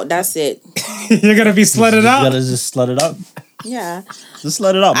slutted out. That's it. You're gonna be slutted out. You gotta just slut it up. Yeah, just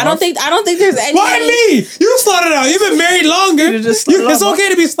slut it up. I don't think there's any. Why me? You slutted out. You've been married longer. It's okay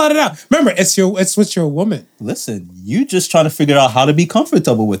to be slutted out. Remember, it's with your woman. Listen, you just trying to figure out how to be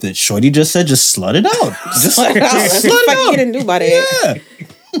comfortable with it. Shorty just said, just slut it out. Just slut it out. What are you gonna do about it? Yeah.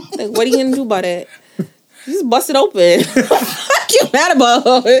 Like, what are you gonna do about it? Just bust it open. What you mad about?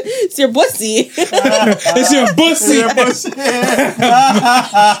 It's your pussy. It's your pussy. Like,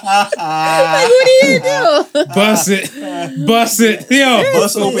 what are you gonna do? Bust it. Yo.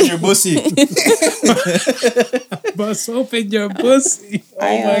 Bust open your pussy. Bust open your pussy.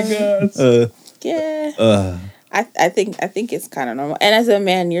 Oh my God. Yeah. I think it's kind of normal. And as a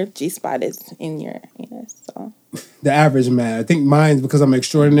man, your G-spot is in your anus, so. The average man. I think mine's because I'm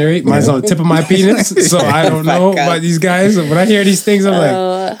extraordinary. Mine's on the tip of my penis. So I don't know about these guys. When I hear these things, I'm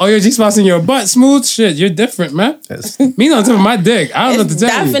like, oh, your G-spot's in your butt. Smooth shit. You're different, man. Me's on the tip of my dick. I don't know what to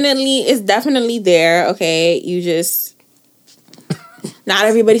tell you. It's definitely there, okay? You just... Not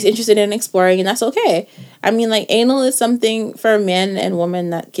everybody's interested in exploring, and that's okay. I mean, like, anal is something for men and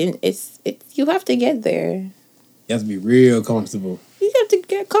women that can... It's you have to get there. You have to be real comfortable. You have to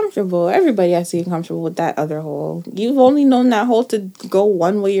get comfortable. Everybody has to get comfortable with that other hole. You've only known that hole to go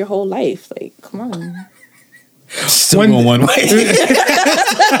one way your whole life. Like, come on. Still going one way.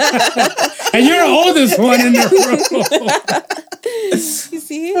 And you're the oldest one in the room. You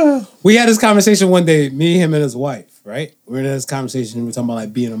see? We had this conversation one day, me, him, and his wife, right? We're in this conversation, we're talking about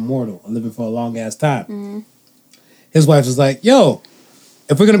like being immortal and living for a long ass time. Mm-hmm. His wife was like, yo,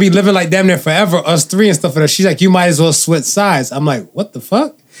 if we're gonna be living like damn near forever, us three and stuff like that, she's like, you might as well switch sides. I'm like, what the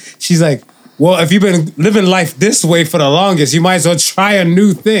fuck? She's like, well, if you've been living life this way for the longest, you might as well try a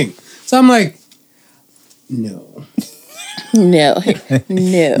new thing. So I'm like, no. No.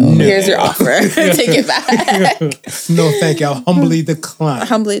 Here's your offer. Take it back. No, thank you. I'll humbly decline.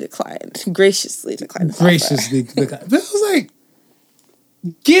 Graciously decline. Graciously decline. But I was like,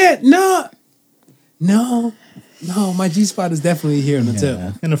 no. My G-spot is definitely here in the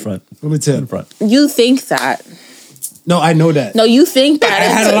tip. In the front. In the tip. In the front. You think that. No, I know that. No, you think that. I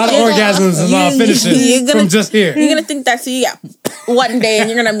had a lot of orgasms and a lot of finishes from just here. You're going to think that, so you got one day and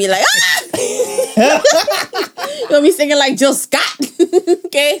you're going to be like, You're going to be singing like Jill Scott.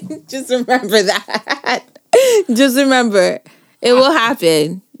 Okay? Just remember that. Just remember. It will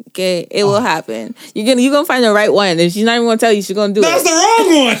happen. Okay? It will happen. You're gonna find the right one. And she's not even going to tell you, she's going to do That's the wrong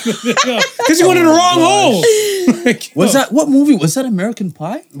one. Because you went in the wrong hole. Was that, what movie? Was that American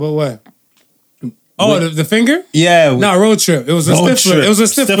Pie? What? Oh, the finger? Yeah. No, Road Trip. It was a Stifler. It was a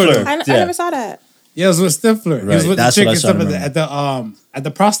Stifler. I never saw that. Yeah, it was with Stifler. Right. He was with That's the chick and stuff at the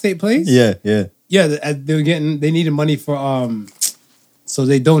prostate place. Yeah. Yeah, they needed money for so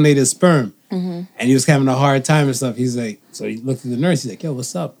they donated sperm, and he was having a hard time and stuff. He's like, so he looked at the nurse. He's like, yo,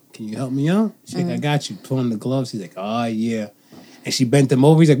 what's up? Can you help me out? She's like, I got you. Put on the gloves. He's like, oh yeah, and she bent him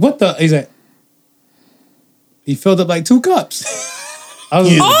over. He's like, what the? He's like, he filled up like 2 cups. I was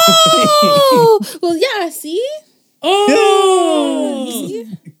like, oh, well, yeah. See. Oh.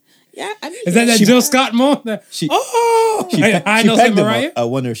 See? Yeah, I mean, is that Jill Scott moment? She pegged him. I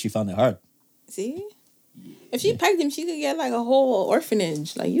wonder if she found it hard. See, if she pegged him, she could get like a whole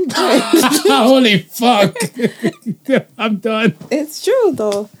orphanage. Like, you good? Holy fuck! I'm done. It's true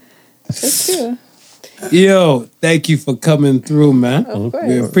though. It's true. Yo, thank you for coming through, man. Of course.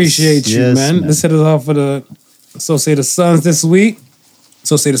 We appreciate you, man. Let's hit it off for the Associated Sons this week.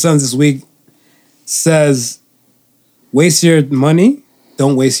 Associated Sons this week says, waste your money,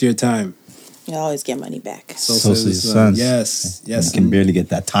 don't waste your time. You always get money back. Associated Sons. Yes. You can barely get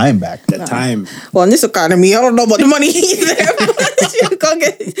that time back. Time. Well, in this economy, I don't know about the money either. But you go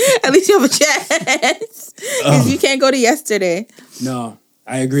get, at least you have a chance. Because you can't go to yesterday. No,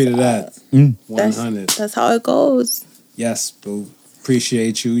 I agree to that. 100. That's how it goes. Yes, boo.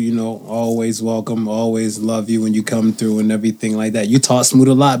 Appreciate you, always welcome, always love you when you come through and everything like that. You taught Smooth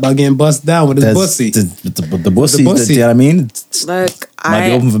a lot about getting bust down with his pussy. The bussy, you know what I mean? Look, might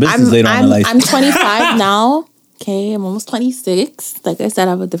be open for business later on in life. I'm 25 now. Okay, I'm almost 26. Like I said,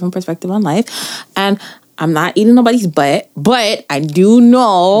 I have a different perspective on life. And I'm not eating nobody's butt, but I do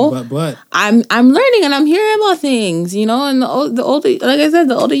know. But I'm learning and I'm hearing about things, and the older, like I said,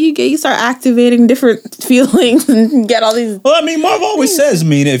 the older you get, you start activating different feelings and get all these. Well, I mean, Marv always says,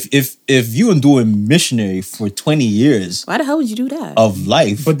 if you doing missionary for 20 years, why the hell would you do that? Of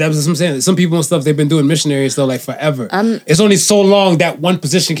life. But that's what I'm saying. Some people and stuff, they've been doing missionary stuff like forever. It's only so long that one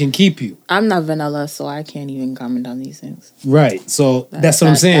position can keep you. I'm not vanilla, so I can't even comment on these things. Right. So that's what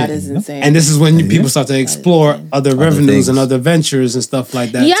I'm saying. That is insane. And this is when people start to explore other revenues and other ventures and stuff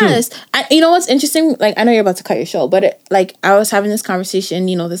like that. Yes. Too. You know what's interesting? Like, I know you're about to cut your show, but I was having this conversation,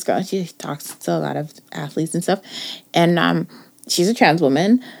 this girl, she talks to a lot of athletes and stuff. And she's a trans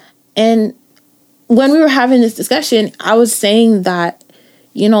woman. And when we were having this discussion, I was saying that,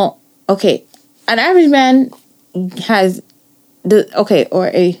 okay, an average man has or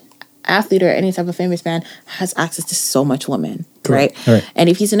a athlete or any type of famous man has access to so much women. Right? And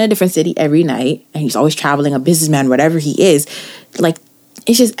if he's in a different city every night and he's always traveling, a businessman, whatever he is, like,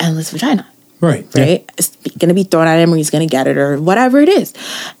 it's just endless vagina. Right? Yeah. It's gonna be thrown at him or he's gonna get it or whatever it is.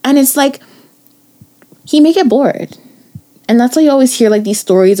 And it's like, he may get bored. And that's why you always hear like these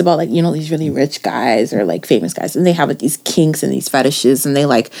stories about like, these really rich guys or like famous guys, and they have like these kinks and these fetishes and they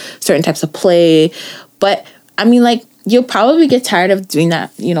like certain types of play. But I mean, like, you'll probably get tired of doing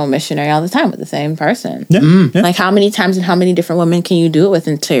that, missionary all the time with the same person. Yeah. Yeah. Like, how many times and how many different women can you do it with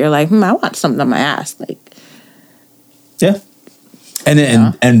until you're like, I want something on my ass. Like, yeah.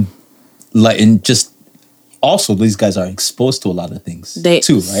 And just also these guys are exposed to a lot of things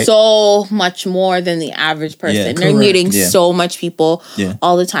too, right? So much more than the average person. Yeah, they're meeting so much people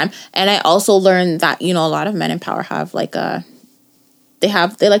all the time. And I also learned that, a lot of men in power have like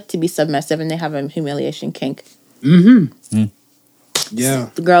they like to be submissive and they have a humiliation kink. Yeah.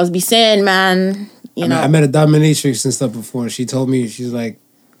 The girls be saying, man, I met a dominatrix and stuff before, and she told me, she's like,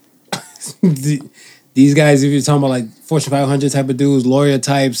 these guys, if you're talking about like Fortune 500 type of dudes, lawyer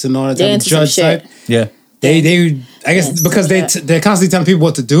types and all that type of judge type, yeah, they I guess because they're constantly telling people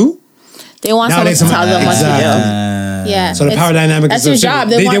what to do. They want someone to tell them what to do. Yeah. So the power dynamic that's your job.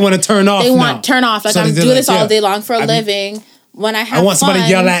 They want to turn off. They want turn off. Like, so I'm doing this all day long for a living. When I want somebody to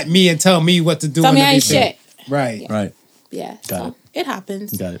yell at me and tell me what to do. Tell me I ain't shit. Right. Yeah. Right. Yeah. So it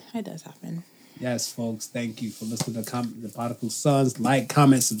happens. Got it. It does happen. Yes, folks. Thank you for listening to the Particle Sons. Like,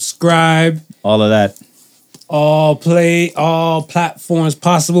 comment, subscribe. All of that. All platforms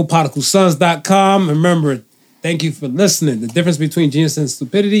possible. ParticleSons.com. Remember, thank you for listening. The difference between genius and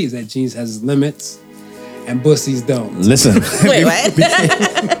stupidity is that genius has its limits and bussies don't. Listen. Wait,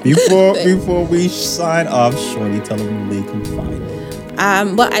 what? before we sign off, Shorty, tell them where they can find it.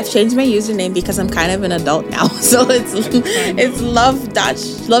 Well, I've changed my username because I'm kind of an adult now. So it's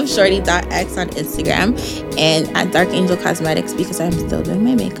love.shorty.x on Instagram and at Dark Angel Cosmetics because I'm still doing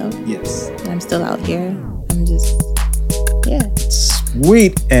my makeup. Yes. I'm still out here. I'm just, yeah.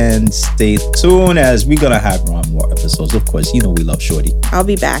 Sweet. And stay tuned as we're going to have her on more episodes. Of course, you know we love Shorty. I'll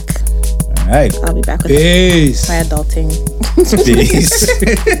be back. All right. I'll be back with Peace. my adulting. Peace.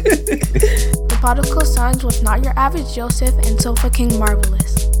 The Particle Sons was not your average Joseph and Sofa King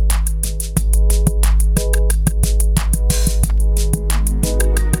Marvelous.